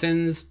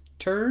 Alisyn's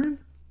turn?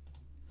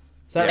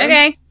 Is that right?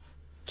 Okay.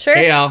 Sure.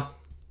 Hey, Al.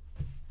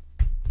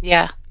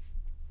 Yeah.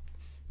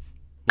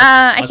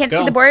 I can't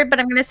see the board, but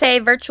I'm going to say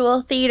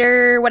virtual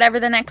theater, whatever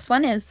the next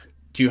one is.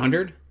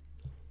 200?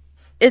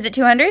 Is it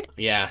 200?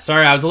 Yeah.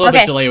 Sorry, I was a little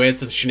bit delayed. We had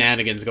some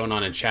shenanigans going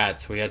on in chat,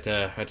 so we had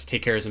to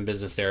take care of some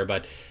business there.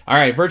 But all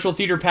right, virtual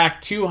theater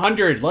pack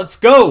 200. Let's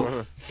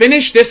go.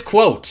 Finish this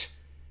quote.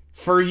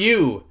 For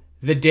you,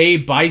 the day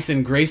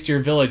bison graced your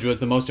village was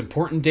the most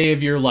important day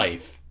of your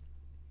life.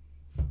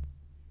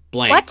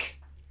 Blank. What?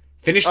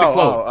 Finish the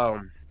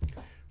quote.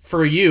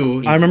 For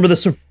you, I remember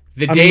this.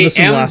 The day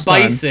M.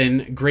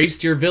 Bison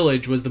graced your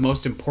village was the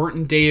most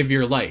important day of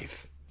your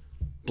life.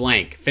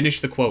 Blank. Finish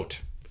the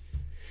quote.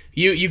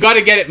 You got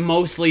to get it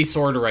mostly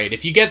sort of right.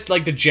 If you get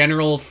like the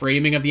general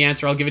framing of the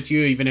answer, I'll give it to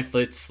you, even if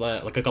it's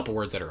like a couple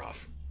words that are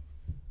off.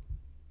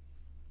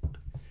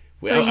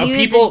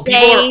 People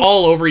are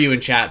all over you in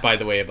chat, by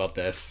the way, about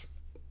this.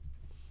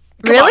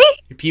 Really?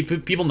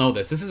 People know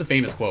this. This is a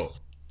famous quote.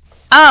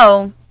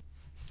 Oh,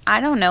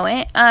 I don't know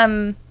it.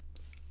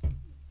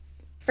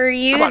 For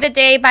you, the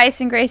day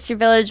bison graced your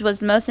village was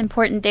the most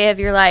important day of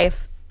your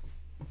life.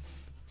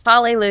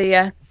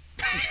 Hallelujah.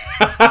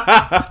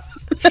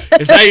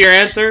 Is that your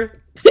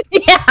answer?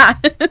 Yeah.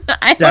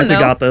 I don't know.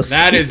 Got this.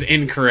 That is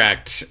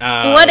incorrect.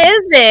 What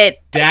is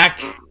it? Dak.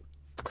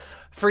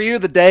 For you,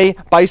 the day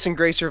bison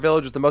graced your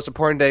village was the most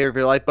important day of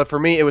your life, but for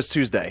me, it was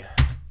Tuesday.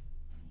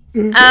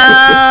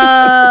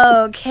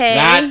 Oh, okay.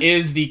 That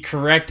is the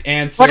correct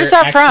answer. What is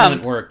that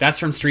Excellent from? work. That's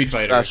from Street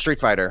Fighter. Street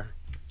Fighter.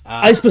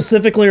 I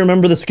specifically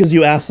remember this because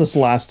you asked this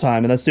last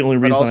time, and that's the only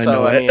reason I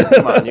know it.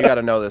 Come on, you got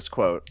to know this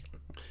quote.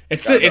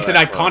 It's an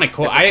iconic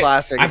quote. It's a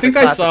classic. I think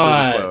I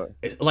saw,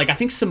 like, I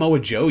think Samoa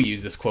Joe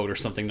used this quote or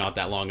something not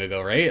that long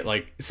ago, right?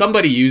 Like,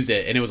 somebody used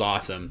it, and it was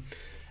awesome.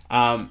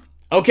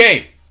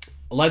 Okay,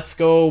 let's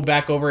go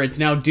back over. It's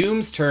now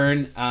Doom's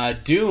turn.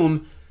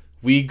 Doom,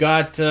 we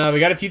got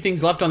a few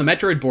things left on the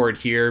Metroid board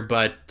here,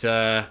 but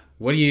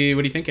what are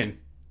you thinking?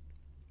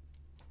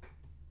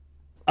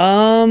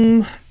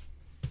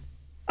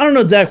 I don't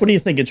know, Dak. What are you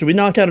thinking? Should we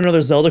knock out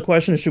another Zelda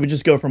question, or should we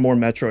just go for more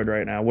Metroid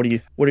right now?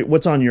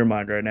 What's on your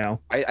mind right now?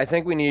 I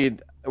think we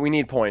need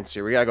points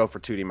here. We gotta go for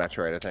 2D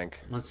Metroid, I think.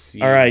 Let's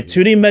see. All right,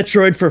 2D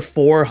Metroid for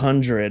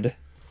 400.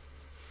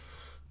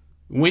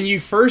 When you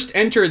first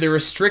enter the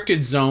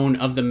restricted zone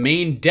of the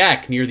main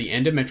deck near the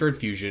end of Metroid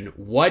Fusion,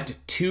 what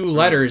 2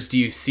 letters do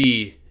you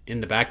see in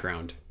the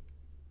background?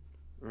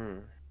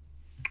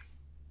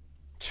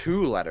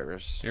 2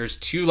 letters. There's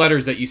 2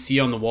 letters that you see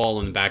on the wall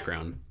in the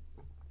background.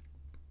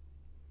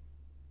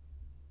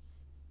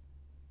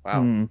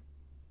 Wow.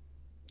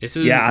 This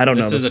is I don't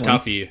know. This is a one.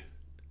 toughie.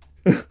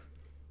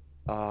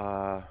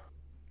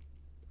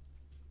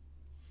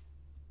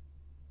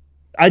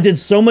 I did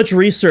so much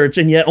research,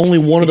 and yet only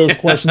one of those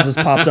questions has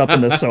popped up in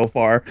this so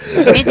far.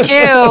 Me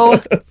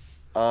too.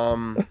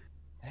 Damn.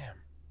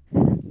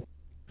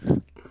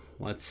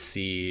 Let's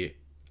see.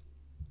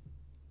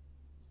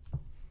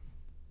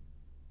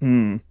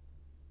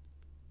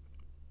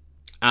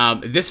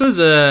 This was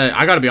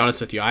I gotta be honest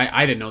with you,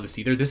 I didn't know this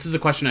either. This is a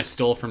question I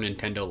stole from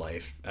Nintendo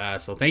Life.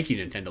 So thank you,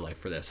 Nintendo Life,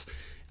 for this.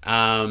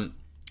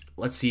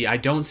 Let's see. I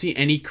don't see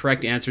any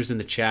correct answers in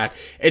the chat.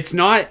 It's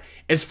not,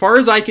 as far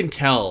as I can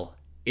tell,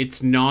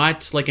 it's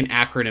not like an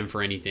acronym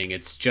for anything.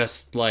 It's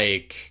just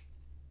like...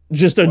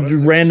 Just a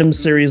random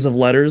series of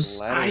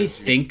letters? I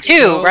think 2,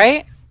 so.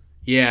 right?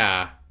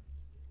 Yeah.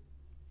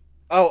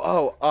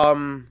 You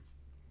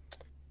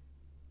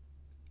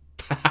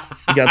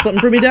got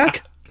something for me,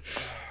 Dak?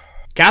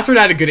 Catherine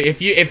had a good...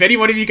 If any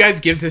one of you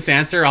guys gives this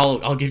answer,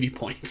 I'll give you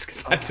points,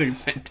 because that's a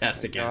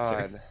fantastic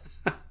answer.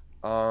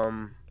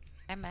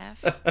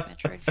 MF,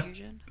 Metroid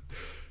Fusion.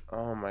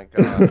 Oh my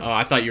god. Oh,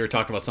 I thought you were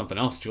talking about something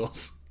else,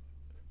 Jules.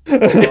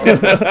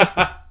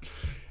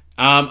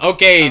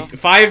 Okay,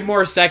 5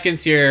 more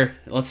seconds here.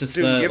 Let's just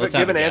Dude, let's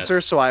give an guess.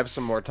 answer so I have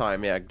some more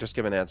time. Yeah, just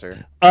give an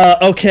answer.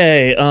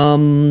 Okay.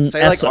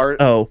 Say like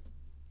art. S-O.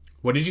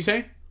 What did you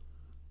say?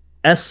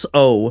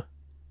 S-O.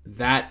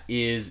 That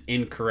is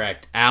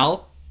incorrect.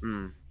 Al,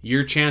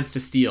 your chance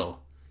to steal.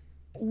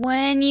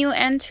 When you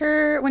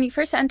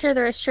first enter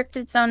the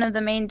restricted zone of the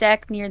main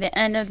deck near the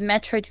end of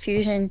Metroid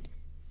Fusion,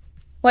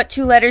 what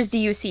 2 letters do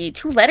you see?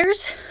 2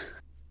 letters?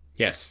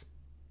 Yes.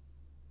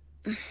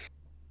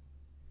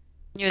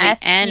 Near the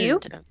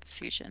end of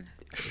Fusion.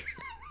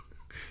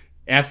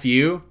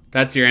 F-U?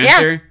 That's your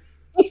answer?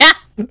 Yeah.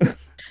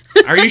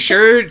 Are you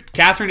sure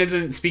Catherine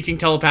isn't speaking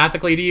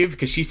telepathically to you?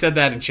 Because she said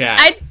that in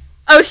chat.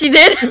 Oh, she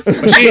did?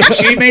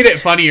 she made it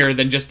funnier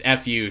than just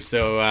F-U,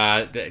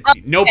 so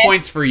no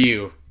points for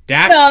you.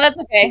 Dak? No, that's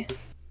okay.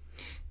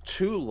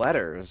 2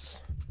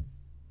 letters.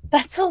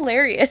 That's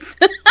hilarious.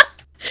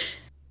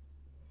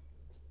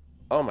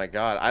 Oh my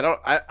god.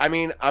 I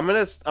mean, I'm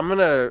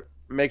gonna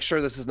make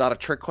sure this is not a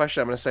trick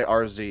question. I'm gonna say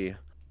RZ.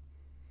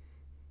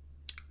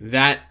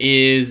 That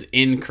is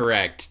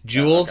incorrect.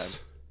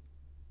 Jules?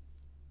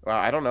 Wow,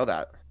 I don't know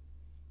that.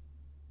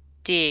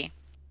 D.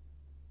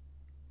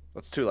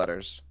 What's 2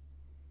 letters?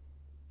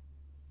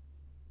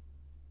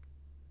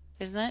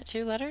 Isn't that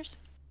 2 letters?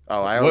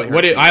 Oh, I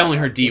only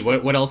heard D.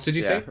 What else did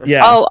you say?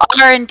 Yeah. Oh,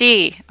 R and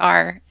D.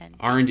 R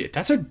and D.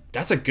 That's a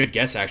good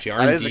guess, actually.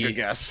 That is a good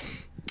guess.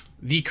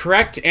 The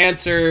correct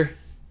answer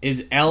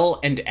is L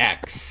and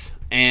X.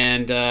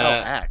 And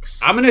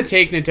X. I'm gonna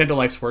take Nintendo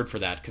Life's word for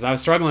that, because I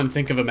was struggling to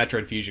think of a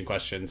Metroid Fusion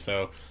question.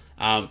 So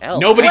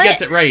nobody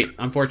gets it right,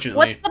 unfortunately.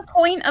 What's the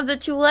point of the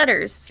 2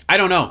 letters? I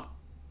don't know.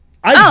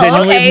 I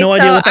genuinely have no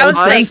idea what that was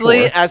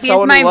Honestly, for. as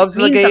someone who loves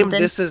the game,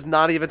 this is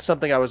not even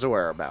something I was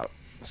aware about.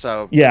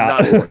 So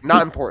yeah,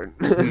 not important.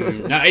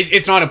 No,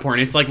 it's not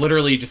important. It's like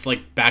literally just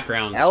like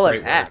background. L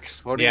and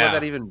X. What would Yeah.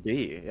 that even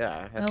be?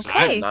 Yeah, that's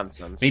Okay. just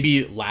nonsense.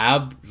 Maybe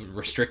lab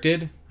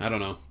restricted. I don't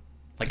know.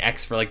 Like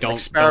X for like don't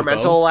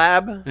experimental don't go.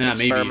 lab. Yeah,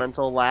 maybe.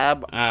 Experimental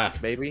lab.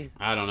 Maybe.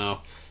 I don't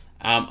know.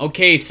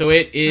 Okay, so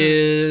it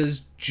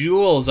is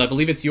Jules. I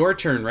believe it's your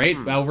turn, right?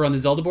 Over on the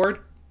Zelda board.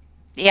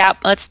 Yeah,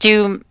 let's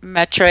do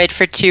Metroid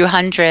for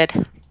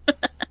 200.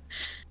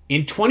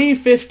 In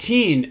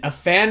 2015, a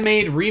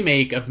fan-made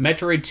remake of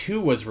Metroid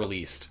 2 was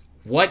released.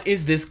 What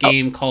is this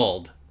game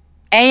called?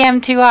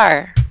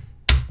 AM2R.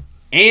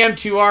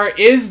 AM2R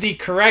is the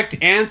correct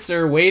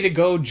answer. Way to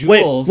go,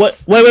 Jules.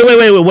 Wait.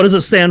 What does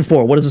it stand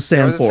for? What does it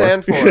stand for?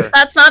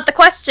 That's not the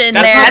question.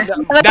 That's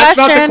there. That's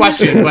not the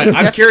question, but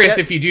I'm curious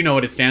if you do know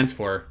what it stands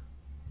for.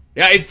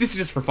 Yeah, this is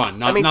just for fun.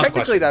 Not, I mean, not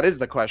technically that is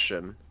the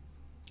question.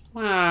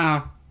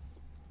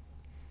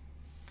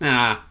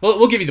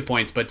 We'll give you the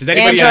points, but does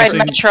anybody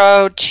Android actually...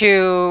 Metro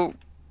 2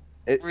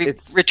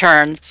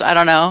 returns? I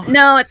don't know.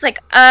 No, it's like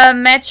a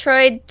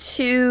Metroid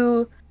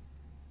 2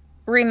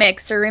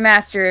 remix or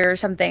remastered or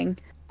something.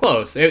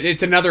 Close.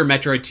 It's another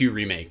Metroid 2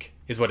 remake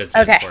is what it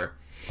stands for.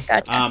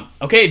 Gotcha.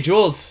 Okay,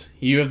 Jules,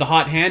 you have the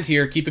hot hand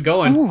here. Keep it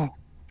going. Ooh. All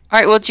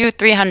right, we'll do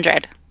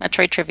 300.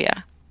 Metroid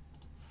trivia.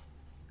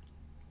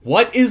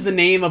 What is the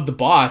name of the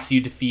boss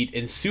you defeat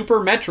in Super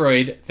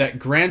Metroid that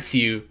grants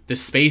you the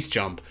space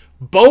jump?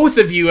 Both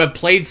of you have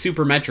played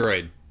Super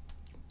Metroid.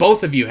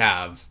 Both of you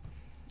have.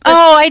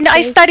 Oh,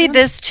 I studied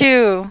this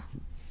too.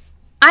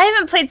 I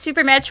haven't played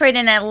Super Metroid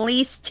in at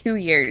least 2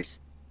 years.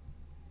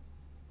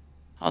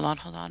 Hold on.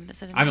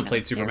 I haven't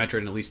played Super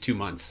Metroid in at least 2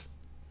 months.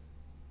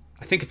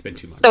 I think it's been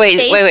 2 months. So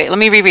wait. Let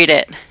me reread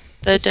it.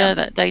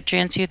 That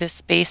grants you the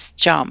space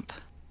jump.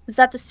 Is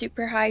that the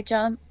super high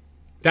jump?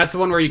 That's the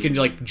one where you can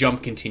like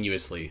jump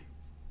continuously.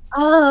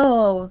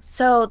 Oh,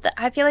 so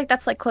I feel like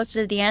that's like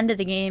closer to the end of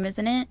the game,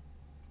 isn't it?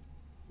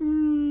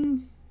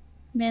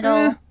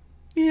 Middle.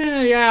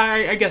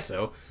 Yeah, I guess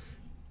so.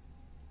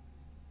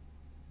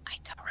 I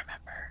don't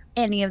remember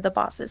any of the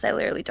bosses. I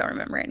literally don't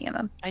remember any of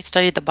them. I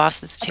studied the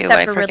bosses too.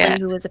 Except for forget.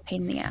 Ridley, who was a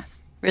pain in the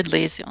ass.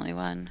 Ridley's the only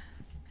one.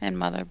 And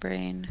Mother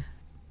Brain.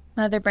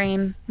 Mother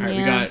Brain. All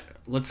right,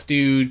 let's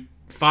do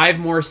 5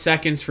 more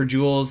seconds for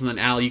Jules, and then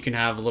Al, you can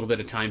have a little bit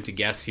of time to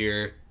guess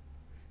here.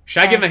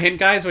 Should I give him a hint,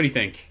 guys? What do you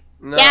think?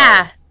 No.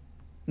 Yeah.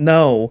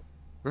 No.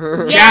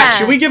 Chat,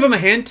 should we give him a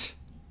hint?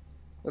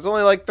 There's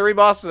only like 3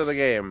 bosses in the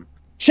game.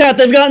 Chat,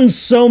 they've gotten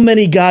so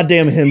many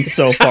goddamn hints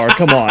so far.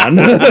 Come on.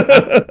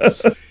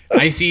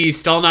 I see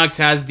Stalnox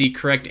has the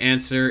correct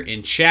answer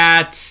in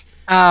chat.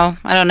 Oh,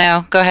 I don't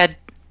know. Go ahead.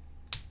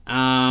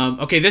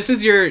 Okay, this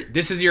is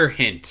your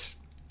hint.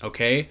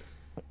 Okay.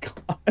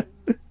 God.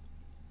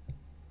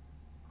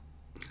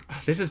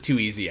 This is too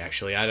easy,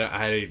 actually.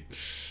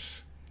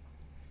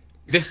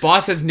 This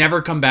boss has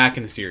never come back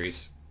in the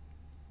series.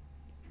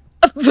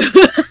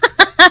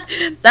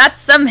 That's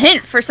some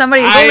hint for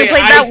somebody who's only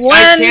played that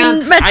one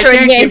Metroid game. I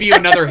can't give you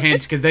another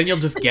hint because then you'll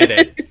just get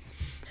it.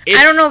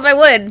 I don't know if I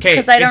would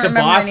because I don't remember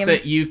any of them. It's a boss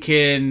that you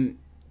can.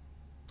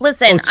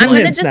 Listen, I'm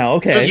gonna just now.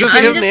 Okay, just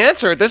give him the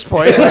answer at this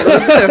point.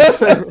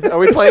 Are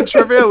we playing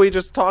trivia? Or are we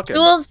just talking?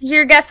 Jules,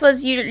 your guess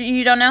was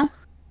you don't know.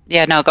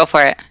 Yeah, no, go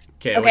for it.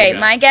 Okay,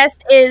 my guess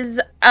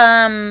is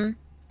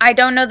I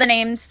don't know the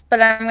names,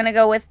 but I'm gonna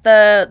go with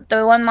the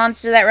one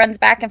monster that runs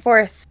back and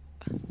forth.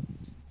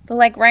 The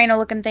like rhino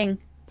looking thing.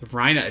 The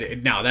rhino?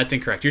 No, that's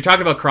incorrect. You're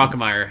talking about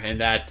Crocomire, and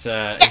that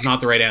is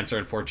not the right answer,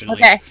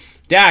 unfortunately. Okay.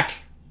 Dak.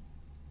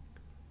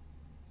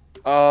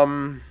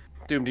 Doom,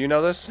 do you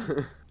know this?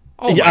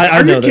 Oh, yeah,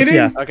 I know this.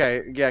 Yeah.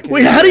 Okay. Yeah.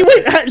 Wait,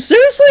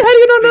 seriously? How do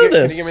you not know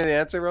this? Can you give me the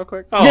answer real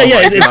quick? Oh,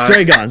 yeah. It's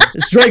Dragon.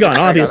 It's Dragon,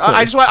 obviously.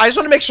 I just want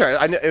to make sure.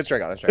 I know it's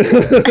Dragon.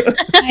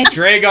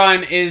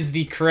 Dragon is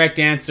the correct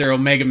answer.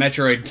 Omega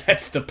Metroid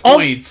gets the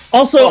points.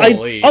 Also,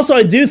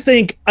 I do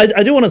think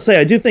I do want to say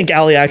I do think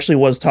Ali actually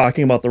was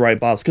talking about the right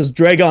boss because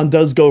Dragon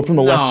does go from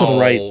the left to the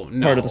right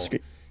part of the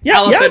screen. Yeah,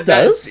 Alasyn, it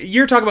does.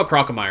 You're talking about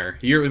Crocomire.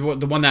 You're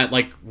the one that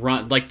like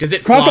run. Like, does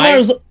it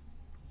fly?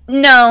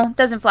 No,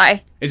 doesn't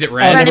fly. Is it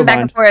red? Running back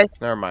and forth.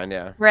 Never mind.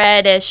 Yeah.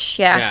 Reddish.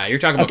 Yeah. Yeah, you're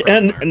talking about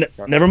Crocomire. And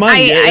never mind.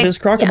 It is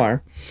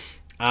Crocomire.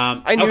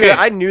 Yeah. I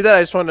knew that.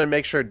 I just wanted to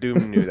make sure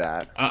Doom knew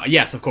that.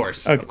 Yes, of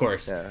course. Okay. Of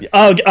course. Yeah.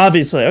 Oh,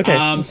 obviously. Okay.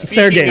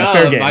 Fair game.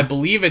 Fair game. I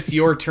believe it's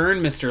your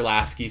turn, Mr.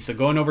 Lasky. So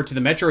going over to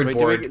the Metroid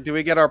board. Do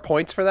we get our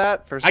points for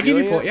that? I give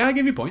you points. Yeah, I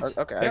give you points.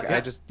 Okay.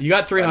 Yeah. You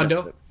got 3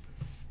 hundo.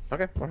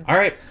 Okay. All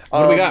right.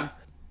 What do we got?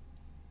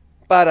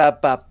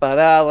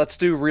 Let's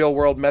do real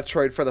world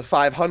Metroid for the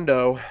 5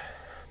 hundo.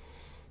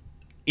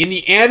 In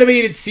the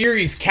animated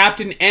series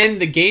Captain N,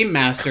 the Game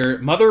Master,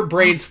 Mother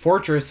Brain's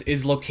fortress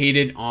is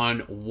located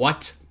on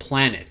what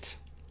planet?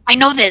 I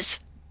know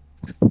this.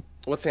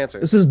 What's the answer?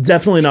 This is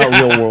definitely not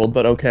real world,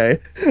 but okay.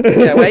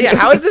 Yeah.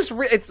 How is this?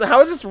 How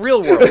is this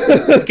real world?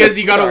 Because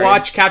you got to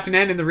watch Captain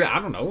N in the real. I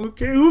don't know.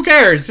 Who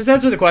cares? Just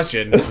answer the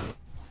question.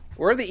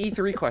 Where are the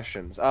E3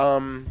 questions? I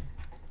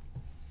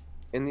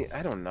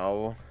don't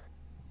know.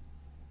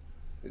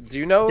 Do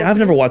you know? Yeah, I've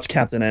never watched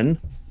Captain N.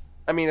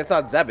 I mean, it's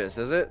not Zebus,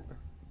 is it?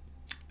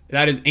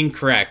 That is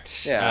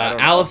incorrect. Yeah,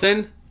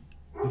 Alasyn,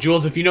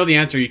 Jules, if you know the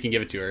answer, you can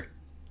give it to her.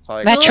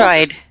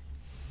 Metroid.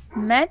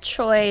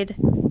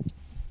 Metroid.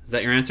 Is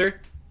that your answer?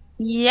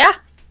 Yeah.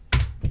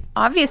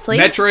 Obviously.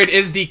 Metroid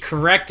is the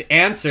correct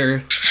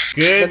answer.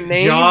 Good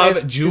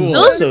job, Jules.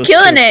 Jules is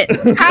killing it.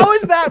 How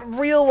is that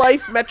real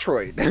life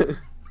Metroid?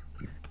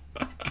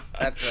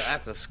 That's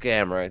a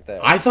scam right there.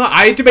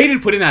 I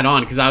debated putting that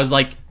on because I was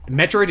like,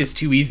 Metroid is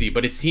too easy,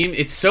 but it's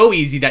so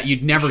easy that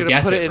you'd never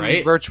guess put it, in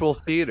right? Virtual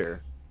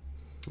theater.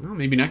 Well,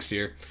 maybe next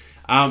year.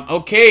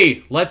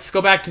 Okay, let's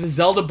go back to the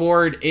Zelda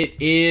board. It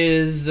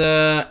is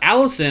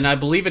Alasyn. I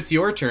believe it's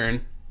your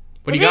turn.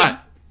 What do you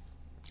got?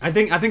 I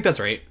think that's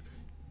right.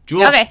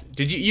 Jules, okay.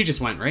 Did you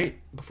just went right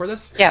before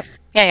this? Yeah.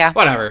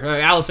 Whatever.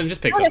 Alasyn,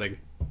 just pick something.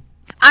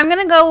 I'm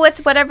gonna go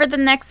with whatever the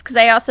next, because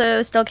I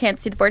also still can't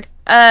see the board.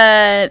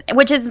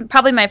 Which is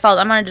probably my fault.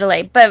 I'm on a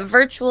delay. But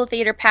virtual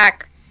theater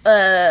pack.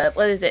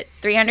 What is it?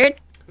 300.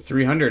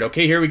 300.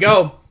 Okay, here we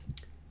go.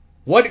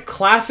 What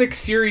classic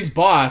series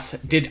boss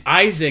did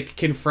Isaac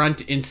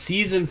confront in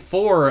Season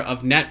 4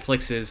 of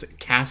Netflix's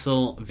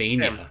Castlevania?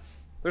 Damn.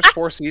 There's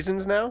 4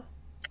 seasons now?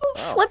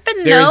 Wow.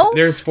 Flippin' no.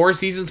 There's 4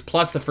 seasons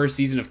plus the first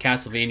season of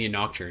Castlevania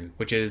Nocturne,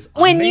 which is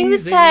when amazing. You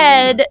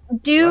said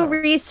do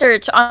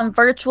research on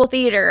virtual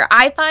theater,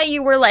 I thought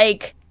you were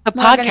like a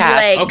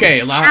podcast. Okay,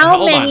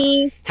 hold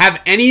on.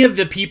 Have any of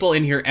the people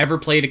in here ever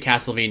played a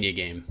Castlevania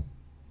game?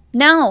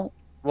 No.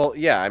 Well,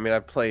 yeah. I mean,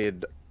 I've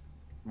played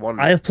one.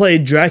 I have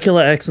played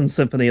Dracula X and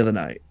Symphony of the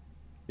Night.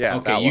 Yeah.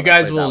 Okay, you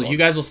guys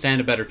will stand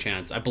a better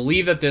chance. I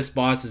believe that this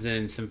boss is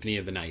in Symphony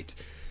of the Night.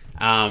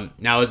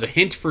 Now, as a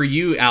hint for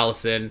you,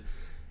 Alasyn,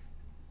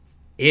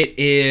 it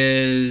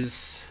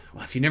is.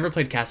 Well, if you never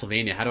played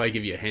Castlevania, how do I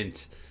give you a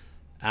hint?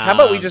 How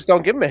about we just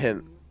don't give him a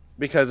hint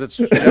because it's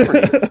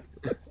Jeopardy.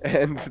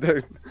 And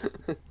they're.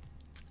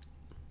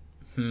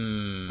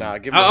 Nah,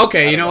 give him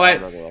okay, you know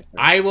what?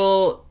 I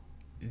will.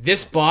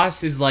 This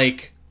boss is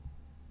like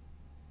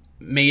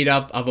made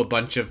up of a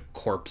bunch of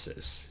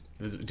corpses.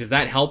 Does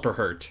that help or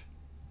hurt?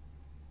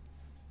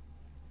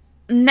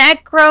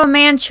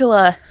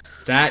 Necromantula.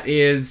 That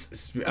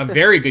is a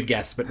very good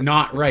guess, but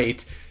not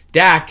right.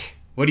 Dak,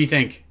 what do you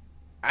think?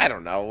 I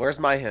don't know. Where's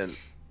my hint?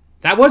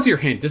 That was your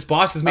hint. This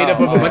boss is made up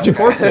of a bunch of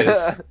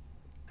corpses.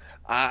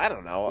 I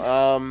don't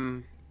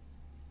know.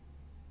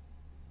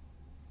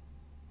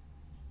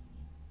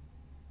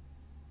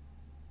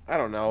 I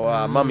don't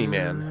know. Mummy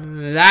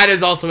Man. That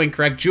is also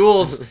incorrect.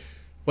 Jules,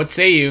 what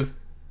say you?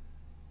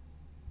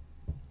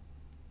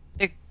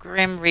 The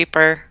Grim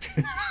Reaper.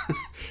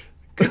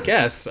 Good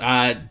guess.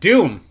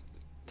 Doom.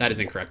 That is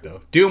incorrect,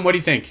 though. Doom, what do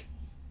you think?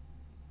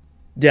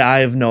 Yeah, I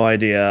have no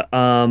idea.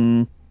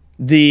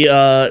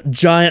 The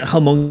giant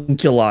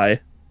homunculi.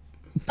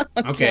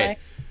 Okay.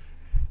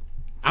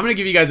 I'm going to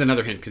give you guys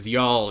another hint because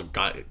y'all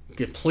got it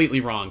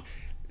completely wrong.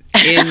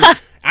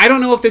 I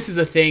don't know if this is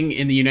a thing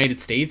in the United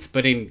States,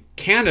 but in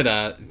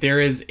Canada, there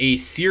is a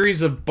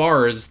series of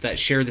bars that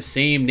share the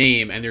same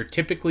name, and they're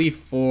typically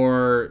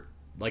for,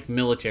 like,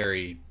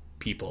 military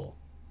people.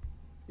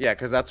 Yeah,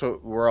 because that's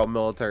what we're all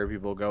military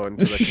people going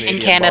to the Canadian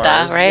in Canada,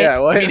 bars. right? Yeah,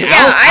 well, I mean,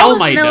 I was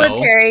might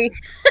military,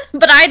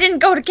 but I didn't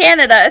go to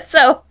Canada,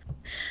 so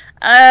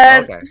okay.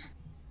 I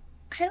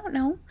don't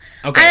know.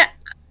 Okay.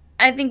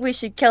 I think we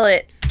should kill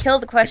it. Kill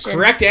the question. The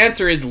correct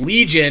answer is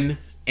Legion.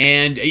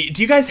 And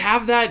do you guys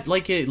have that?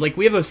 Like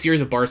we have a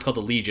series of bars called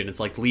the Legion. It's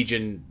like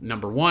Legion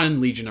number 1,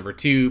 Legion number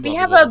 2. Blah, We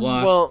blah, have blah, a-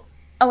 blah. Well,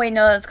 Oh wait,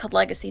 no, that's called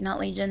Legacy, not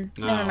Legion.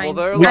 Oh. Never mind.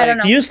 Well, they're I don't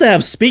know. You used to have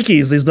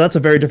speakeasies, but that's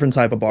a very different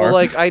type of bar. well,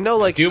 like I know,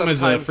 like Doom is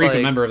a sometimes, frequent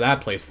like, member of that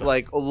place, though.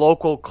 like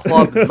local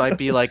clubs might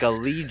be like a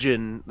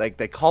Legion, like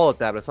they call it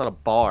that, but it's not a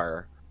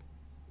bar.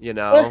 You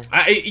know?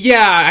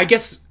 I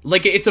guess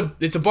like it's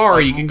a bar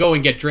where you can go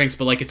and get drinks,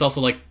 but like it's also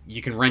like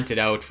you can rent it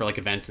out for like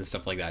events and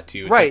stuff like that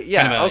too. It's Right, like,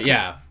 yeah, kind of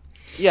okay.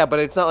 Yeah, but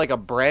it's not like a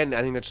brand.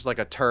 I think that's just like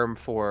a term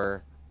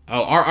for.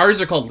 Oh, ours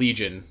are called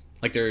Legion.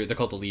 Like they're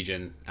called the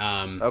Legion.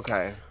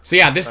 Okay. So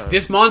yeah,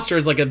 this monster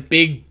is like a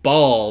big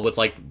ball with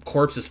like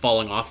corpses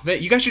falling off of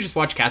it. You guys should just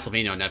watch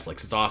Castlevania on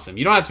Netflix. It's awesome.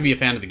 You don't have to be a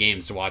fan of the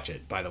games to watch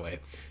it, by the way.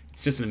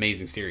 It's just an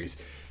amazing series.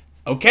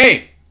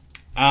 Okay,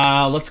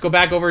 let's go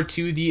back over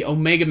to the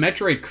Omega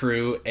Metroid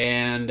crew,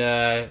 and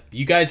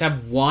you guys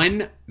have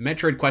one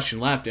Metroid question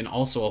left, and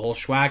also a whole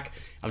schwack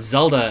of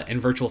Zelda and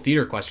virtual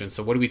theater questions.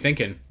 So what are we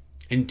thinking?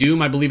 And Doom,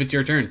 I believe it's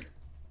your turn.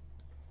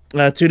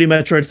 2D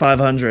Metroid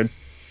 500.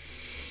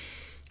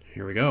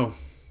 Here we go.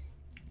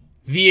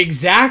 The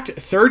exact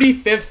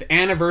 35th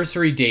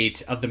anniversary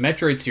date of the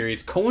Metroid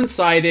series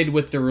coincided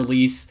with the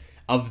release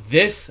of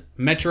this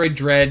Metroid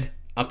Dread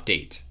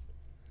update.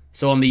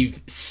 So on the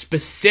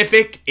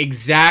specific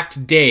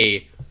exact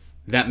day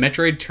that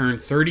Metroid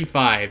turned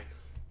 35,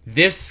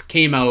 this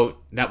came out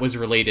that was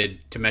related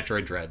to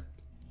Metroid Dread.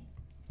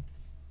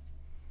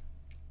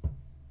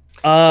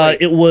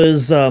 It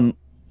was oh,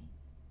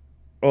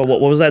 what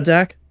was that,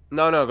 Dak?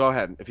 No, go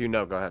ahead. If you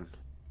know, go ahead.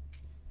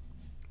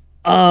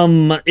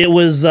 It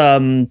was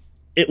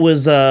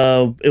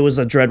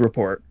a Dread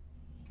report.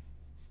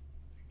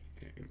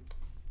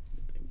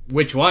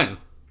 Which one?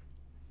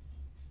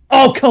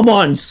 Oh, come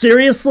on,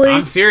 seriously?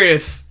 I'm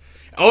serious.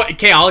 Oh,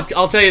 okay, I'll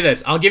tell you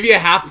this. I'll give you a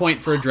half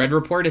point for a Dread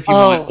report if you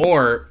want,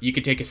 or you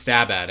could take a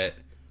stab at it.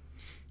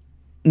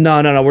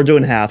 No, we're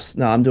doing halves.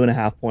 No, I'm doing a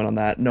half point on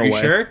that. No Are you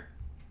way. sure?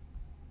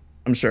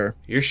 I'm sure.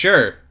 You're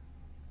sure?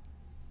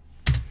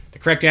 The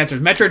correct answer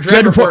is Metroid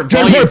Dread Report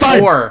Dread Volume Report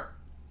 4.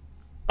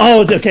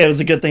 Oh, okay. It was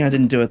a good thing I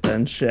didn't do it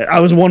then. Shit, I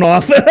was one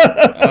off.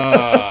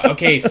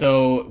 Okay,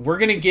 so we're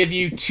gonna give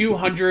you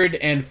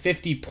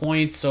 250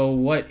 points. So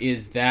what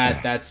is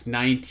that? That's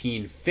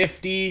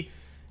 1950.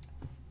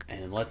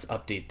 And let's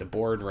update the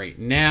board right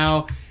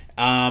now.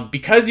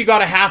 Because you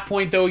got a half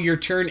point, though, your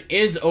turn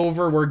is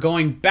over. We're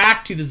going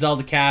back to the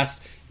Zelda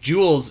Cast.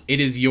 Jules, it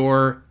is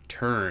your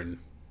turn.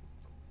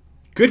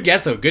 Good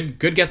guess, though. Good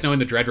guess knowing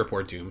the Dread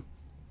Report, Doom.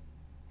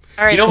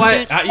 All right. You know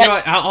what?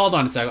 Hold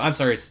on a second. I'm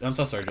sorry. I'm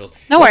so sorry, Jules.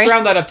 No Let's worries.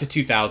 round that up to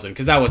 2,000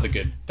 because that was a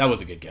good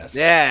guess.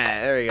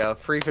 Yeah, there you go.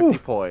 Free 50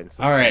 points.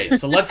 All right,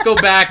 so let's go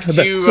back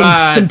to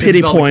some to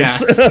pity Zelda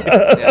points. Cast.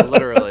 Yeah,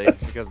 literally,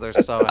 because they're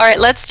so. All right,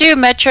 let's do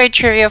Metroid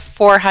Trivia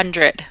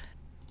 400.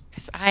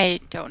 Because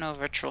I don't know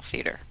virtual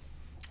theater.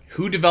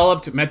 Who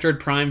developed Metroid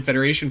Prime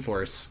Federation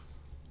Force?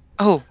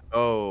 Oh,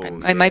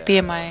 I might be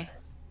in my.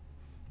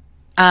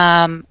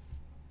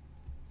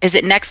 Is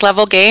it Next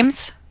Level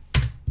Games?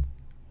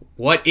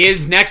 What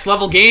is Next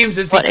Level Games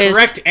is the What is-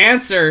 correct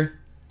answer.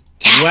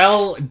 Yes.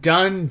 Well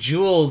done,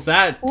 Jules.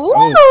 That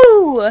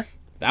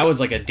was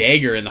like a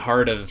dagger in the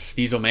heart of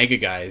these Omega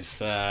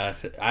guys. I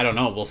don't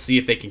know. We'll see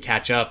if they can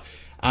catch up.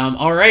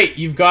 All right,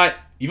 you've got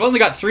You've only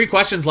got 3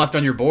 questions left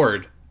on your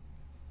board.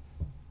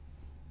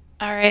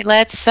 All right,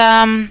 let's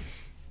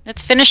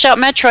finish out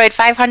Metroid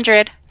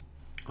 500.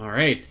 All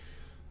right.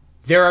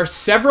 There are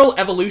several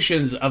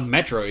evolutions of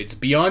Metroids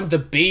beyond the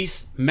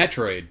base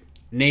Metroid.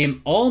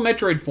 Name all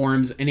Metroid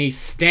forms in a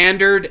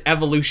standard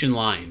evolution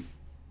line.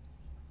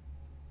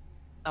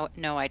 Oh,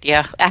 no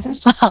idea.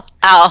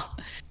 Al.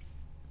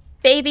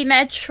 Baby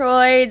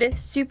Metroid,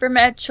 Super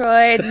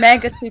Metroid,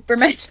 Mega Super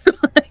Metroid.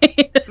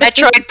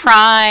 Metroid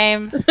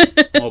Prime.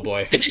 Oh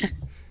boy.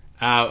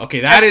 Okay,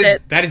 that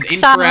is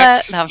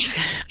incorrect. No, I'm just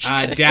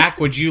kidding. Dak,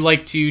 would you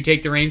like to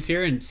take the reins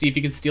here and see if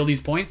you can steal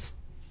these points?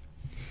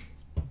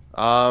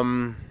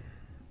 You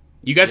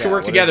guys can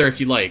work together if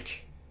you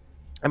like.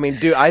 I mean,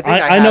 dude, I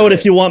think I know it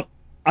if you want.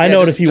 I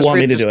know it if you want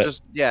me to do it.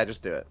 Just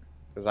do it.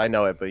 Because I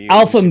know it, but you...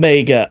 Alpha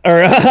Mega,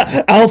 or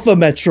Alpha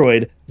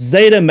Metroid,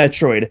 Zeta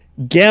Metroid,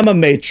 Gamma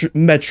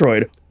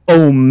Metroid,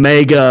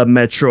 Omega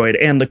Metroid,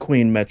 and the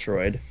Queen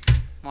Metroid.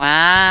 Wow.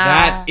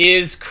 That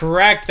is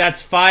correct.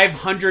 That's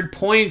 500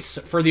 points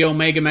for the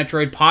Omega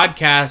Metroid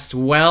podcast.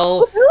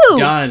 Well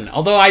done.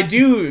 Although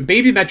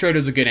Baby Metroid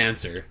is a good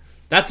answer.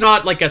 That's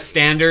not like a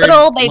standard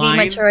little baby line,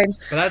 Metroid.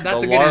 But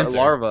that's a good answer.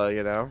 Larva,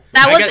 you know?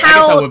 I guess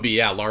that would be,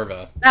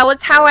 larva. That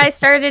was how I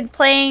started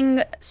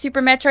playing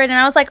Super Metroid, and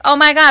I was like, oh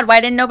my god,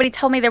 why didn't nobody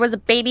tell me there was a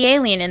baby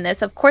alien in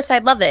this? Of course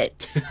I'd love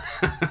it.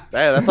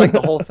 Yeah, that's like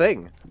the whole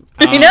thing.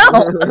 I know.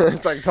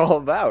 It's like it's all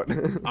about.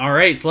 All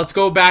right, so let's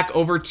go back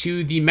over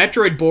to the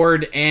Metroid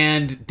board,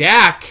 and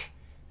Dak,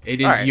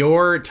 it is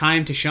your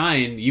time to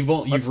shine. You've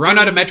run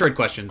out of Metroid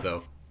questions,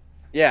 though.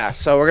 Yeah,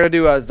 so we're going to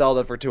do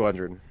Zelda for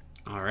 200.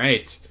 All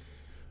right.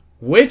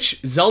 Which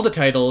Zelda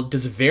title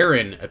does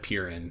Varin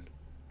appear in?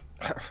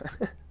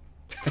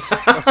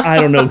 I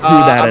don't know who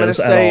that is. I'm going to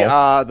say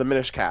the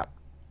Minish Cap.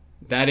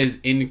 That is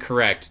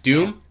incorrect.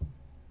 Doom?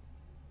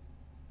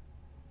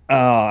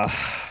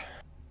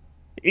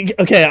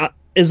 Okay,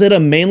 is it a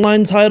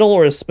mainline title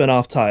or a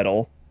spin-off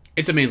title?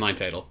 It's a mainline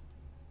title.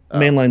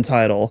 Mainline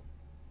title.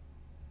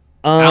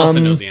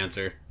 Alasyn knows the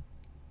answer.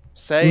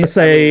 I'm going to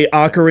say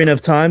Ocarina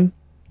of Time.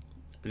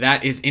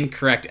 That is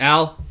incorrect.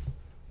 Al?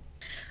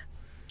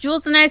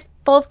 Jules and I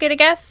both get a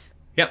guess?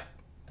 Yep.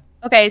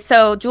 Okay,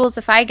 so Jules,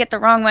 if I get the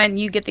wrong one,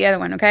 you get the other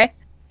one, okay?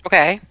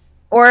 Okay.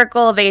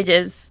 Oracle of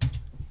Ages.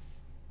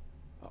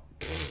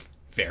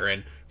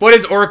 Varin. What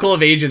is Oracle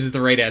of Ages is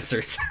the right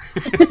answer.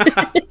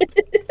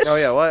 Oh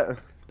yeah, what?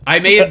 I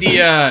made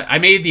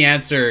the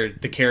answer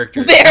the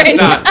character. Varin.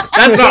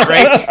 That's not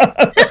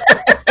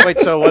right. Wait,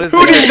 so what is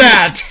Who did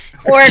that?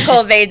 Oracle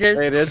of Ages.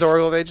 It is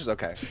Oracle of Ages?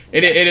 Okay.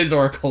 It is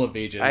Oracle of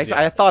Ages.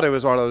 I thought it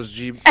was one of those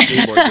Game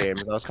Boy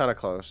games. I was kind of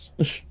close.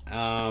 Good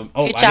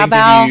job,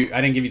 Al. I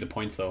didn't give you the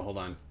points, though. Hold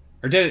on.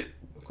 Or did it?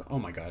 Oh,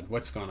 my God.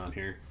 What's going on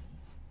here?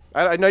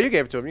 I know you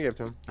gave it to him. You gave it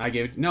to him. I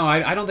gave it... No,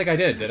 I don't think I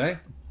did I?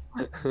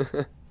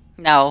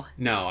 No.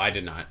 No, I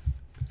did not.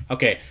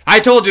 Okay. I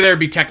told you there would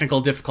be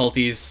technical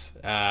difficulties.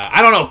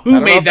 I don't know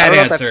who made that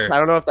answer. I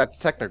don't know if that's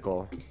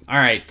technical. All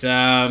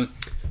right.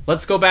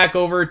 Let's go back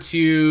over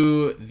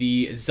to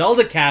the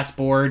Zelda Cast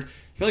board.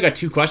 You've only got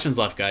 2 questions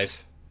left,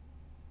 guys.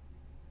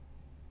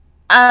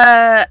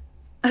 They're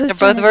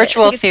both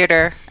virtual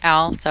theater,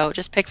 Al, so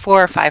just pick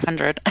 4 or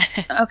 500.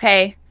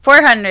 Okay.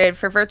 400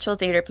 for virtual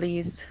theater,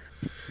 please.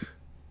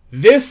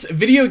 This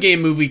video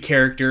game movie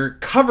character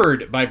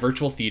covered by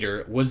virtual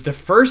theater was the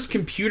first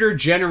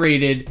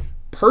computer-generated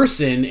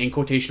person, in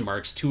quotation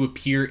marks, to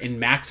appear in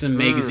Maxim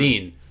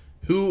magazine.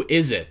 Who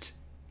is it?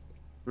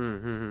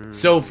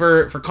 So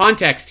for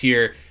context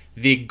here,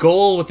 the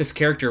goal with this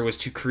character was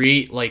to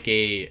create like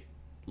a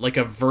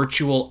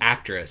virtual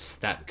actress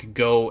that could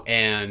go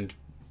and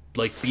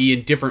like be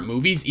in different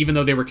movies, even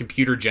though they were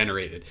computer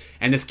generated.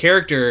 And this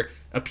character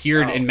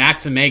appeared in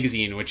Maxim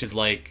magazine, which is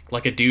like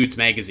a dude's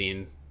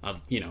magazine of,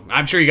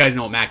 I'm sure you guys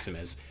know what Maxim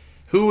is.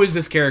 Who is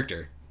this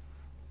character?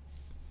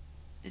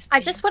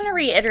 I just want to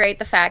reiterate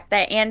the fact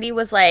that Andy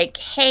was like,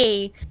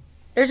 hey,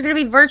 there's going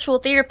to be virtual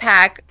theater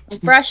pack.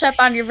 Brush up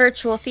on your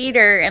virtual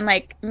theater and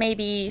like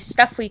maybe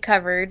stuff we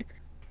covered.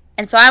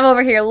 And so I'm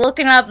over here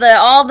looking up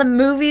all the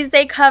movies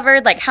they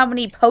covered, like how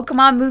many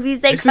Pokemon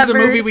movies they covered. This is a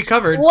movie we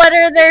covered. What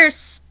are their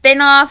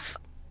spin-off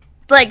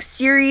like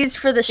series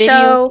for the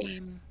show?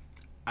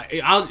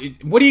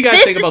 What do you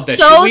guys think about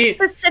this? So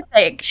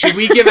specific. Should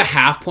we give a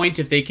half point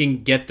if they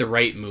can get the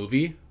right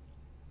movie?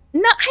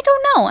 No, I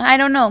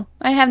don't know.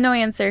 I have no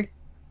answer.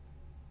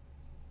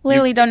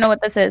 Literally don't know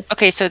what this is.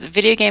 Okay, so the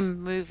video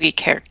game movie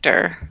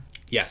character.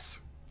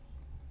 Yes.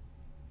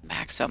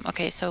 Maxim.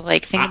 Okay, so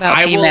like think about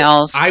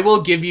females. I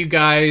will give you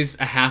guys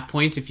a half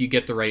point if you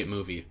get the right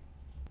movie.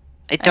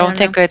 I don't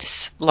think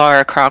it's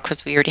Lara Croft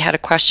because we already had a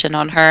question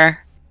on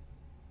her.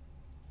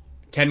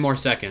 10 more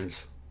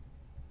seconds.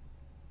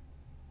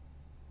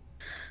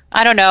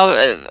 I don't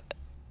know.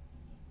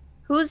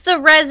 Who's the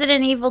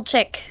Resident Evil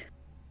chick?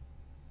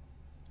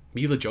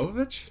 Mila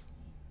Jovovich?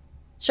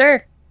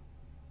 Sure.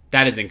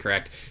 That is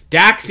incorrect.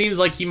 Dak seems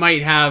like he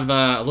might have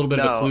a little bit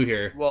of a clue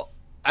here. Well,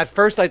 at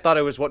first I thought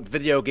it was what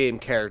video game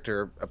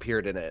character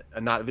appeared in it,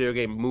 and not video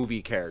game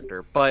movie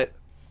character. But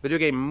video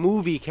game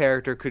movie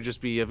character could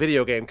just be a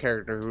video game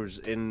character who's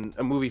in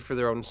a movie for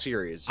their own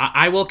series.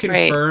 I will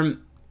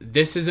confirm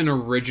this is an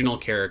original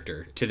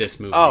character to this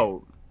movie.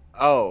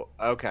 Oh,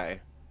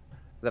 okay.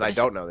 Then I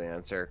don't know the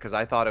answer because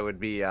I thought it would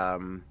be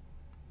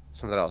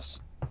something else.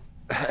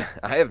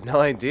 I have no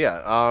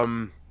idea.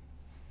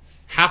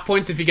 Half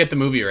points if you get the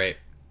movie right.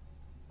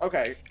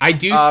 Okay. I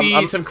do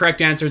see some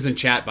correct answers in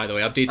chat, by the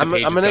way. Update the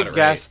page. I'm gonna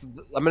guess.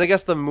 Right. I'm gonna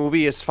guess the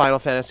movie is Final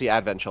Fantasy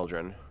Advent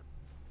Children.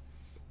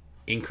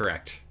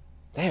 Incorrect.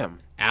 Damn.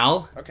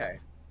 Al? Okay.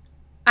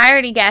 I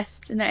already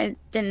guessed, and I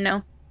didn't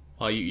know.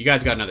 Well, you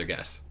guys got another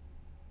guess.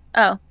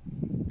 Oh.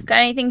 Got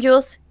anything,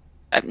 Jules?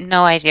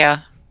 No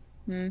idea.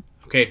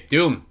 Okay,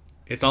 Doom.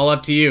 It's all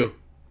up to you.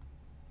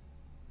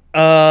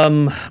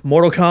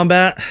 Mortal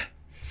Kombat?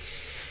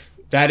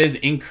 That is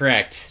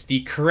incorrect.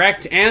 The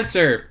correct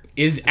answer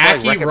is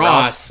Aki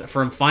Ross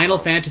from Final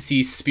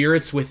Fantasy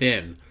Spirits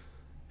Within.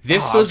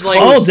 This was like...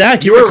 Oh,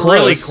 Dak, you were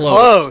really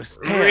close.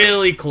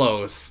 Really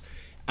close.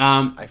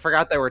 I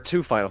forgot there were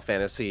 2 Final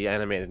Fantasy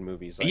animated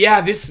movies.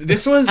 Yeah, this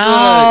was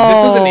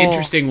an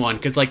interesting one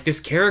because like this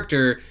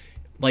character,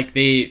 like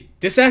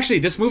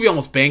this movie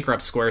almost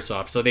bankrupts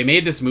Squaresoft. So they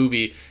made this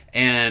movie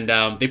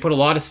and they put a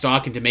lot of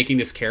stock into making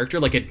this character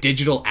like a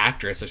digital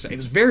actress. It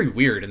was very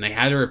weird, and they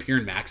had her appear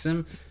in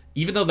Maxim,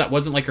 even though that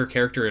wasn't like her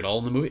character at all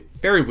in the movie.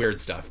 Very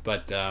weird stuff,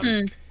 but.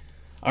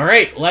 All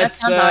right,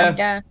 let's. Odd,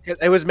 yeah.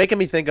 It was making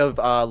me think of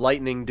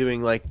Lightning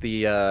doing like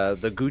the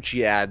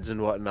Gucci ads and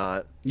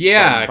whatnot.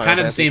 Yeah, kind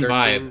of the same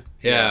vibe.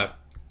 Yeah.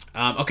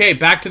 Okay,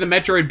 back to the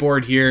Metroid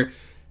board here.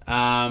 Wait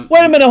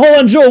a minute, hold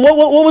on, Joel.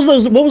 What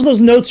was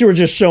those notes you were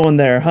just showing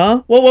there,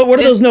 huh? What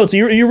are those notes?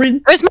 You reading?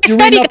 It was my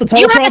study guide.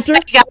 You have a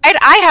study guide.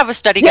 I have a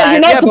study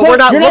guide. But we're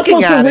not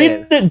looking at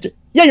it.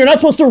 Yeah, you're not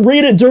supposed to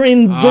read it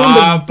during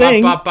the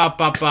thing.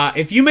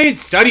 If you made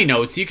study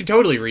notes, you could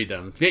totally read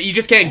them. You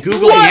just can't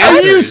Google the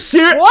answers. Are you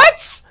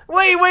serious?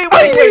 What?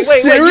 Wait.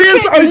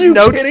 Serious? Are you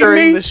notes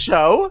during the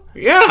show?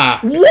 Yeah.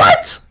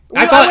 What?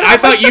 I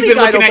thought you've been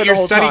looking at your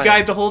study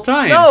guide the whole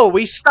time. No,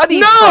 we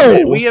studied from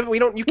it. We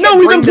don't. You can't. No,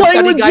 we've been bring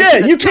playing the study guide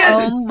legit. You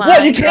can't.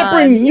 What?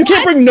 You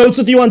can't bring notes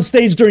with you on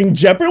stage during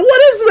Jeopardy.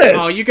 What is this?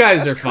 Oh, you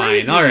guys are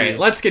fine. All right,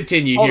 let's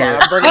continue here.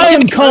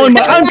 I'm calling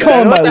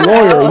my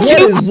lawyer.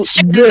 What is this?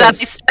 That I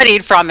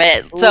studied from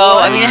it, so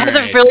I mean, it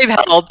hasn't really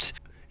helped.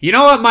 You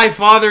know what my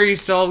father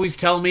used to always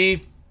tell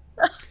me?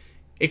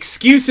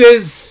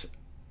 Excuses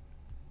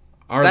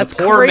are the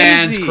poor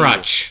man's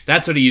crutch.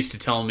 That's what he used to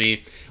tell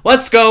me.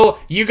 Let's go.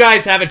 You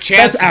guys have a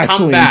chance to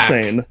come back.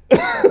 Insane.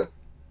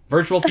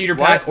 Virtual Theater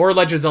Pack or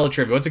Legend of Zelda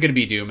Trivia. What's it going to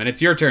be, Doom? And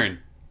it's your turn.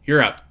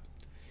 You're up.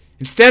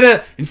 Instead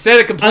of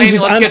complaining,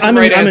 let's get some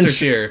right answers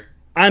here.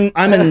 I'm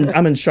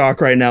in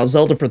shock right now.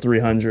 Zelda for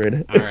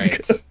 300. All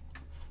right.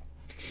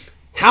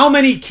 How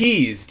many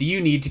keys do you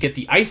need to get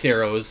the ice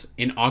arrows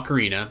in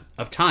Ocarina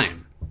of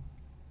Time?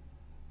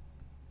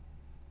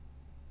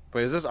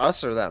 Wait, is this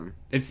us or them?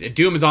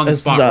 Doom is on the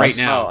spot right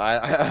now. Oh,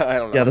 I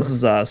don't know. Yeah, this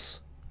is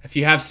us. If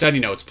you have study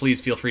notes,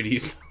 please feel free to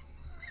use them.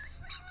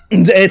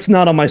 It's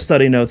not on my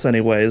study notes,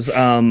 anyways.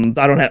 I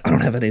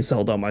don't have any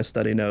Zelda on my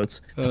study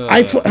notes.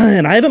 I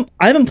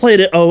haven't played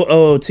it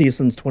OOT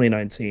since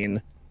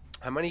 2019.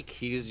 How many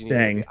keys do you need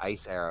to get the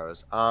ice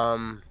arrows?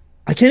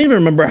 I can't even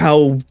remember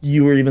how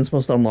you were even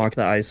supposed to unlock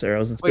the ice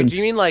arrows. It's been do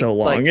you mean so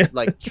long.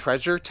 like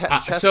treasure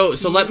chest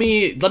so let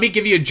me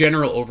give you a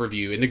general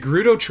overview. In the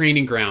Gerudo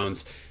training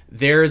grounds,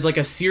 there's like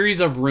a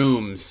series of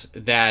rooms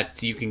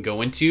that you can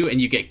go into,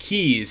 and you get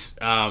keys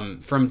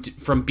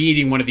from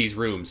beating one of these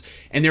rooms.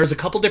 And there's a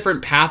couple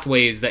different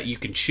pathways that you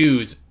can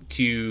choose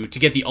to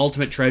get the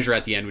ultimate treasure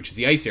at the end, which is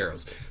the ice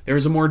arrows.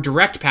 There's a more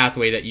direct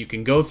pathway that you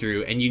can go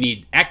through, and you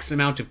need X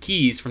amount of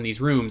keys from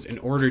these rooms in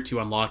order to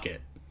unlock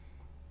it.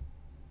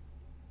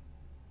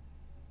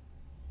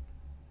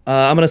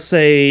 I'm gonna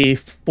say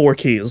 4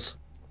 keys.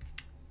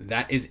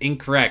 That is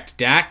incorrect.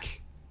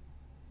 Dak?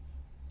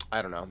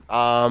 I don't know.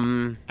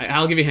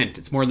 I'll give you a hint.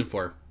 It's more than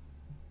 4.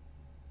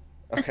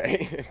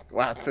 Okay.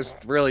 Wow, this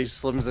really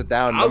slims it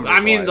down.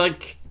 I mean,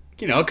 like,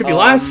 you know, it could be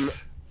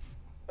less.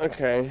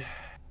 Okay.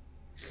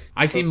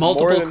 I see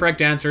multiple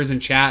correct answers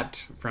in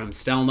chat from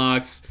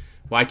Stelnox,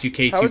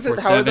 Y2K247.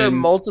 How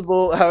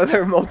are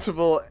there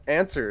multiple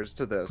answers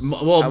to this?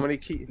 Well, how many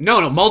keys?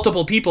 No,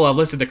 multiple people have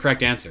listed the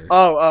correct answer.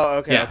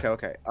 Okay, yeah.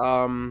 Okay.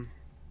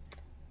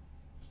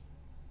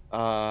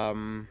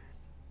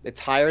 It's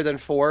higher than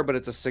 4, but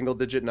it's a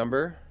single-digit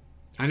number.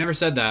 I never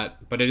said that,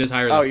 but it is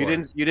higher than 4.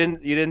 You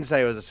didn't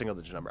say it was a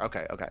single-digit number.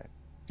 Okay.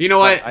 You know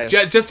what?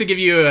 Just to give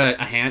you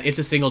a hint, it's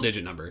a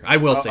single-digit number. I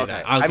will say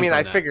that.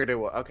 I figured it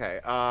was.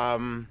 Okay.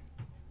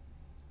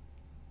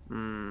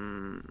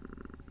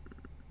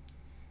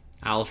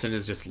 Alasyn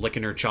is just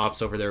licking her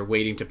chops over there,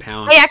 waiting to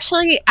pounce.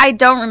 I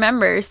don't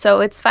remember,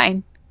 so it's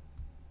fine.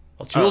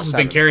 Well, Jules has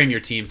been carrying your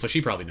team, so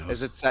she probably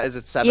knows. Is it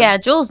 7? Yeah,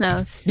 Jules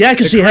knows. Yeah,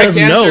 because she has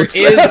notes.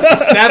 The correct answer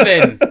is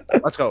 7.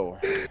 Let's go.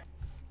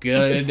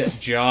 Good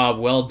job.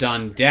 Well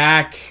done,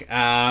 Dak.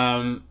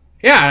 Yeah, and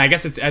I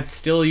guess it's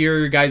still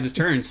your guys'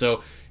 turn.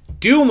 So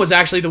Doom was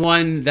actually the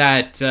one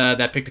that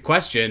picked the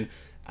question.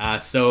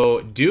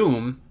 So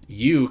Doom,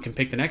 you can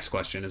pick the next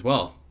question as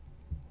well.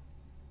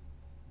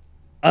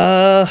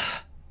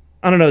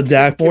 I don't know,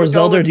 Dak. More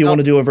Zelda, or do you want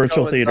to do a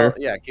virtual theater?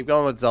 Yeah, keep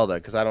going with Zelda,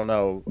 because I don't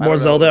know. More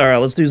Zelda? All right,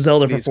 let's do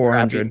Zelda for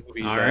 400.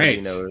 All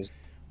right.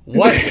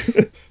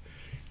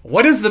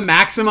 What is the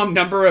maximum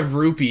number of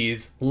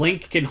rupees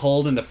Link can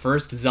hold in the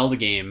first Zelda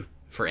game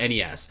for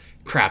NES?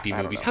 Crappy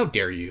movies. How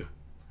dare you?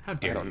 How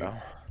dare you? I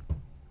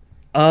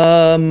don't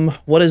know.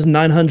 What is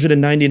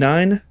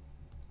 999?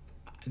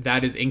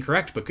 That is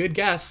incorrect, but good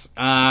guess.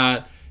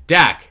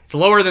 Dak, it's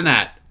lower than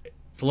that.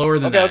 It's lower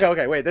than that.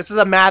 Okay. Wait, this is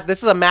a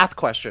math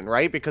question,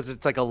 right? Because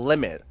it's like a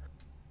limit.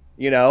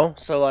 You know?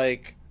 So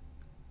like,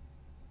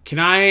 can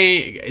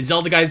I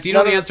Zelda guys, do you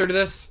know the answer to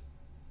this?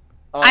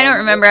 I don't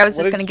remember. I was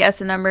just going to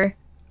guess a number.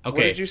 Okay.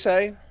 What did you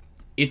say?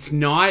 It's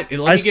not.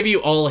 Let me give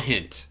you all a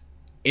hint.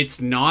 It's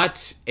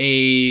not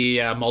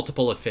a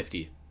multiple of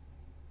 50.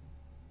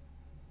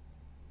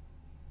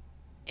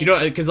 You know,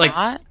 because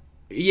like,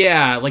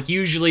 yeah, like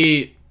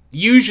usually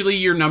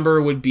your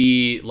number would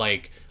be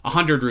like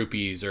 100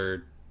 rupees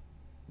or.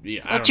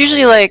 It's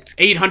usually like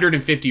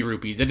 850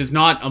 rupees. It is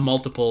not a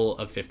multiple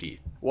of 50.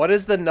 What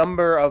is the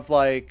number of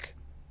like?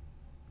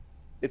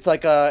 It's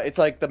like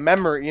the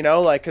memory, you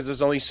know, like because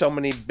there's only so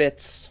many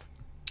bits.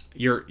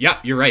 You're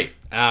right.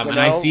 And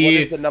I see what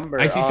is the number?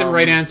 I see some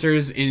right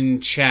answers in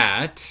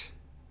chat.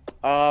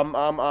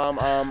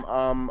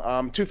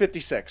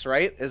 256,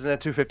 right? Isn't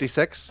it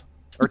 256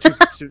 or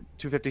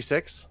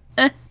 256?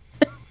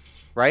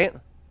 Right?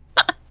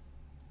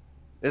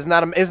 Isn't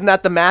that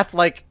the math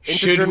like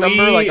integer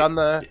number like on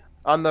the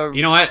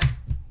You know what?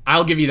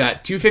 I'll give you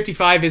that.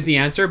 255 is the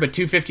answer, but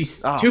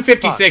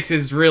 256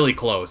 is really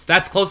close.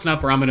 That's close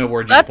enough where I'm going to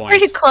award you the points.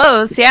 That's pretty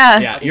close, yeah.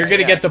 Yeah, you're going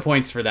to get the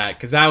points for that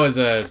because that was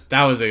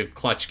a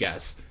clutch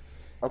guess.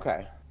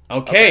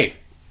 Okay.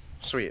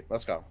 Sweet.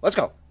 Let's go.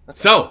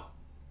 So,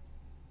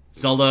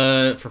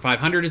 Zelda for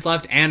 500 is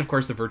left, and of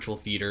course the virtual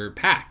theater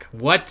pack.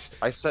 What?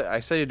 I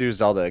say you do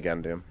Zelda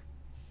again, Doom.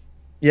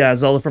 Yeah,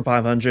 Zelda for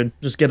 500.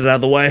 Just get it out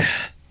of the way.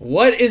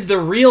 What is the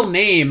real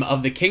name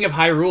of the King of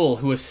Hyrule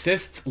who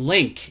assists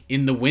Link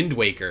in the Wind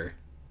Waker?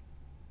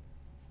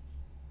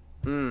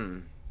 I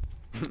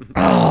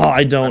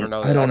don't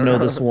know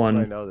this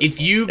one.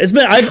 If you it's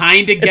been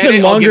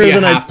it, longer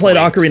than I've played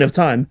Ocarina of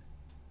Time.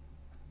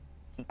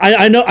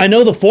 I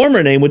know the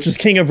former name, which is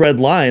King of Red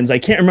Lions. I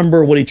can't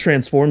remember what he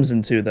transforms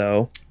into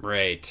though.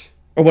 Right.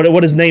 Or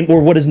what his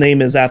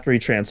name is after he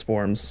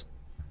transforms.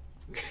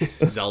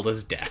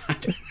 Zelda's dad.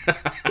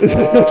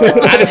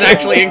 That is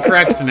actually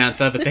incorrect,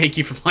 Samantha, but thank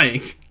you for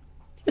playing.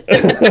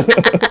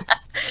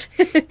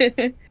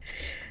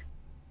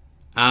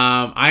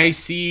 I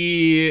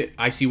see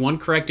one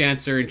correct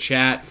answer in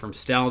chat from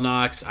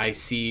Stelnox. I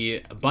see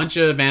a bunch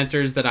of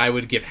answers that I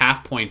would give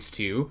half points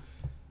to.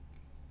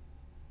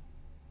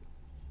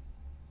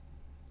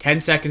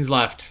 10 seconds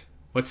left.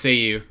 What say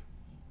you?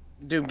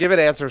 Dude, give it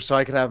answers so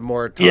I can have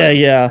more time.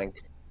 Yeah.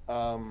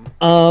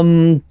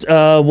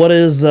 What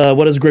is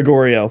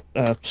Gregorio?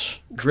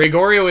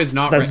 Gregorio is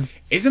not right.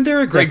 Isn't there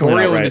a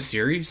Gregorio in the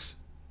series?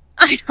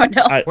 I don't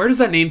know. Where does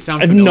that name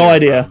sound I have familiar no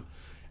idea.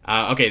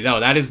 From? Okay, no,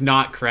 that is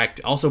not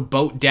correct. Also,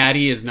 Boat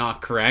Daddy is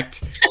not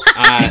correct.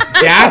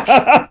 Dak?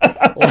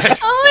 What?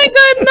 Oh my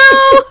god, no!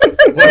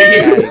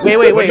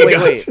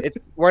 Wait.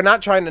 We're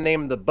not trying to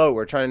name the boat.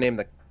 We're trying to name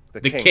the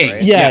king,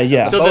 right?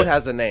 Yeah. So the boat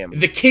has a name.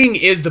 The king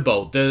is the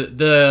boat.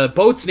 The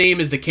boat's name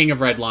is the King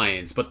of Red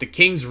Lions, but the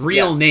king's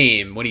real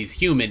name when he's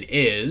human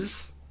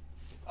is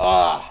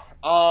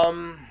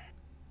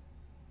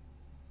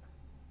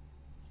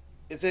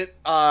is it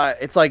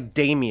it's like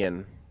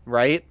Damien,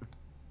 right?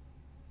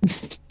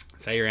 Is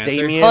that your answer?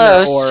 Damien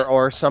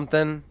or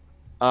something.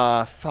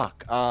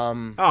 Fuck.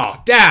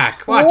 Oh,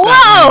 Dak, watch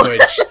that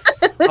language.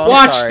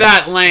 Watch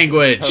that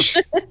language.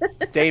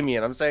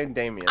 Damien, I'm saying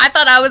Damien. I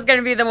thought I was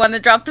gonna be the one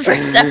that dropped the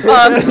first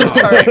F-bomb.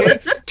 Sorry.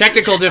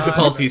 Technical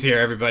difficulties here,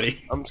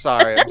 everybody. I'm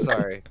sorry.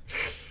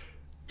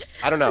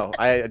 I don't know.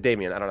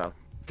 Damien, I don't know.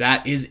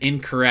 That is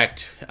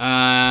incorrect.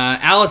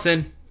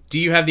 Alasyn, do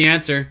you have the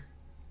answer?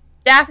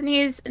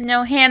 Daphne's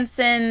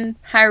Nohansen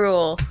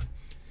Hyrule.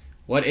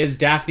 What is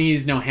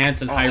Daphne's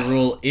Nohansen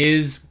Hyrule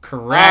is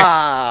correct.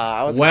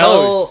 I was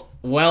close.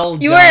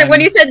 Well you done. were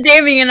when you said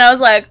Damien, I was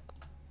like,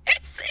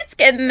 it's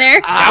getting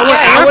there.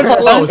 I was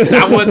close.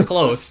 That was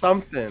close.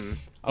 Something.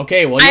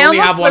 Okay, well you only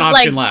have one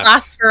option left.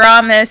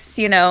 Nostradamus,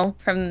 you know,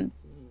 from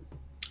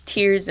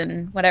Tears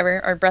and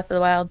whatever, or Breath of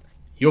the Wild.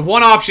 You have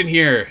one option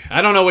here.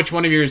 I don't know which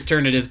one of yours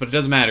turn it is, but it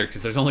doesn't matter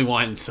because there's only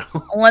one. So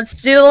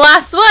let's do the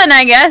last one,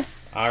 I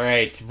guess. All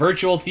right,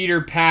 Virtual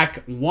Theater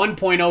Pack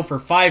 1.0 for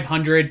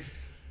 500.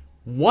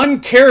 One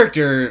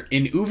character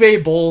in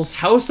Uwe Boll's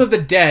House of the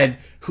Dead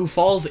who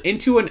falls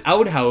into an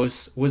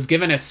outhouse was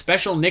given a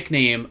special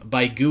nickname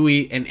by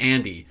Gooey and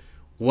Andy.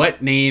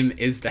 What name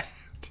is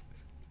that?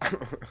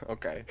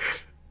 Okay.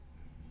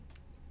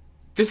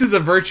 This is a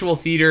virtual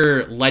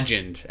theater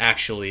legend,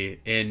 actually,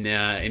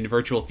 in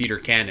virtual theater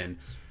canon.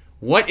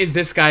 What is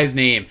this guy's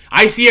name?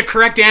 I see a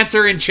correct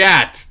answer in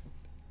chat.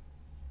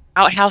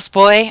 Outhouse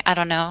Boy? I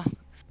don't know.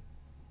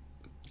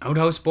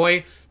 Outhouse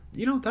Boy?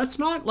 You know, that's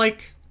not,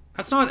 like,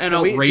 That's not an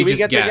do we outrageous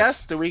get guess. to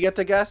guess? Do we get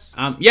to guess?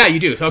 Yeah, you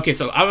do. Okay,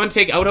 so I'm gonna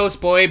take Outhouse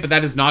Boy, but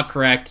that is not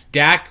correct.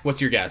 Dak, what's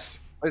your guess?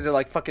 Is it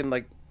like fucking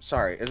like?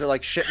 Sorry, is it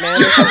like shit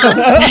man? Or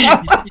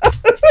something?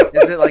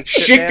 Is it like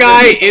Shit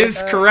Guy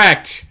is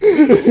correct.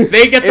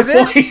 They get the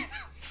point.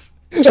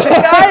 Shit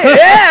Guy,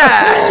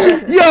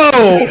 yeah. Yo.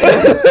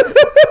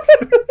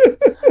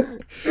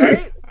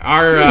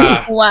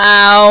 Right?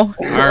 Wow.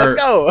 Let's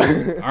go.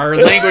 Our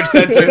language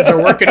censors are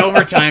working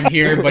overtime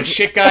here, but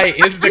Shit Guy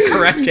is the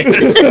correct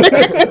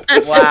answer.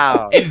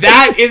 Wow. And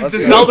that is the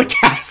Zelda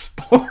Cast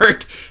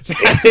board.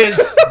 That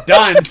is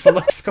done. So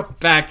let's go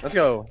back. Let's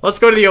go. Let's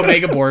go to the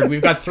Omega board.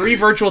 We've got 3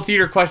 virtual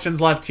theater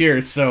questions left here,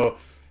 so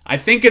I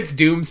think it's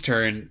Doom's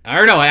turn.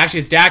 Or no,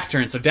 actually it's Dak's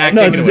turn. So Dak,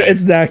 take it away.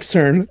 It's Dak's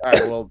turn. All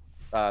right. Well,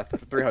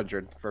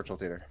 300 virtual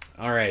theater.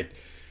 All right.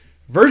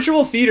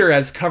 Virtual theater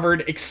has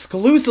covered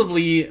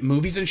exclusively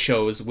movies and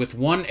shows, with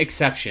one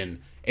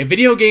exception. A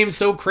video game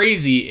so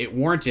crazy it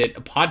warranted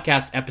a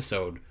podcast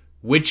episode.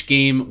 Which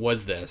game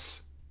was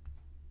this?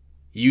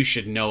 You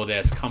should know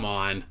this. Come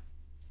on.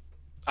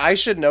 I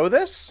should know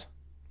this?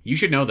 You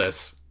should know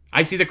this.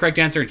 I see the correct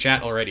answer in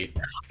chat already.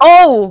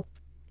 Oh.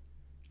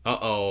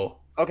 Uh-oh.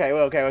 Okay,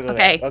 well, okay, I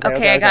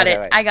got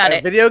it. I got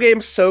it. Video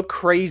game's so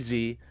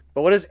crazy,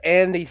 but what does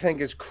Andy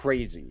think is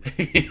crazy?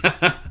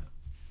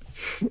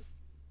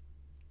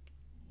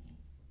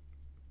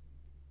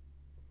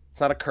 It's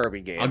not a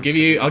Kirby game. I'll give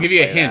you a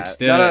hint.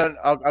 No.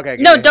 Okay.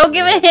 No, don't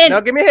give a hint.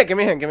 No, give me a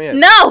hint.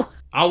 No.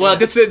 Oh, well,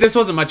 this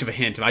wasn't much of a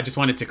hint. I just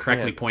wanted to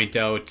correctly point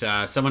out,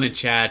 someone in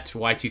chat,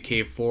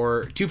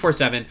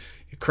 Y2K247,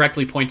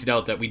 correctly pointed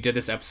out that we did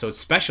this episode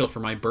special for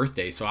my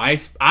birthday, so I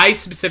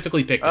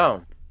specifically picked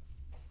it.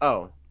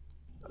 Oh.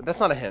 That's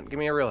not a hint. Give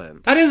me a real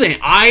hint. That is a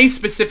hint. I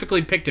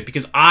specifically picked it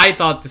because I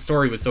thought the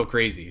story was so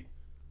crazy.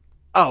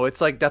 Oh,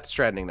 it's like Death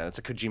Stranding then. It's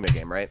a Kojima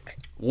game, right?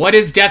 What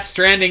is Death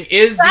Stranding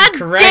is the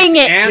correct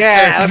answer.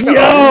 Yeah, let's go.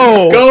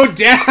 Yo! Go,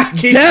 Dak!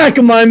 Dak,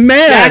 my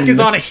man! Dak is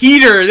on a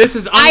heater. This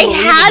is unbelievable.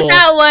 I had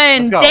that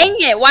one. Dang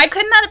it. Why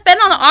couldn't that have been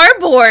on our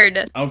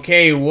board?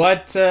 Okay,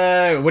 what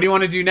do you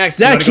want to do next?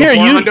 Dak,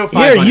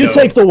 you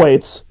take the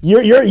weights.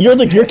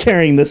 You're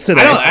carrying this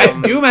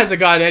today. Doom hasn't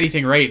got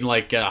anything right in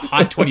like a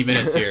hot 20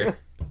 minutes here.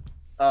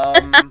 All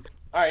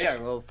right, yeah,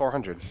 well,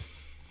 400.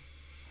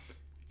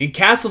 In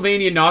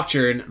Castlevania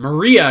Nocturne,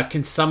 Maria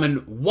can summon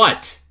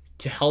what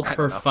to help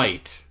her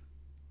fight?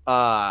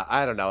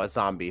 I don't know, a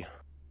zombie.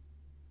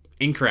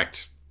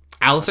 Incorrect.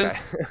 Alasyn? Okay.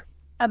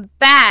 A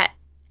bat.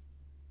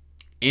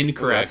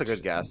 Incorrect. Ooh, that's a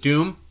good guess.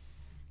 Doom?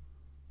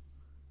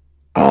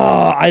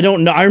 I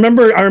don't know. I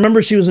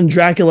remember she was in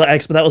Dracula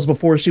X, but that was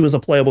before she was a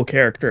playable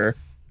character.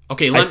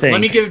 Okay, let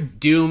me give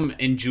Doom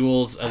and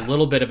Jules a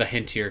little bit of a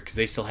hint here, because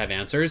they still have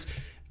answers.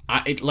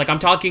 I'm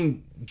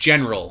talking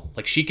general.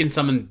 Like, she can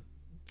summon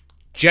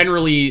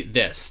generally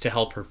this to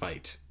help her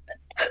fight.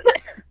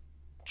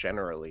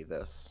 Generally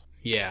this.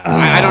 Yeah.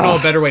 I don't know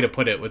a better way to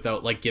put it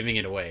without, like, giving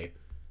it away.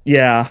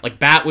 Yeah. Like,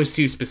 bat was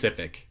too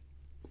specific.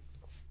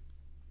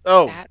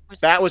 Oh,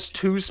 that was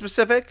too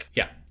specific?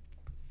 Yeah.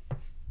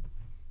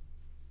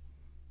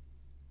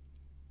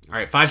 All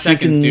right, 5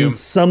 seconds, Doom. She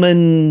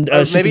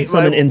can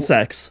summon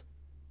insects.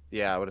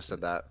 Yeah, I would have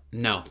said that.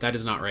 No, that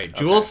is not right.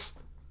 Jules?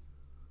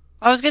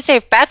 I was going to say,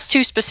 if bat's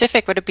too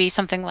specific, would it be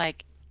something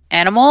like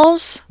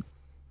animals?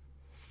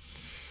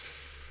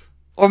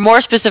 Or more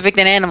specific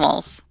than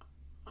animals?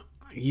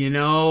 You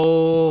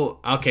know...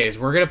 Okay, so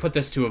we're going to put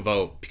this to a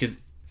vote. Because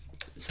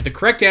so the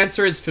correct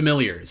answer is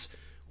familiars,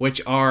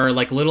 which are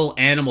like little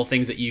animal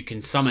things that you can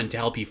summon to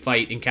help you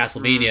fight in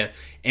Castlevania.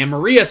 And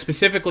Maria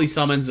specifically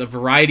summons a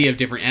variety of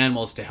different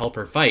animals to help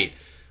her fight.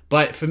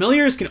 But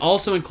familiars can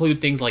also include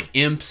things like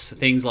imps,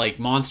 things like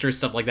monsters,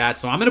 stuff like that.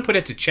 So I'm going to put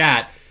it to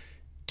chat.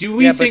 Do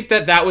we think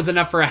that was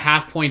enough for a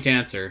half-point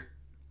answer?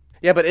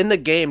 Yeah, but in the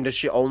game, does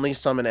she only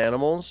summon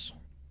animals?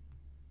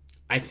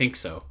 I think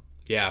so.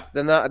 Yeah.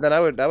 Then I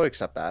would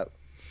accept that.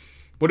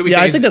 What do we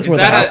think? I think that's is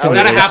that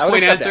a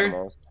half-point answer?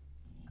 Animals.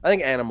 I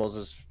think animals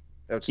is.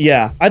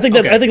 Yeah, I think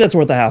that's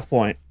worth a half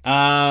point.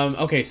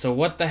 Okay, so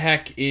what the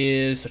heck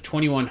is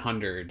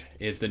 2100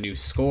 is the new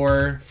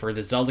score for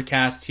the Zelda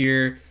Cast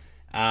here.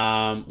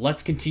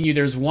 Let's continue.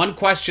 There's one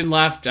question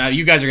left.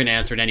 You guys are going to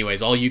answer it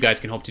anyways. All you guys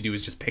can hope to do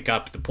is just pick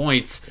up the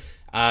points.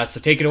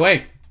 So take it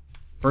away.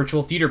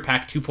 Virtual Theater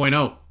Pack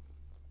 2.0.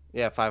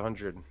 Yeah,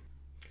 500.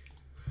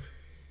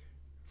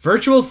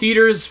 Virtual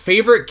Theater's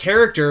favorite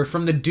character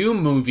from the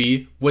Doom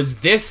movie was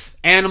this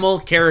animal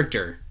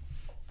character.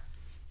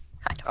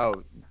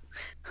 Oh.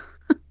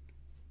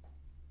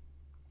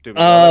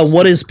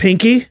 What is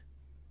Pinky?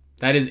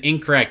 That is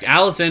incorrect.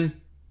 Alasyn?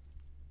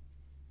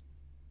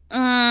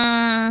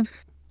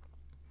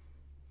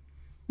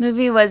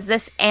 Movie was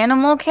this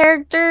animal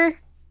character?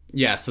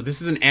 Yeah, so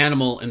this is an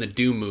animal in the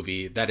Doom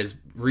movie that has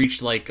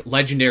reached like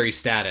legendary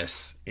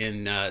status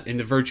in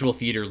the Virtual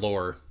Theater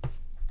lore.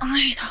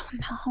 I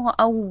don't know.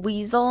 A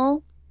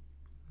weasel?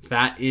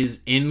 That is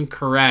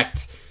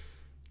incorrect.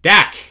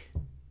 Dak?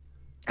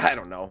 I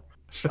don't know.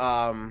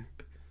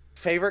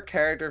 Favorite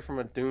character from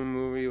a Doom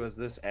movie was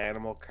this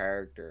animal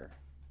character.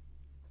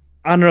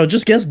 I don't know.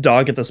 Just guess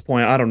dog at this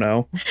point. I don't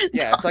know.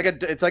 Yeah,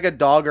 it's like a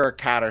dog or a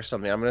cat or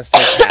something. I'm gonna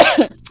say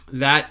cat.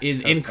 That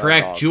is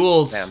incorrect,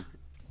 Jules. Damn.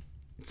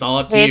 It's all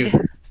up to you.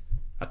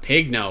 A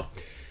pig? No.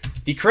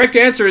 The correct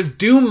answer is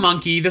Doom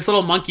Monkey. This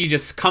little monkey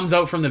just comes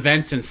out from the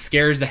vents and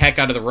scares the heck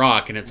out of the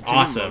rock, and it's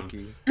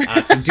awesome.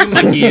 So Doom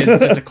Monkey is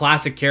just a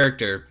classic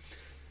character.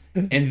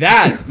 And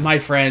that, my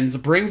friends,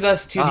 brings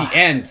us to the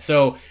end.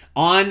 So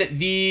on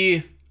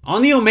the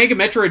Omega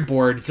Metroid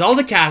board,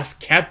 Zelda Cast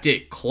kept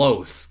it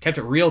close. Kept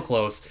it real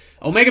close.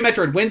 Omega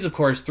Metroid wins, of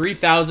course,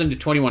 3,000 to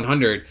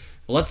 2,100.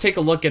 Well, let's take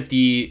a look at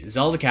the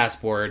Zelda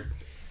Cast board.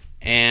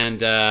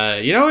 And,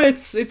 you know,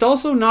 it's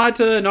also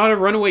not a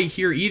runaway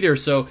here either.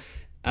 So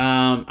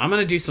I'm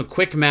going to do some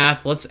quick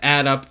math. Let's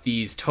add up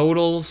these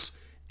totals,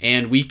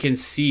 and we can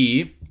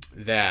see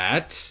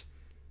that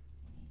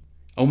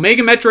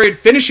Omega Metroid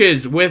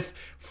finishes with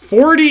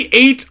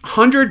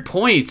 4,800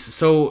 points.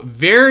 So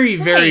very,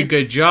 very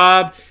good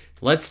job.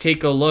 Let's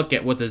take a look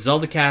at what the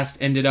Zelda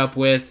Cast ended up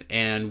with,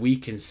 and we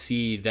can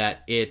see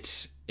that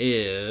it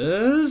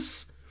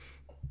is...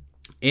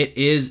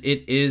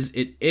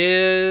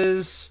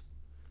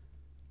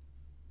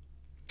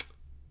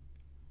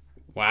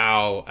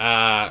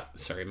 Wow.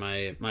 Sorry,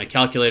 my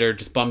calculator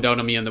just bummed out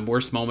on me in the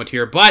worst moment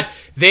here. But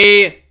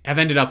they have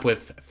ended up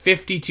with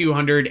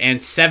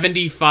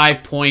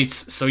 5,275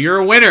 points. So you're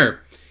a winner.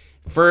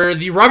 For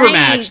the rubber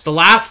match, the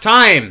last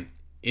time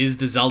is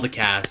the Zelda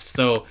Cast.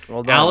 So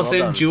well done,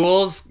 Alasyn,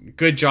 Jules,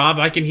 good job.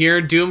 I can hear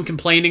Doom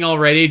complaining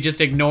already. Just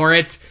ignore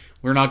it.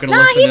 We're not going to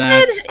listen to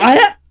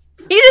that.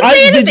 He didn't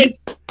say anything.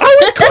 I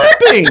was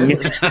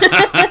clapping.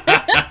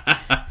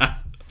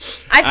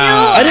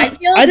 I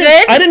feel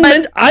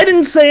good. I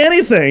didn't say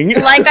anything.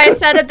 Like I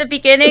said at the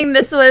beginning,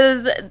 this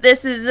is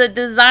a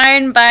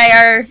design by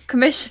our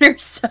commissioner,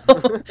 so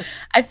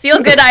I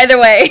feel good either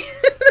way.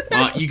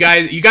 Well, you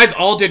guys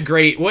all did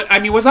great. What I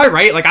mean, was I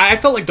right? Like I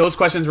felt like those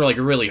questions were like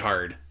really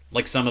hard.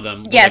 Like some of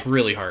them were like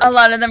really hard. A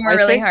lot of them were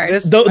really hard.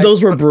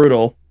 Those were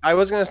brutal. I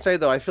was gonna say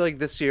though, I feel like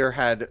this year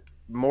had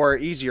more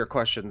easier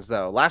questions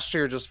though. Last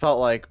year just felt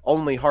like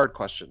only hard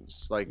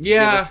questions. Like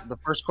the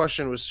first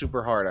question was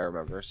super hard, I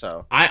remember.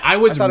 So I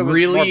was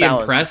really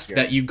impressed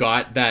that you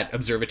got that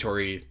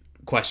observatory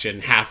question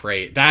half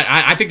right. That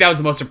I think that was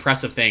the most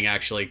impressive thing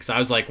actually, because I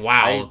was like,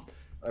 wow,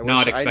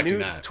 not expecting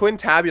that. Twin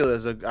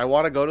tabulas. I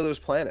want to go to those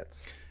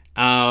planets.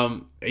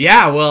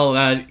 Yeah,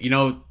 well, you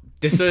know,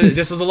 this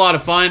was a lot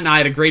of fun. I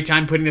had a great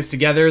time putting this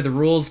together. The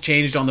rules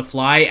changed on the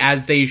fly,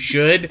 as they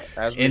should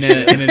in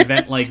an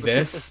event like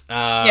this.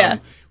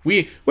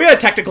 We had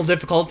technical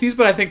difficulties,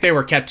 but I think they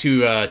were kept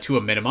to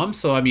a minimum.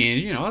 So I mean,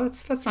 you know,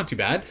 that's not too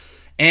bad.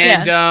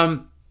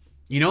 And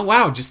you know,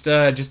 wow, just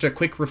a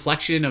quick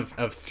reflection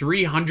of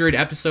 300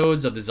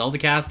 episodes of the Zelda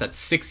Cast. That's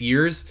 6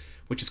 years,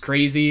 which is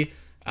crazy.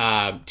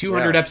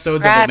 200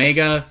 episodes of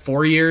Omega,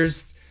 4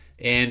 years.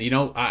 And, you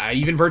know,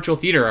 even Virtual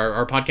Theater,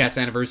 our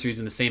podcast anniversary is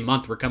in the same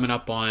month. We're coming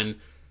up on,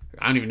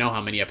 I don't even know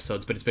how many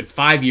episodes, but it's been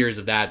 5 years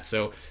of that.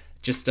 So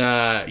just,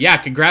 yeah,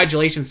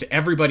 congratulations to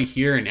everybody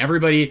here, and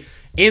everybody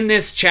in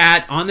this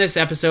chat, on this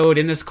episode,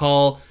 in this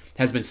call,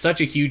 has been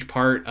such a huge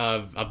part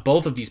of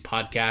both of these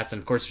podcasts.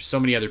 And, of course, there's so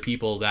many other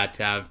people that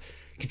have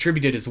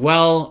contributed as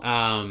well.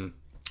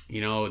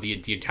 You know,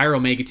 the entire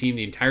Omega team,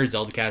 the entire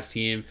Zelda Cast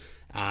team.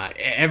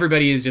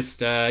 Everybody is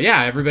just,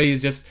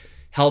 everybody's just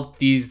helped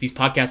these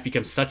podcasts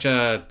become such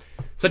a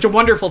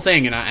wonderful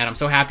thing, and I'm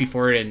so happy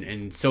for it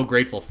and so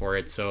grateful for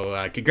it.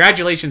 So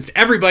congratulations to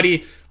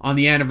everybody on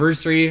the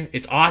anniversary.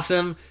 It's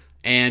awesome.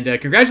 And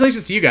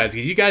congratulations to you guys,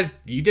 because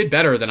you did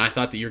better than I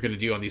thought that you were going to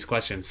do on these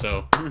questions.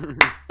 So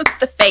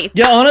the faith.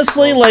 Yeah,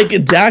 honestly,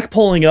 like Dak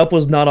pulling up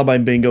was not on my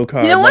bingo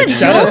card. You know what? Like,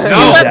 Jules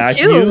pulled up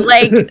too.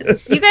 Like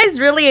you guys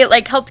really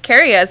like helped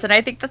carry us, and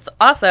I think that's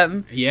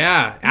awesome.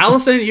 Yeah,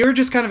 Alasyn, you were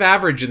just kind of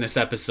average in this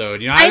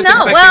episode. You know, I was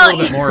expecting a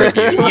little bit more of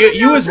you.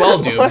 You as well,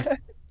 Doom.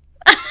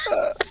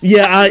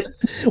 Yeah,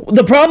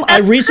 the problem, I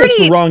researched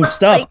the wrong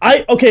stuff.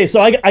 So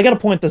I got to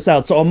point this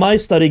out. So on my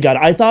study guide,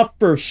 I thought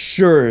for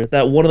sure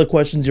that one of the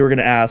questions you were going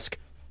to ask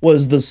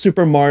was the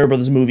Super Mario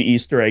Brothers movie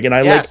Easter egg, and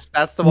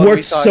that's the one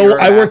worked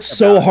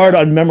so hard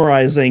on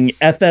memorizing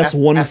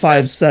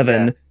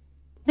FS157.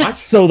 What?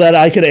 So that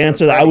I could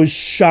answer that. I was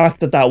shocked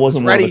that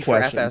wasn't one of the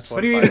questions.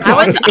 What are you even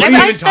talking about?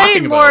 I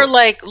studied more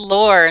like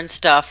lore and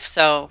stuff,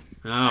 so...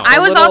 Oh. I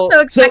was also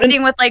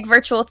expecting with like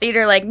Virtual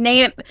Theater, like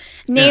name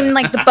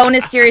like the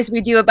bonus series we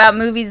do about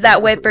movies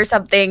that whip or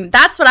something.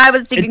 That's what I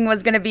was thinking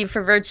was going to be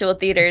for Virtual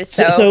Theater.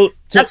 So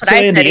that's what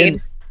I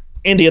studied.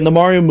 Andy, in the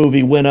Mario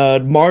movie, when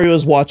Mario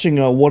is watching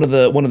one of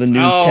the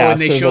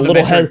newscasts, and they show the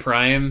Metroid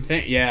Prime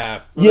thing.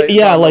 Yeah,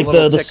 like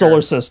the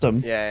solar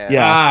system.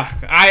 Yeah.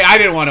 I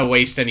didn't want to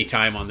waste any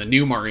time on the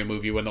new Mario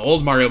movie when the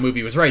old Mario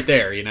movie was right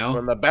there. You know,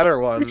 when the better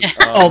one.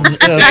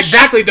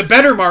 Exactly, the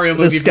better Mario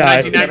movie from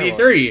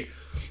 1993.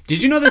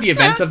 Did you know that the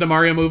events of the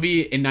Mario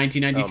movie in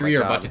 1993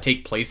 are about to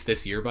take place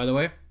this year, by the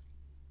way?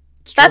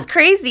 That's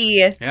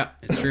crazy. Yeah,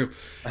 it's true.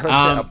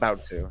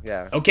 About to,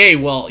 yeah. Okay,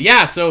 well,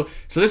 yeah, so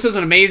this was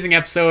an amazing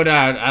episode.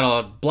 I had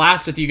a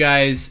blast with you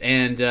guys,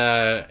 and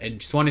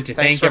just wanted to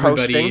thank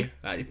everybody.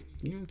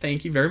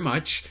 thank you very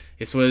much.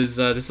 This is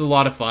a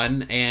lot of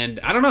fun, and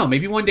I don't know,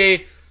 maybe one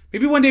day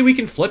we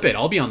can flip it.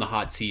 I'll be on the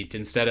hot seat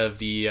instead of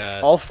the...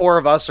 All four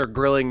of us are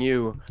grilling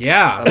you.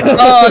 Yeah.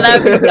 Oh,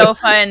 that would be so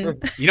fun.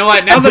 You know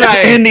what? Now that I...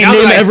 Andy,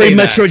 name every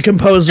Metroid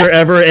composer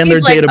ever and their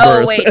date of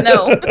birth. Oh, wait,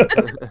 no.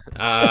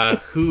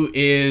 Who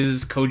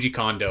is Koji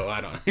Kondo?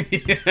 I don't...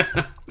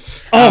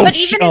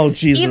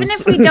 Jesus. Even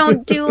if we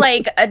don't do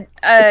like a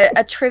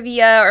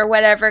trivia or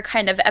whatever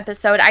kind of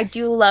episode, I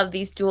do love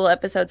these dual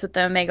episodes with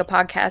the Omega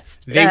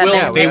podcast. They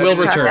will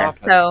return.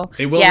 So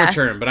they will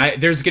return, but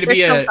there's going to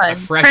be a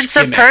fresh Prince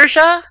gimmick. of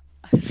Persia.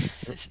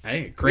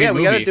 Hey, great movie.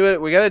 We gotta do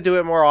it. We gotta do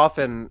it more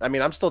often. I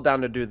mean, I'm still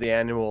down to do the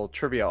annual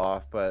trivia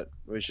off, but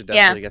we should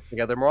definitely get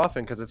together more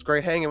often because it's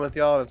great hanging with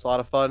y'all and it's a lot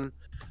of fun.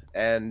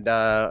 And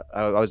I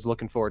was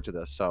looking forward to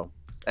this. So,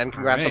 and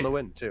congrats on the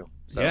win too.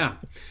 So. Yeah,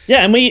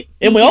 and we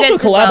also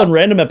collab on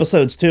random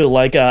episodes too.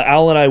 Like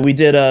Al and I, we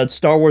did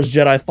Star Wars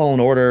Jedi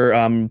Fallen Order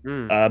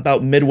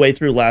about midway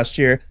through last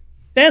year.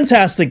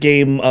 Fantastic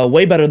game,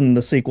 way better than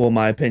the sequel in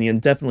my opinion.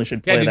 Definitely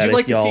should play that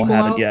if y'all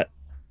haven't yet.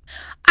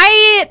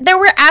 There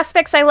were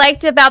aspects I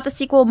liked about the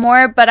sequel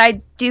more, but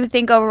I do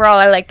think overall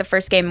I like the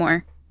first game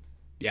more.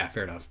 Yeah,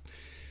 fair enough.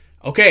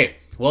 Okay,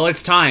 well,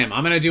 it's time.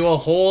 I'm going to do a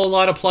whole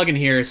lot of plugging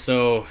here,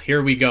 so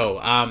here we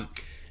go.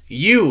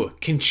 You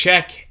can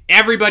check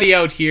everybody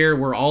out here.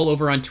 We're all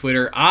over on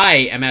Twitter. I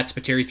am at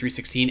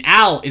Spiteri316.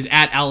 Al is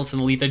at Alasyn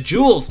Eletha.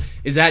 Jules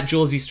is at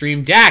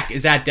JulesEstream. Dak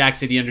is at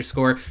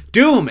DakCity_.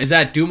 Doom is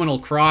at Doominal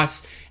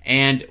Cross.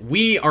 And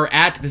we are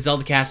at the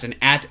Zelda Cast and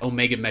at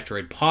Omega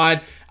Metroid Pod.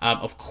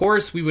 Of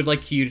course, we would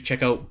like you to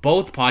check out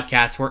both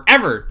podcasts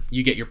wherever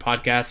you get your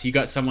podcasts. You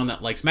got someone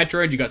that likes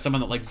Metroid, you got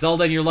someone that likes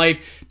Zelda in your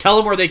life. Tell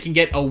them where they can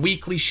get a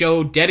weekly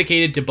show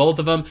dedicated to both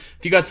of them.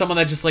 If you got someone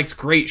that just likes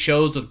great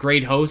shows with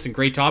great hosts and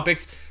great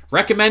topics,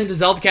 recommend the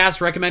Zelda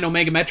Cast, recommend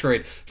Omega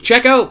Metroid.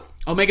 Check out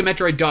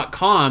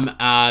OmegaMetroid.com.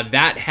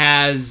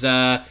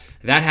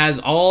 That has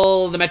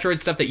all the Metroid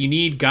stuff that you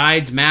need,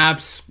 guides,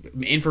 maps,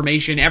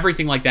 information,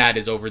 everything like that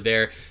is over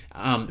there.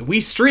 We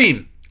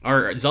stream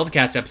our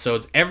ZeldaCast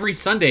episodes every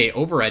Sunday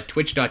over at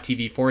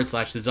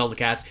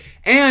twitch.tv/thezeldacast,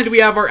 and we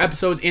have our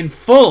episodes in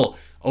full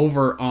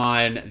over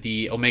on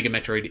the Omega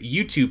Metroid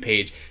YouTube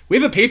page. We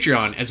have a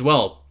Patreon as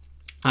well,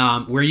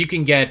 where you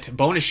can get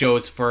bonus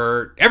shows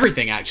for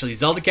everything, actually.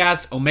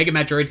 ZeldaCast, Omega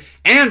Metroid,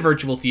 and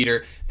Virtual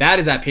Theater. That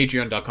is at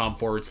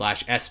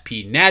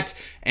patreon.com/spnet.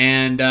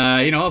 And,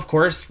 of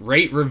course,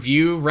 rate,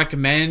 review,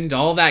 recommend,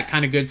 all that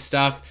kind of good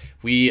stuff.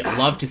 We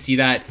love to see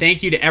that.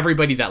 Thank you to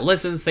everybody that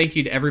listens. Thank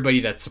you to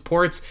everybody that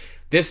supports.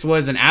 This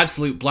was an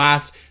absolute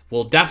blast.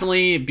 We'll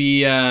definitely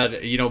be,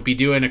 be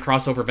doing a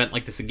crossover event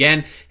like this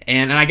again.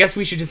 And I guess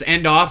we should just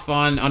end off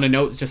on a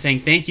note just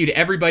saying thank you to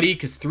everybody,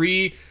 because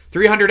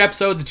 300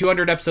 episodes and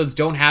 200 episodes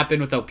don't happen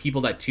without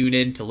people that tune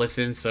in to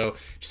listen. So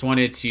just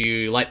wanted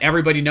to let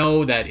everybody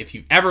know that if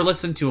you've ever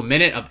listened to a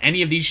minute of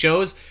any of these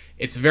shows,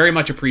 it's very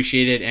much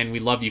appreciated and we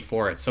love you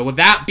for it. So with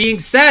that being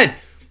said,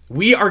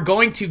 we are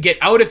going to get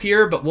out of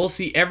here, but we'll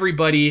see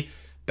everybody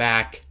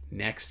back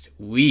next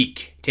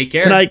week. Take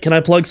care. Can I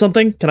plug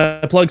something? Can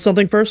I plug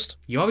something first?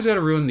 You always got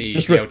to ruin the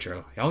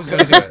outro. You always got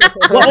to do it.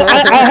 Well,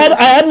 I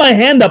had my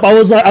hand up. I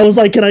was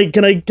like, can I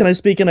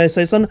speak? Can I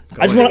say something?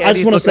 I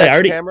just want to say, I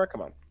already. Camera?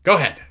 Come on. Go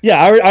ahead.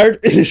 Yeah,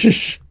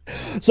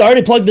 so I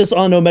already plugged this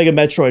on Omega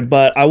Metroid,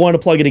 but I want to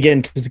plug it again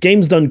because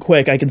game's done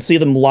quick. I can see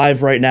them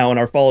live right now in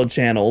our followed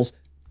channels.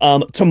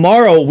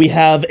 Tomorrow we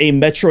have a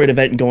Metroid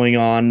event going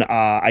on.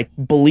 I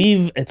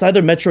believe it's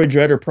either Metroid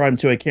Dread or Prime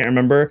 2. I can't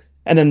remember.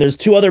 And then there's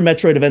 2 other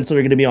Metroid events that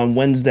are going to be on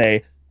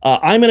Wednesday.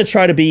 I'm going to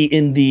try to be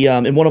in the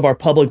in one of our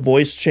public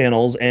voice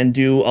channels and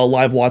do a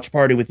live watch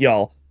party with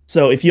y'all.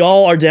 So if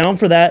y'all are down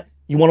for that,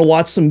 you want to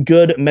watch some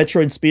good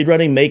Metroid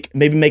speedrunning,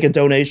 maybe make a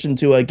donation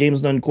to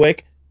Games Done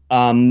Quick.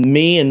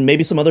 Me and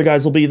maybe some other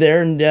guys will be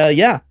there, and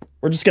yeah,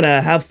 we're just going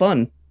to have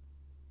fun.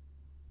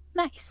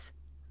 Nice.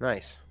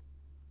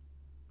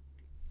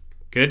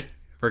 Good?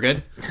 We're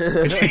good?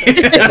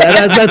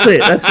 That's it.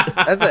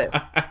 That's it.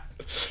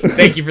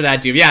 Thank you for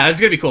that, dude. Yeah, it's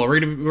gonna be cool.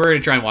 We're gonna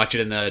try and watch it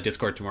in the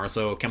Discord tomorrow.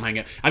 So come hang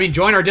out. I mean,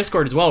 join our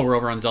Discord as well. We're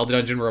over on Zelda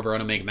Dungeon. We're over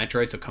on Omega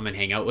Metroid. So come and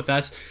hang out with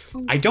us.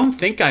 I don't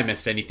think I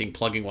missed anything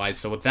plugging wise.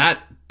 So with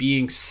that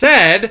being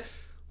said,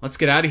 let's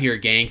get out of here,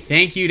 gang.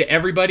 Thank you to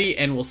everybody,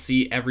 and we'll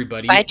see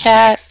everybody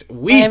next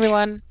week. Bye,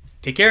 everyone.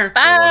 Take care.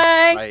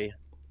 Bye. Bye.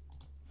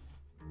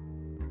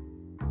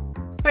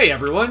 Hey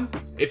everyone!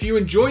 If you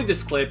enjoyed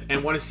this clip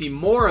and want to see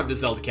more of the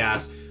Zelda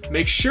Cast,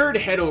 make sure to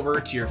head over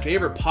to your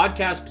favorite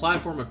podcast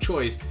platform of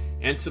choice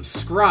and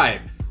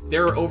subscribe.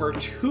 There are over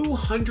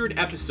 200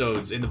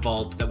 episodes in the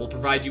vault that will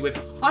provide you with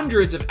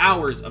hundreds of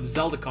hours of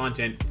Zelda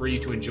content for you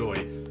to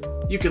enjoy.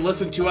 You can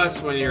listen to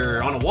us when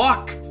you're on a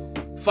walk,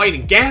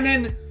 fighting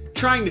Ganon,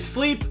 trying to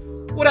sleep,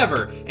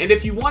 whatever. And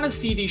if you want to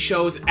see these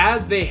shows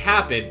as they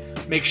happen,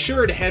 make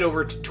sure to head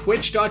over to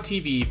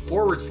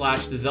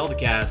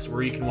twitch.tv/thezeldacast,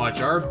 where you can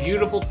watch our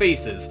beautiful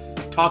faces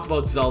talk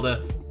about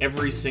Zelda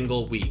every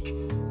single week.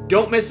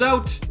 Don't miss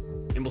out,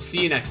 and we'll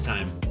see you next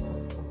time.